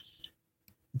person,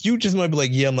 you just might be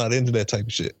like, yeah, I'm not into that type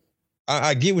of shit.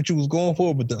 I get what you was going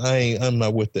for, but I'm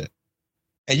not with that.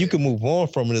 And you can move on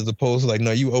from it as opposed to like,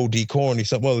 no, you OD corny.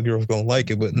 Some other girls gonna like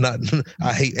it, but not.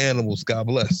 I hate animals. God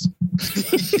bless.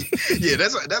 Yeah,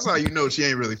 that's how you know she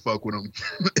ain't really fuck with him.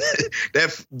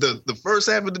 That the first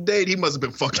half of the date, he must have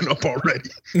been fucking up already.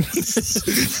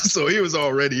 So he was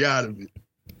already out of it.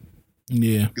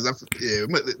 Yeah, because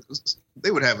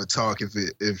they would have a talk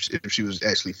if she was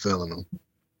actually feeling him.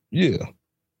 Yeah.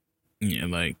 Yeah,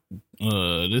 like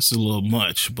this is a little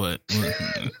much, but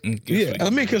yeah,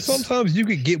 I mean, because sometimes you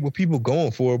could get what people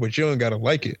going for, but you don't gotta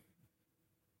like it.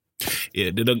 Yeah,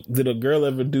 did a girl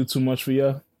ever do too much for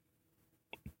y'all?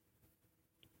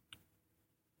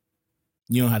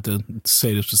 You don't have to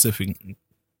say the specific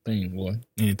thing or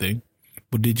anything,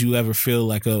 but did you ever feel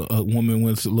like a woman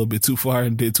went a little bit too far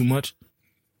and did too much?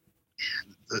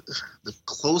 The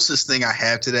closest thing I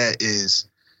have to that is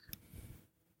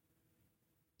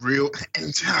real,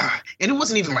 and it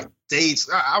wasn't even like dates.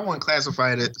 I wouldn't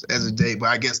classify it as a date, but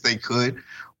I guess they could.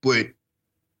 But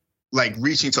like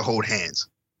reaching to hold hands.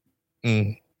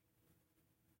 You're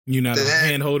not a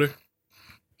hand holder?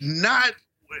 Not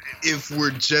if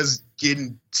we're just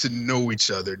getting to know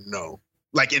each other. No,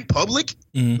 like in public.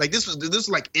 Like this was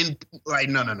like in like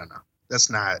no. That's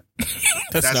not.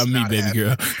 That's not me, baby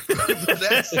girl.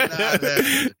 That's not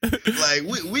happening. Like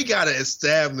we gotta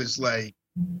establish like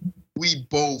we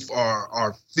both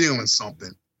are feeling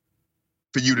something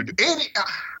for you to do. And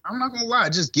I'm not gonna lie,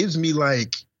 it just gives me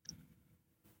like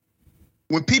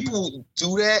when people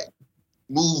do that,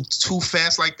 move too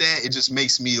fast like that, it just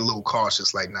makes me a little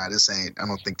cautious. Like, nah, this ain't. I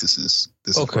don't think this is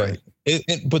okay. Is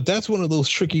right. But that's one of those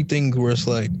tricky things where it's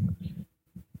like.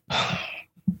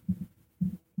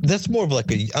 That's more of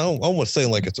like I don't want to say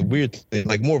like it's a weird thing,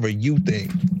 like more of a you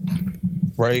thing,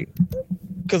 right?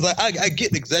 Because I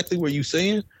get exactly what you're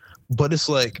saying, but it's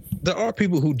like there are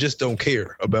people who just don't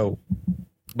care about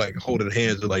like holding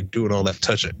hands or like doing all that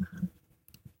touching.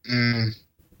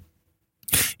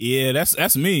 Yeah,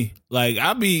 that's me. Like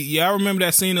I remember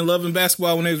that scene in Love and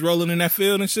Basketball when they was rolling in that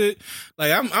field and shit.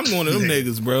 Like I'm one of them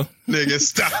niggas, bro. Nigga,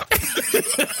 stop.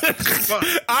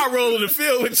 I roll in the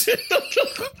field with you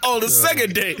on the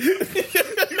second day.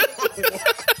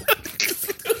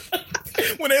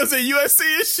 When they was at USC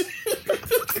and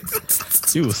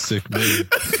shit. You was sick, man.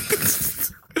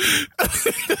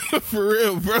 For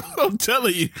real, bro. I'm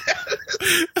telling you.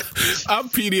 I'm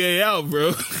PDA out,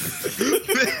 bro.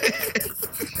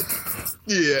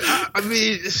 Yeah, I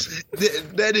mean,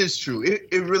 that is true.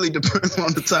 It really depends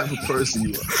on the type of person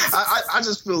you are. I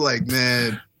just feel like,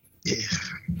 man,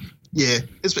 yeah,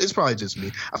 it's probably just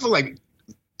me. I feel like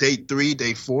day 3,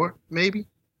 day 4, maybe.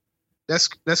 That's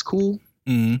cool.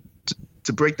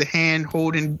 To break the hand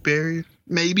holding barrier,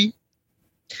 maybe.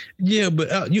 Yeah,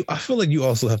 but I feel like you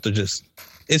also have to just.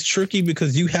 It's tricky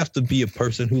because you have to be a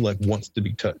person who like wants to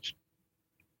be touched.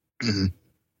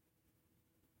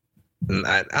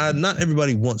 Not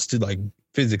everybody wants to like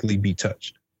physically be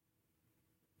touched.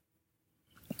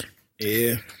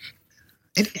 Yeah,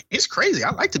 it's crazy.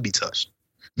 I like to be touched.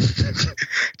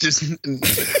 Just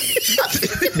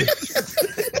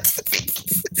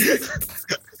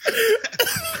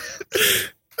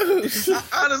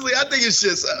honestly, I think it's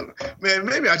just man.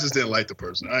 Maybe I just didn't like the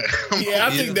person. I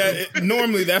think that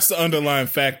normally that's the underlying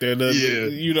factor.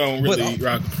 You don't really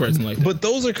rock the person like that. But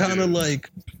those are kind of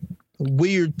like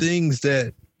weird things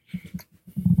that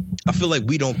I feel like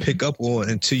we don't pick up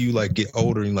on until you like get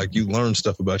older and like you learn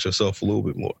stuff about yourself a little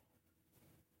bit more.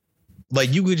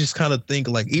 Like you could just kind of think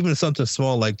like even something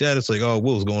small like that, it's like, oh,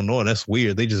 what's going on? That's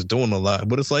weird. They just doing a lot.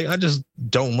 But it's like, I just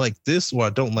don't like this or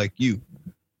I don't like you.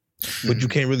 But you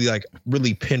can't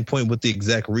really pinpoint what the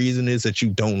exact reason is that you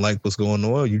don't like what's going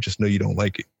on. You just know you don't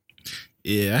like it.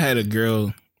 Yeah, I had a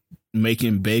girl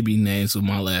making baby names with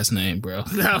my last name, bro.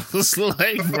 I was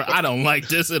like, bro, I don't like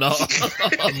this at all.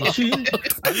 She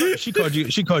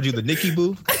called you the Nikki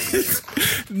Boo?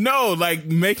 No, like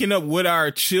making up what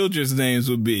our children's names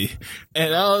would be.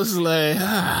 And I was like,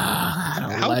 I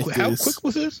don't like this. How quick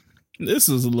was this? This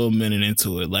was a little minute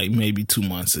into it, like maybe 2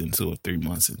 months into it, 3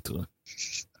 months into it.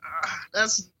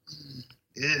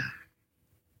 Yeah.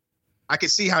 I can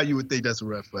see how you would think that's a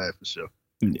red flag for sure.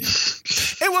 Yeah.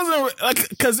 It wasn't like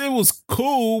because it was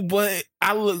cool, but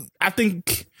I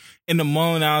think in the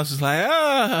moment I was just like,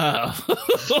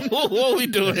 what we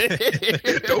doing here?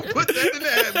 Don't put that in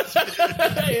the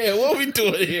atmosphere. Yeah, what we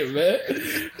doing here, man?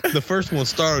 The first one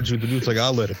started you, but you was like,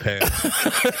 I'll let it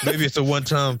pass. Maybe it's a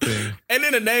one-time thing. And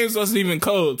then the names wasn't even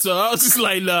cold, so I was just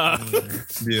like, nah.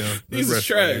 Yeah, these are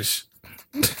trash.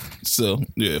 So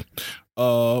yeah,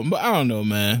 but I don't know,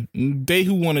 man. They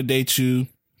who want to date you.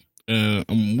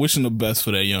 I'm wishing the best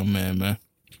for that young man, man.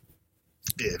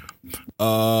 Yeah.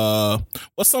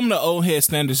 What's some of the old head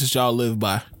standards that y'all live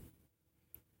by?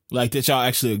 Like that y'all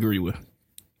actually agree with?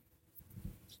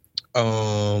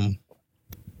 I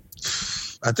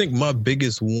think my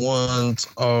biggest ones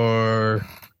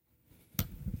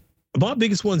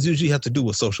usually have to do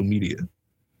with social media.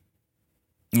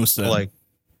 What's that? Like,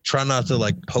 try not to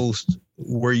like post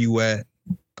where you at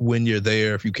when you're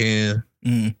there if you can.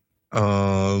 Mm.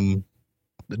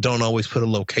 Don't always put a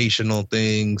location on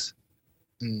things.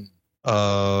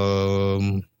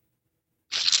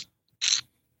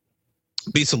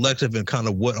 Be selective in kind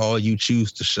of what all you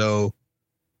choose to show.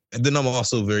 And then I'm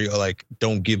also very like,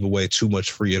 don't give away too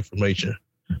much free information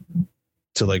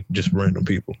to like just random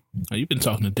people. Oh, you've been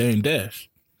talking to Dame Dash.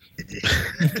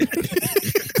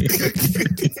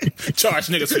 Charge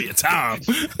niggas for your time.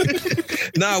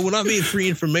 Nah, when I mean free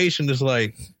information, it's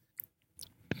like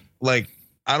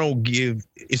I don't give.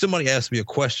 If somebody asks me a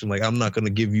question, like I'm not going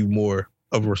to give you more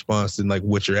of a response than like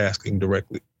what you're asking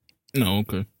directly. No,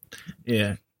 okay,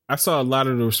 yeah. I saw a lot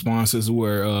of the responses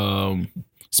were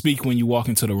speak when you walk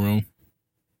into the room.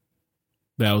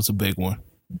 That was a big one.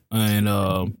 And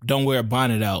don't wear a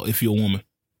bonnet out if you're a woman.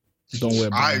 Don't wear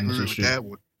a bonnet. I agree with that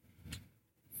one.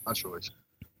 My choice.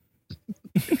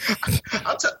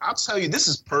 I'll tell you, this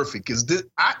is perfect because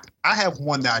I have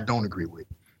one that I don't agree with,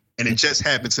 and it just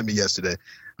happened to me yesterday.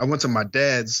 I went to my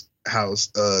dad's house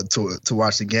to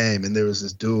watch the game, and there was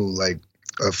this dude, like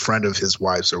a friend of his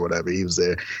wife's or whatever. He was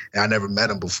there, and I never met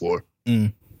him before.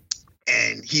 And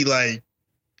he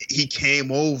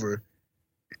came over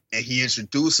and he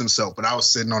introduced himself, but I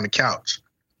was sitting on the couch,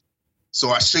 so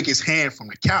I shook his hand from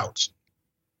the couch.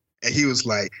 And he was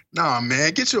like, "Nah,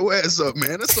 man, get your ass up,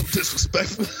 man. That's so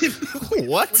disrespectful."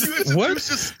 What?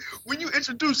 When you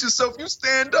introduce yourself, you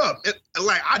stand up. And,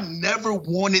 like, I never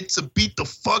wanted to beat the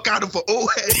fuck out of an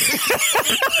old head. In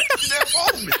that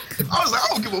moment, I was like, I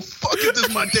don't give a fuck if this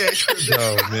is my dad.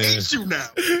 Oh, I man. hate you now.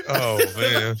 Oh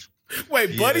man.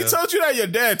 Wait, Buddy told you that? Your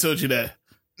dad told you that?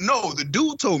 No, the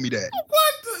dude told me that.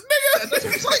 What, nigga?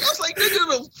 That's what I was like, nigga,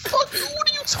 the fuck?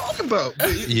 What are you talking about?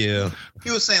 Yeah.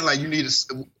 He was saying, like, you need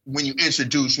to, when you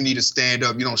introduce, you need to stand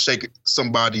up. You don't shake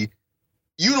somebody.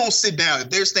 You don't sit down.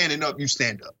 If they're standing up, you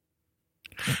stand up.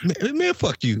 Man,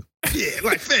 fuck you. Yeah,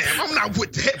 like, fam, I'm not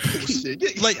with that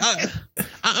bullshit. Like,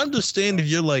 I understand if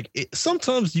you're like,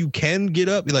 sometimes you can get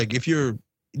up. Like, if you're,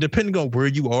 depending on where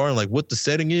you are and like what the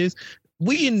setting is.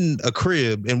 We in a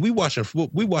crib and we watching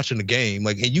the game,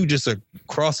 like, and you just are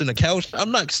crossing the couch.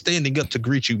 I'm not standing up to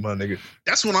greet you, my nigga.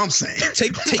 That's what I'm saying.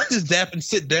 Take this dap and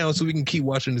sit down so we can keep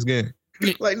watching this game.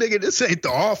 Like, nigga, this ain't The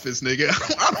Office, nigga.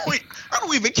 I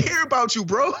don't even care about you,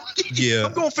 bro. Yeah,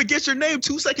 I'm gonna forget your name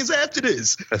 2 seconds after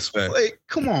this. That's fact. Like,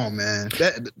 come on, man.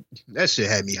 That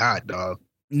shit had me hot, dog.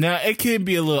 Now it can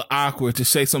be a little awkward to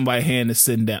shake somebody's hand and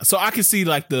sitting down. So I can see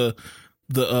like the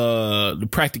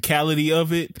practicality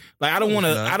of it. Like I don't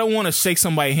want to shake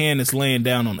somebody's hand that's laying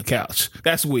down on the couch.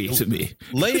 That's weird to me.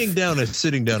 Laying down and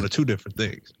sitting down are two different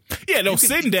things. Yeah, no,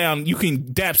 sitting down, you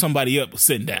can dap somebody up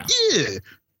sitting down. Yeah.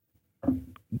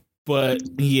 But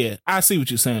yeah, I see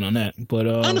what you're saying on that. But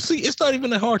honestly, it's not even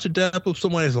that hard to dap up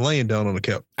somebody that's laying down on the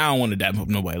couch. I don't want to dap up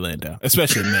nobody laying down,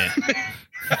 especially a man.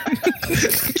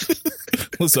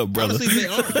 What's up, brother? Honestly,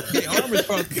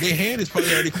 their hand is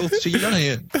probably already close to your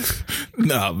hand.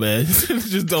 Nah, man.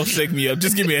 Just don't shake me up.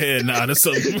 Just give me a head nod or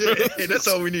something. Hey, that's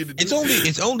all we need to do.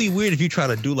 It's only weird if you try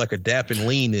to do like a dap and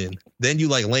lean in. Then you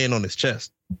like laying on his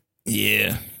chest.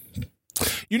 Yeah.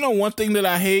 You know, one thing that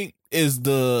I hate is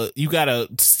you gotta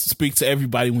speak to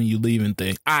everybody when you leaving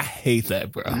thing. I hate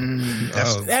that, bro.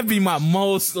 That'd be my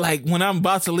most, like, when I'm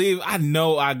about to leave, I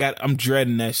know I'm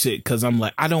dreading that shit because I'm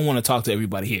like, I don't want to talk to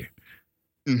everybody here.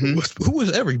 Mm-hmm. Who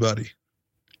is everybody?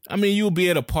 I mean, you'll be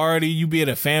at a party, you be at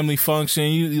a family function,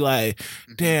 you like,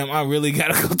 damn, I really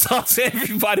gotta go talk to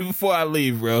everybody before I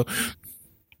leave, bro.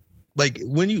 Like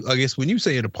when you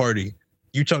say at a party,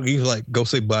 you like go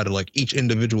say bye to like each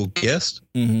individual guest.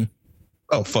 Mm-hmm.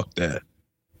 Oh, fuck that.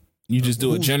 You just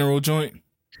do a general joint?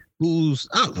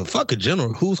 Fuck a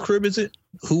general. Whose crib is it?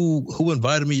 Who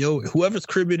invited me? Yo, whoever's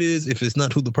crib it is, if it's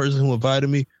not who the person who invited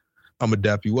me, I'm gonna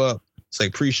dap you up. Say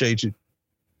appreciate you.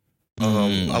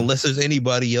 Unless there's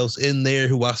anybody else in there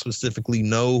who I specifically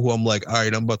know, who I'm like, all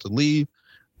right, I'm about to leave.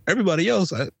 Everybody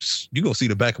else, you gonna see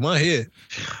the back of my head.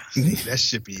 That's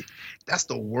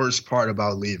the worst part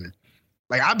about leaving.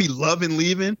 Like, I be loving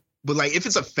leaving, but like if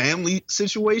it's a family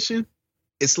situation,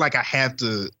 it's like I have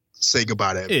to say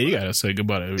goodbye to everybody. Yeah, you gotta say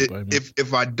goodbye to everybody.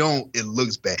 If I don't, it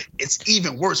looks bad. It's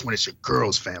even worse when it's your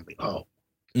girl's family. Oh,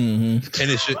 and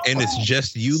it's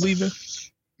just you leaving.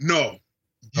 No,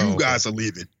 you guys are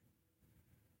leaving.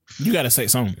 You gotta say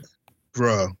something.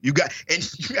 bro. You got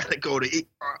to go to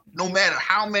no matter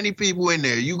how many people in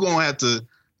there, you gonna have to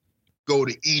go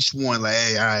to each one. Like,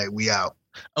 hey, all right, we out.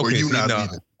 Okay, or you see, not nah,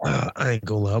 leaving. I ain't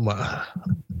gonna lie.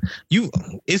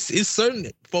 It's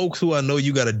certain folks who I know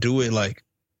you got to do it like.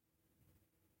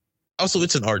 Also,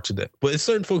 it's an art to that, but it's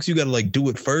certain folks you got to like do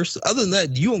it first. Other than that,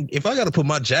 if I got to put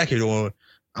my jacket on,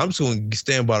 I'm just going to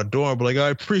stand by the door and be like, I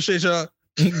appreciate y'all.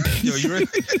 Yo, you ready?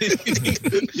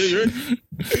 Yo, you ready?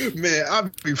 Man,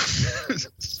 I'll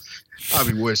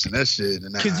be wishing that shit.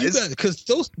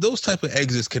 Because those type of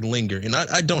exits can linger, and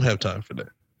I don't have time for that.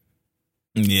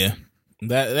 Yeah,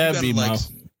 that'd be like, my.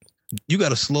 You got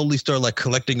to slowly start like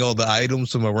collecting all the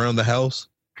items from around the house.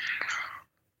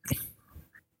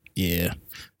 Yeah,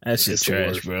 that shit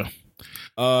trash, bro.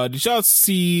 Did y'all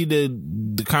see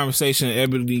the conversation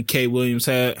Ebony K. Williams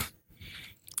had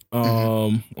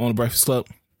on the Breakfast Club?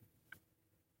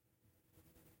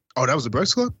 Oh, that was the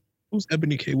Breakfast Club? Who's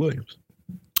Ebony K. Williams?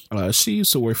 She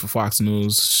used to work for Fox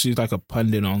News. She's like a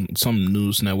pundit on some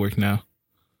news network now.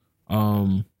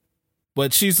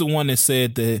 But she's the one that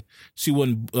said that she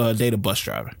wouldn't date a bus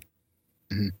driver.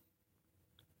 Mm-hmm.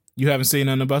 You haven't seen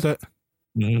nothing about that?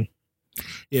 Mm-hmm.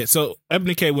 Yeah, so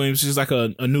Ebony K. Williams, she's like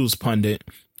a news pundit.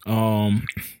 And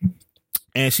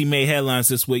she made headlines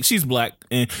this week. She's black,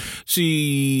 and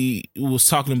she was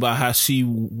talking about how she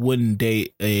wouldn't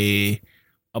date a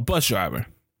bus driver.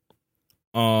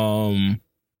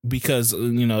 Because,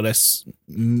 you know,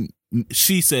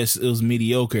 she says it was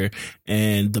mediocre,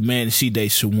 and the man that she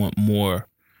dates should want more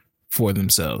for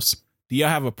themselves. Do y'all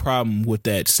have a problem with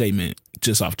that statement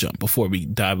just off jump before we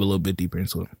dive a little bit deeper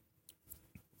into it?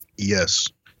 Yes.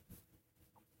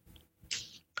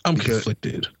 I'm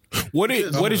conflicted. What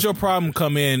is your problem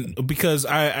come in? Because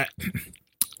I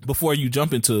before you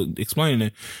jump into explaining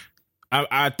it,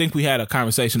 I think we had a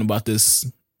conversation about this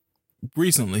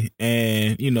recently,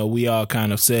 and you know, we all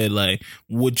kind of said like,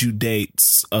 would you date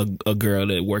a girl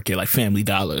that work at like Family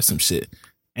Dollar or some shit?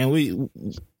 And we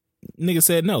nigga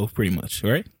said no, pretty much,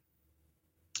 right?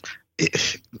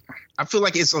 I feel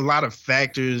like it's a lot of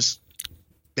factors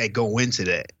that go into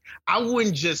that. I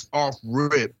wouldn't just off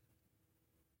rip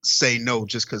say no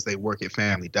just because they work at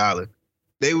Family Dollar.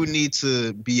 They would need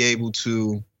to be able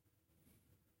to.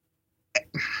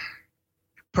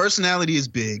 Personality is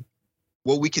big.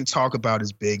 What we can talk about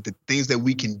is big. The things that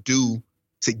we can do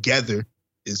together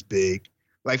is big.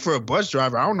 Like for a bus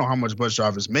driver, I don't know how much bus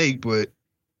drivers make, but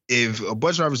if a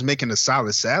bus driver is making a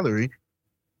solid salary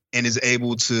and is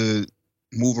able to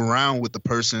move around with the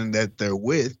person that they're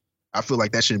with, I feel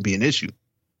like that shouldn't be an issue.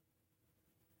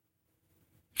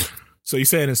 So you're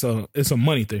saying it's a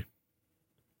money thing?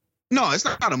 No, it's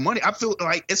not a money. I feel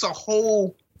like it's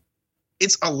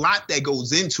a lot that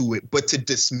goes into it, but to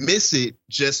dismiss it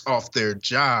just off their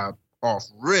job, off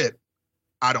rip,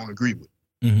 I don't agree with.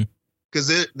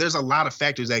 Because there's a lot of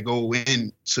factors that go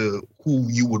into who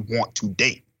you would want to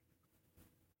date.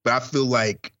 But I feel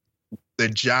like the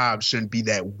job shouldn't be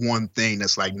that one thing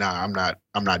that's like, nah, I'm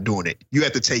not doing it. You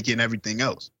have to take in everything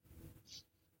else.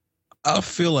 I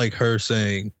feel like her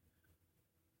saying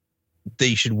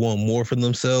they should want more for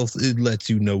themselves, it lets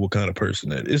you know what kind of person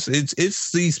that is.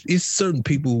 It's certain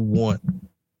people who want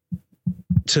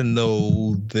to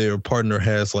know their partner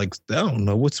has like, I don't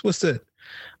know, what's that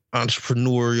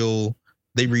entrepreneurial,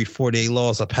 they read 48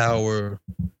 Laws of Power,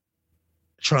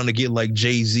 trying to get like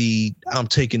Jay-Z, I'm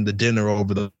taking the dinner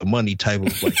over the money type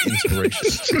of like inspiration.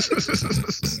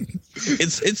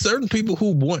 It's certain people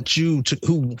who want you to,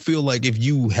 who feel like if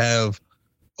you have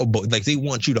like they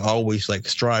want you to always like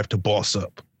strive to boss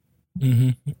up.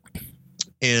 And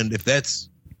if that's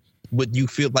what you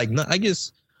feel like, I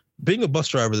guess being a bus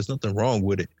driver, there's nothing wrong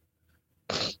with it,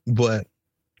 but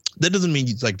that doesn't mean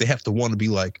like they have to want to be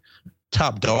like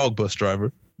top dog bus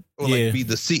driver or like be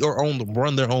the C or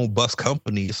run their own bus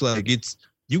company. It's like,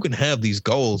 you can have these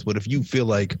goals, but if you feel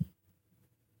like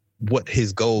what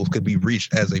his goals could be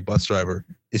reached as a bus driver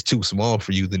is too small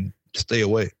for you, then stay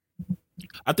away.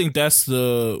 I think that's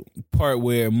the part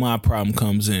where my problem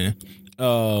comes in.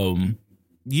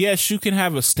 Yes, you can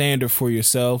have a standard for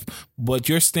yourself, but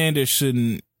your standard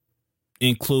shouldn't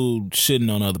include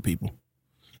shitting on other people.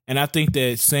 And I think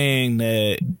that saying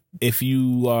that if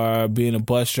you are being a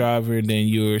bus driver, then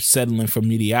you're settling for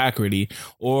mediocrity,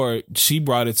 or she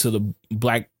brought it to the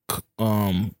black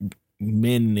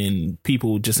men and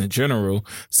people just in general,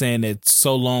 saying that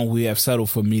so long we have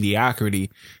settled for mediocrity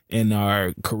in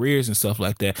our careers and stuff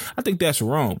like that. I think that's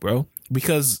wrong, bro,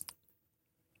 because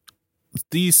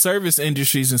these service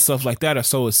industries and stuff like that are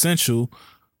so essential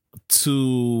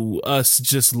to us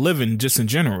just living just in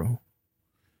general.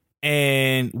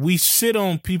 And we shit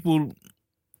on people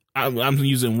I'm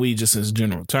using we just as a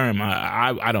general term.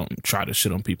 I don't try to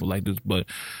shit on people like this, but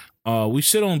we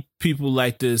shit on people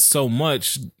like this so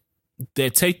much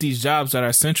that take these jobs that are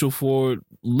essential for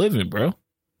living, bro.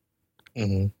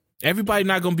 Mm-hmm. Everybody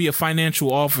not gonna be a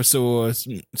financial officer or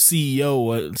CEO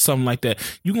or something like that.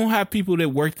 You're gonna have people that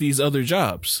work these other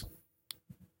jobs.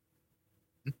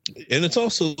 And it's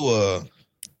also a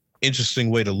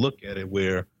interesting way to look at it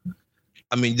where,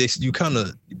 I mean,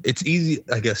 it's easy,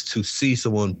 I guess, to see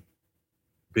someone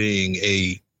being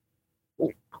a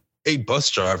bus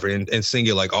driver and seeing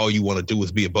it like all you want to do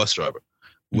is be a bus driver,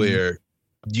 where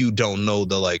you don't know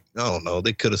I don't know,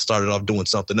 they could have started off doing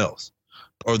something else,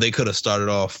 or they could have started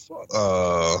off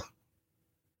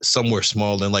somewhere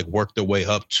small and like worked their way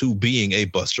up to being a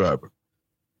bus driver.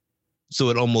 So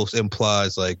it almost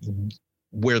implies like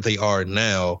where they are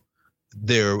now,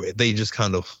 they just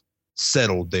kind of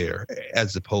settled there,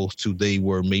 as opposed to they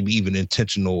were maybe even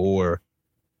intentional or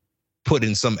put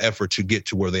in some effort to get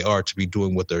to where they are to be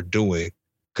doing what they're doing,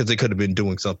 because they could have been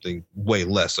doing something way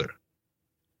lesser.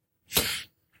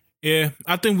 Yeah,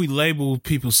 I think we label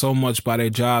people so much by their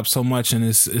job so much, and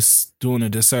it's doing a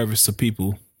disservice to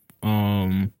people.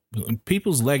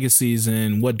 People's legacies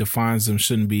and what defines them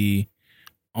shouldn't be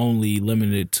only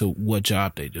limited to what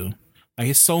job they do. Like,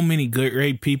 it's so many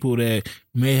great people that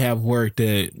may have worked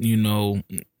at, you know,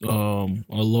 a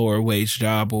lower wage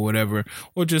job or whatever,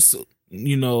 or just,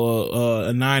 you know,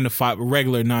 a 9 to 5, a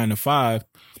regular 9 to 5,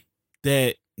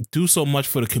 that do so much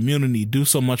for the community, do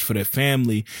so much for their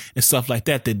family and stuff like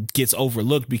that, that gets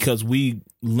overlooked because we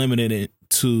limited it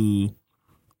to,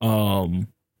 oh,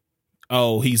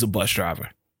 he's a bus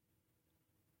driver.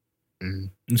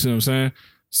 You see what I'm saying?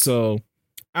 So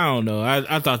I don't know.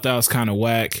 I thought that was kind of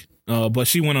whack. But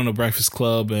she went on the Breakfast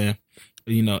Club, and,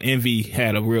 you know, Envy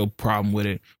had a real problem with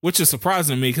it, which is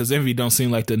surprising to me because Envy don't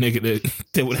seem like the nigga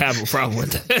that would have a problem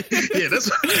with that. Yeah, that's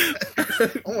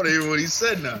what I want to hear what he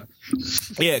said now.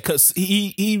 Yeah, because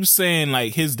he was saying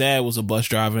like his dad was a bus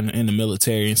driver in the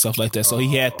military and stuff like that. So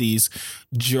he had these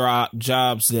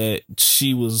jobs that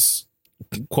she was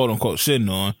quote unquote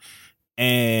shitting on,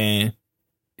 and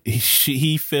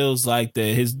he feels like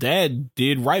that his dad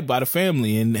did right by the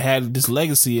family and had this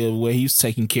legacy of where he was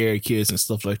taking care of kids and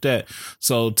stuff like that.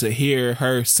 So to hear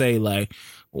her say like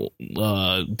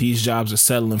these jobs are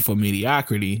settling for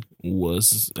mediocrity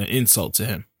was an insult to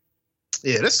him.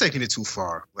 Yeah, that's taking it too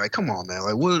far. Like, come on, man.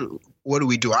 Like, what do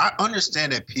we do? I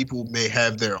understand that people may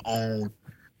have their own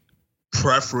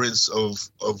preference of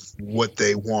what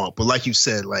they want, but like you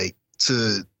said, like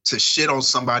to shit on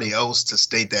somebody else to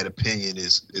state that opinion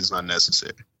is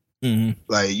unnecessary. Mm-hmm.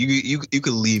 Like you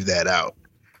could leave that out.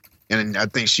 And I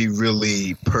think she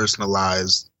really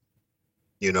personalized,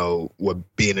 you know, what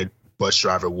being a bus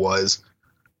driver was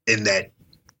in that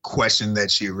question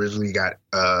that she originally got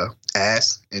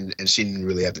asked, and she didn't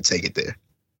really have to take it there.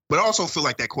 But I also feel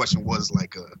like that question was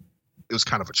like it was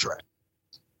kind of a trap.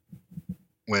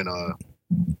 When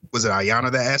was it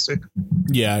Ayana that asked her?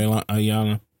 Yeah,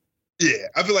 Ayana. Yeah,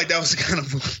 I feel like that was kind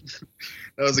of a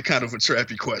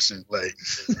trappy question. Like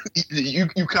you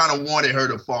kind of wanted her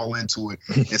to fall into it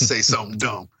and say something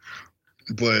dumb,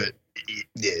 but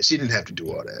yeah, she didn't have to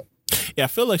do all that. Yeah, I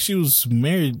feel like she was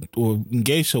married or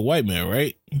engaged to a white man,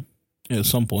 right? At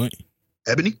some point.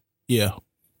 Ebony? Yeah.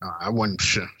 I wasn't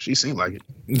sure. She seemed like it.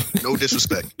 No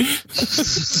disrespect.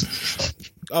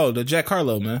 Oh, the Jack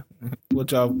Harlow, man.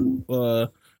 What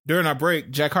y'all? During our break,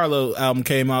 Jack Harlow album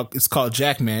came out. It's called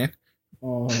Jack Man.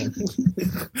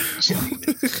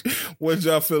 What did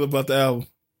y'all feel about the album?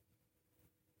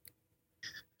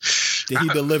 Did he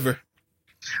deliver?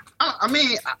 I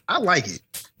mean, I like it.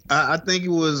 I think it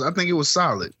was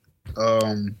solid.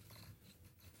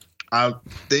 I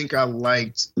think I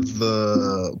liked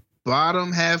the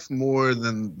bottom half more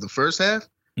than the first half,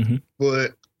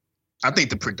 but I think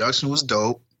the production was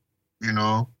dope. You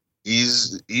know,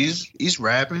 he's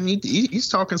rapping. He's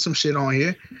talking some shit on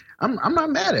here. I'm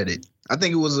not mad at it. I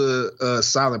think it was a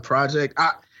solid project.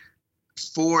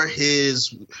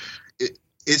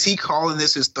 Is he calling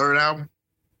this his third album?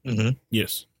 Mm-hmm.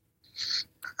 Yes.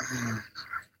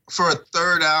 For a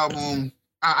third album,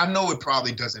 I know it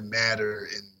probably doesn't matter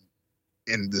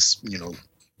in this, you know,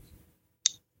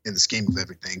 in the scheme of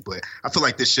everything, but I feel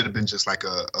like this should have been just like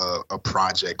a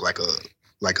project, like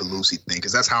a Lucy thing,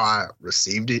 because that's how I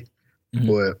received it. Mm-hmm.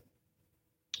 But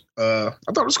I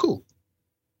thought it was cool.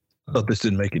 I thought this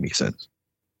didn't make any sense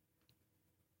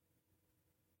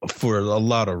for a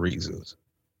lot of reasons.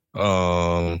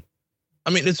 I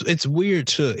mean, it's weird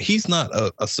he's not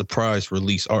a surprise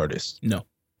release artist. No.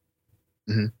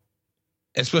 Mm-hmm.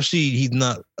 Especially he's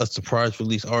not a surprise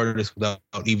release artist without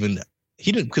even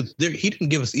he didn't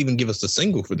give us the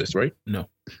single for this, right? No,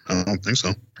 I don't think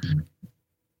so.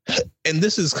 And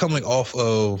this is coming off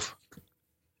of,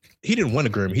 he didn't win a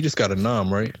Grammy. He just got a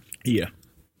nom, right? Yeah.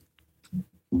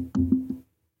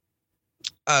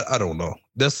 I don't know.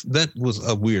 That was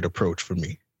a weird approach for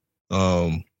me.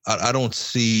 I don't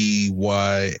see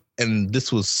why. And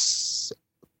this was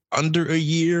under a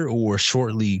year or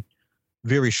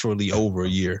very shortly over a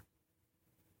year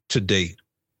to date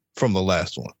from the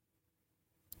last one.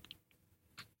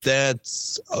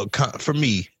 That's for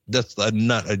me. That's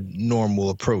not a normal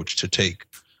approach to take.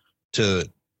 To,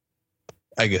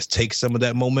 I guess, take some of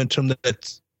that momentum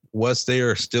that was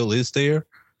there, still is there,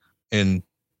 and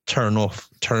turn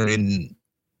in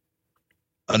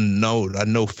a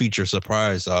no feature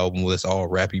surprise album that's all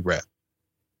rappy rap.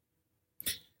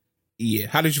 Yeah.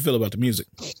 How did you feel about the music?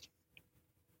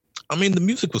 I mean, the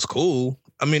music was cool.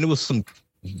 I mean, it was some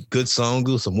good songs,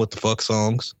 it was some what the fuck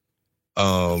songs.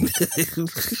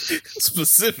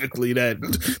 Specifically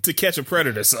that To Catch a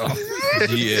Predator song.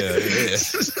 Yeah.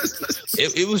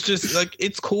 It was just like,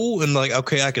 it's cool, and like,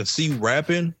 okay, I can see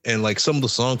rapping, and like some of the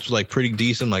songs were like pretty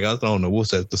decent. Like, I don't know,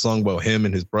 what's that, the song about him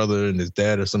and his brother and his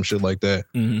dad or some shit like that.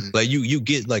 Mm-hmm. Like you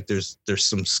get like there's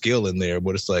some skill in there,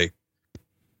 but it's like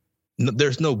there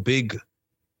was no big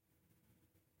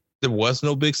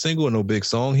single and no big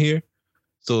song here.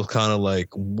 So it's kind of like,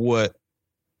 what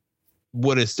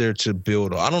is there to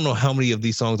build on? I don't know how many of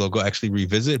these songs I'll go actually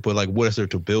revisit, but like, what is there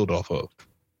to build off of?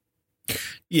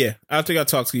 Yeah, I think I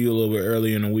talked to you a little bit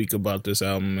earlier in the week about this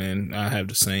album, and I have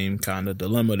the same kind of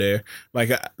dilemma there.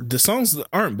 Like, the songs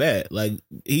aren't bad. Like,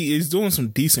 he's doing some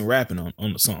decent rapping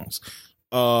on the songs.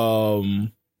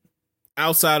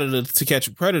 Outside of the To Catch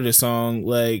a Predator song,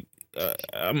 like,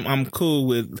 I'm cool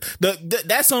with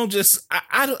that song. Just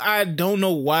I don't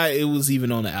know why it was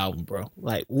even on the album, bro.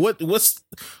 Like, what was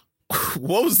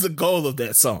the goal of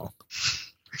that song?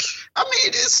 I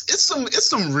mean, it's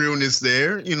some realness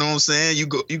there. You know what I'm saying? You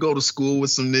go to school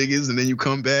with some niggas, and then you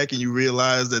come back and you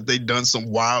realize that they done some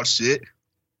wild shit.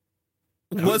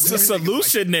 What's the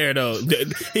solution there, though?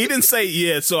 He didn't say,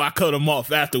 yeah, so I cut them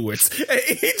off afterwards.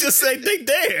 He just said, they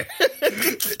there.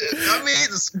 I mean,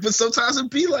 but sometimes it'd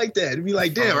be like that. It'd be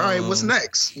like, damn, all right, what's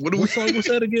next? What song was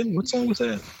that again? What song was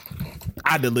that?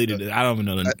 I deleted it. I don't even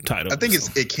know the title. I think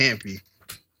It Can't Be.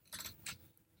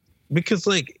 Because,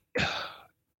 like,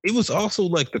 it was also,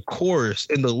 like, the chorus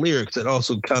and the lyrics that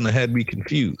also kind of had me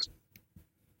confused.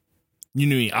 You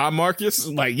mean I'm Marcus?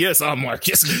 Like, yes, I'm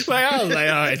Marcus. Like, I was like,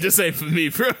 all right, this ain't for me,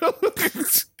 bro.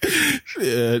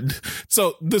 Yeah.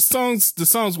 So the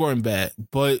songs weren't bad,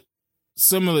 but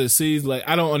similar to C's, like,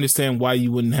 I don't understand why you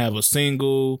wouldn't have a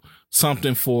single,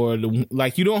 something for the,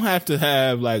 like, you don't have to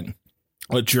have like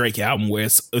a Drake album where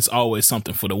it's always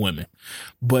something for the women.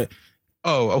 But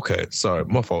okay, sorry,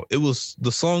 my fault.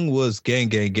 The song was Gang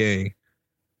Gang Gang.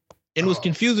 And it was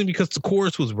confusing because the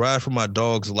chorus was ride for my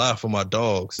dogs, lie for my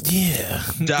dogs. Yeah.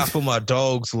 Die for my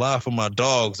dogs, lie for my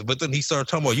dogs. But then he started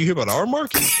talking about, you hear about our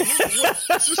market?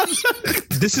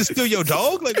 This is still your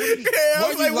dog? Like,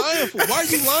 why are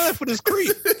you lying for this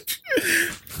creep?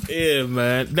 Yeah,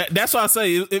 man. That's why I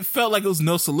say it felt like it was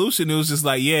no solution. It was just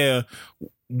like, yeah,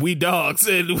 we dogs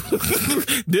and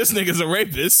this nigga's a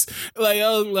rapist. Like,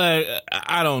 I was like,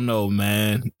 I don't know,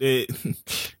 man. It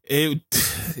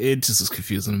just was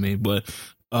confusing to me. But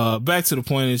back to the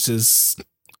point, it's just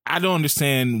I don't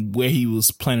understand where he was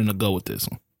planning to go with this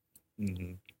one.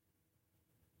 Mm-hmm.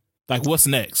 Like, what's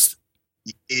next?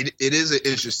 It is an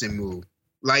interesting move.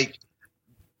 Like,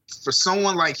 for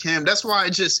someone like him, that's why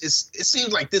it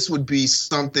seems like this would be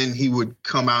something he would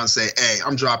come out and say, hey,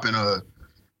 I'm dropping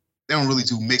they don't really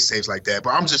do mixtapes like that,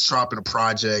 but I'm just dropping a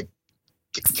project,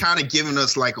 kind of giving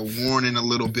us like a warning a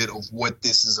little bit of what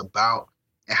this is about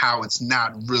and how it's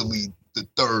not really the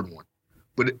third one.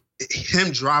 But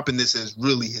him dropping this as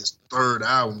really his third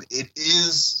album, it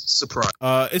is surprising.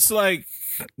 It's like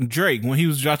Drake when he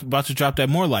was about to drop that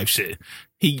More Life shit.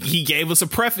 He gave us a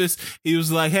preface. He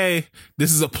was like, hey,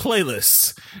 this is a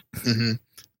playlist. Mm-hmm.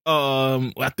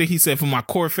 I think he said for my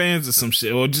core fans or some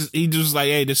shit, or he just like,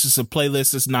 hey, this is a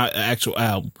playlist, it's not an actual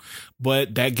album.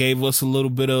 But that gave us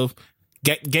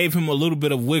gave him a little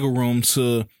bit of wiggle room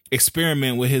to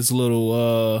experiment with his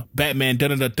little Batman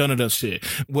dun-da-da shit,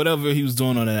 whatever he was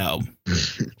doing on that album.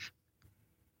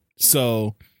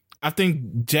 So I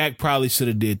think Jack probably should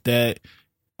have did that.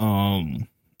 I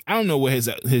don't know where his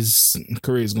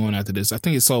career is going after this. I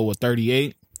think it sold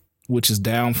 38, which is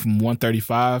down from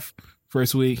 135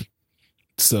 first week.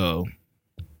 So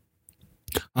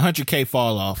 100K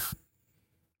fall off.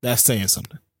 That's saying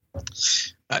something.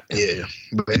 Yeah,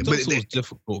 but It's also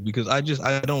difficult because I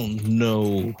don't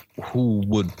know who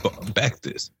would back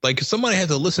this. Like, somebody had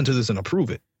to listen to this and approve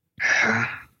it.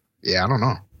 Yeah, I don't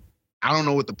know. I don't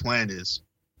know what the plan is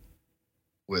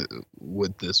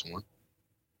with this one.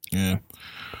 Yeah.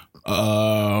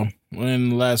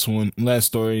 And last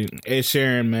story, Ed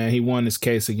Sheeran, man, he won his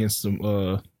case against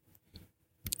them,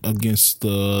 against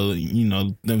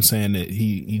the, them saying that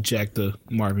he jacked the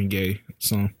Marvin Gaye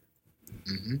song.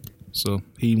 Mm-hmm. So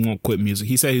he won't quit music.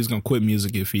 He said he was gonna quit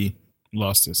music if he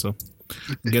lost it. So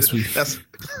I guess that's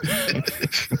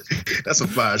some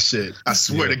fire shit. I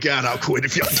swear to God, I'll quit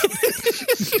if y'all do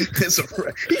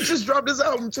it. He just dropped his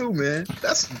album too, man.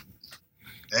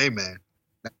 Hey man,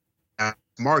 that's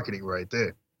marketing right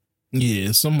there.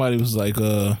 Yeah, somebody was like,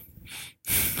 I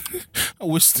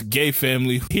wish the Gaye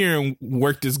family hearing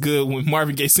worked as good when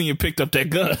Marvin Gaye Sr. picked up that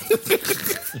gun.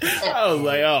 I was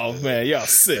like, oh man, y'all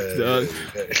sick, dog.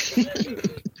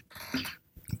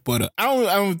 But I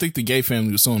don't think the Gaye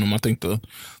family was suing him. I think the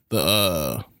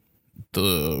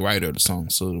writer of the song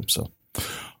sued him. So,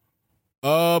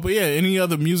 but yeah, any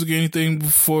other music or anything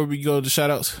before we go to shout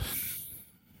outs?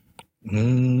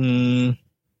 No,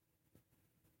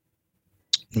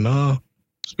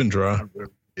 it's been dry.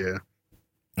 Yeah.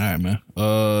 All right, man.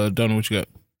 Don't know what you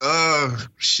got.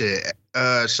 Shit.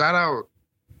 Shout out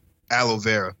Aloe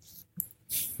Vera.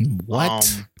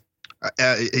 What?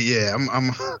 Yeah,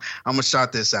 I'm gonna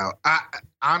shout this out. I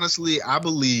honestly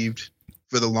believed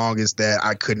for the longest that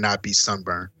I could not be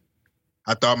sunburned.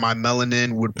 I thought my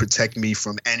melanin would protect me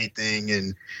from anything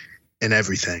and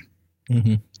everything.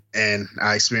 Mm-hmm. And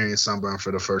I experienced sunburn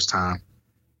for the first time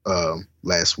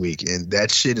last week, and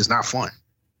that shit is not fun.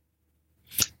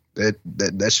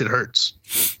 That shit hurts.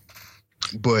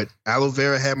 But aloe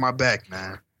vera had my back,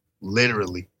 man.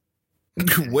 Literally.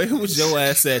 Where was your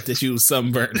ass at that you was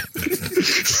sunburned?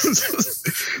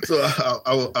 So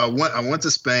I went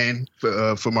to Spain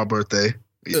for my birthday.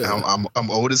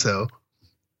 I'm old as hell.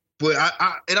 But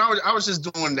I was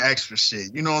just doing the extra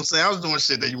shit. You know what I'm saying? I was doing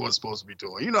shit that you weren't supposed to be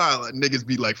doing. You know how like, niggas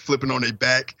be like flipping on their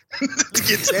back to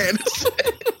get tan.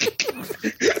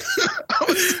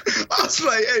 I was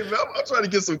like, hey man, I'm trying to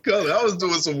get some color. I was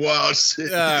doing some wild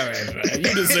shit. All right, man.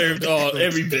 You deserved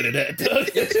every bit of that.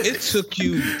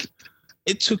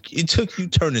 It took you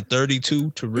turning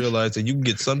 32 to realize that you can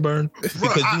get sunburned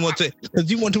because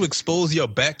you want to expose your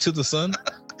back to the sun.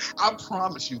 I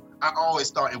promise you, I always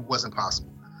thought it wasn't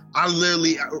possible. I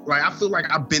literally, like, I feel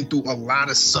like I've been through a lot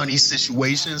of sunny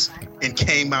situations and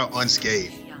came out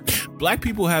unscathed. Black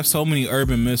people have so many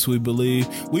urban myths. We believe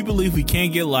we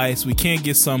can't get lice, we can't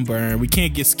get sunburn, we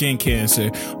can't get skin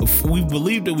cancer. We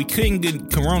believed that we couldn't get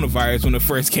coronavirus when it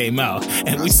first came out,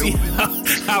 and we see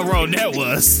how wrong that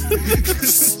was.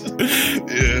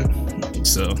 Yeah.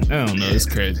 So I don't know. It's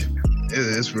crazy.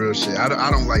 It's real shit. I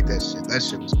don't like that shit. That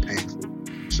shit was painful.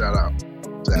 Shout out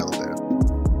to aloe vera.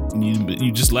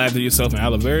 You just laughed at yourself in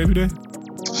aloe vera every day?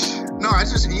 No,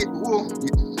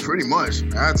 pretty much.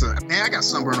 I got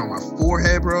sunburn on my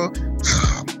forehead, bro.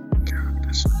 Oh God,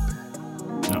 that's so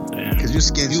bad. Oh, damn. Cause your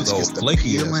skin just gets the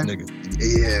flaky ass peeling. nigga.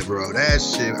 Yeah, bro. That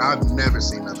shit. I've never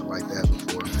seen nothing like that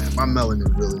before, man. My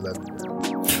melanin really let me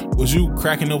down. Was you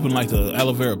cracking open like the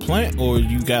aloe vera plant, or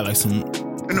you got like some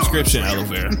prescription aloe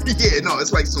vera? Yeah, no,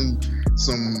 it's like some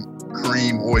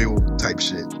cream oil type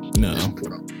shit. No.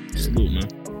 Salute, man.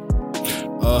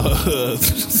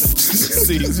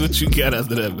 See what you got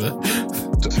after that, man.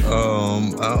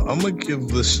 I'm gonna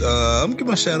give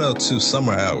my shout out to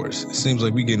summer hours. It seems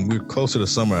like we're closer to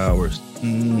summer hours.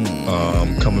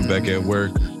 Coming back at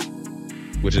work,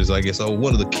 which is, I guess,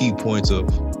 one of the key points of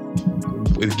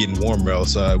it getting warmer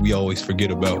outside. We always forget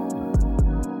about.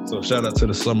 So shout out to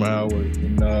the summer hours,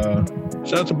 and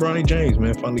shout out to Bronny James,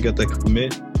 man. Finally got that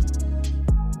commit.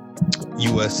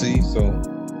 USC, so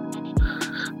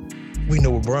we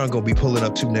know where Bron gonna be pulling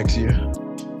up to next year.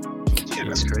 Yeah,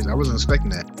 that's crazy. I wasn't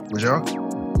expecting that. Was y'all?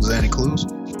 Was there any clues?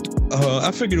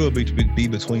 I figured it would be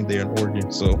between there and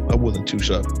Oregon, so I wasn't too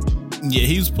shocked. Yeah,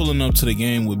 he was pulling up to the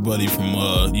game with Buddy from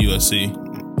USC.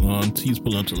 He was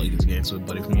pulling up to like his games with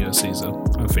Buddy from USC, so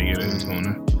I figured it was going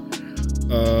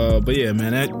there. But yeah,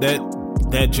 man,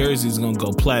 that jersey's gonna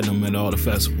go platinum at all the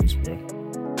festivals, bro.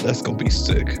 That's gonna be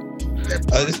sick.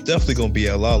 It's definitely gonna be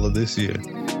at Lala this year.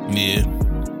 Yeah.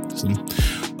 So,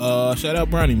 shout out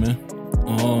Bronny, man.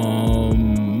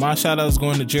 My shout out is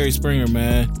going to Jerry Springer,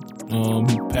 man.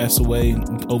 He passed away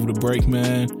over the break,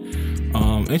 man.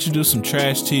 Introduced some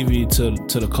trash TV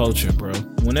to the culture, bro.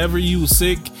 Whenever you was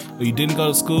sick or you didn't go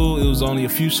to school, it was only a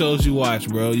few shows you watched,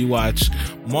 bro. You watch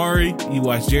Maury, you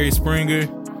watch Jerry Springer.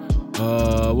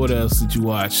 What else did you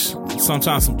watch?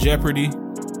 Sometimes some Jeopardy.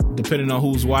 depending on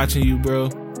who's watching you, bro.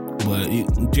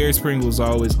 But Jerry Springer was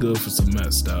always good for some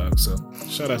mess, dog. So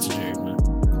shout out to Jerry, man.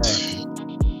 All right.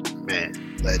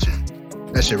 Man, legend.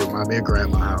 That shit remind me of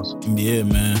grandma's house. Yeah,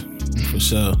 man, for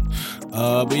sure.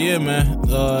 But yeah, man,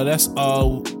 that's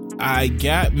all I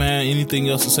got, man. Anything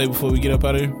else to say before we get up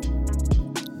out of here?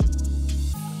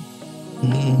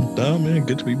 Nah, man,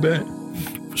 good to be back.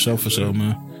 For sure,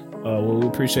 man. Well, we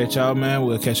appreciate y'all, man.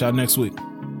 We'll catch y'all next week.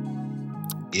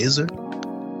 Is it?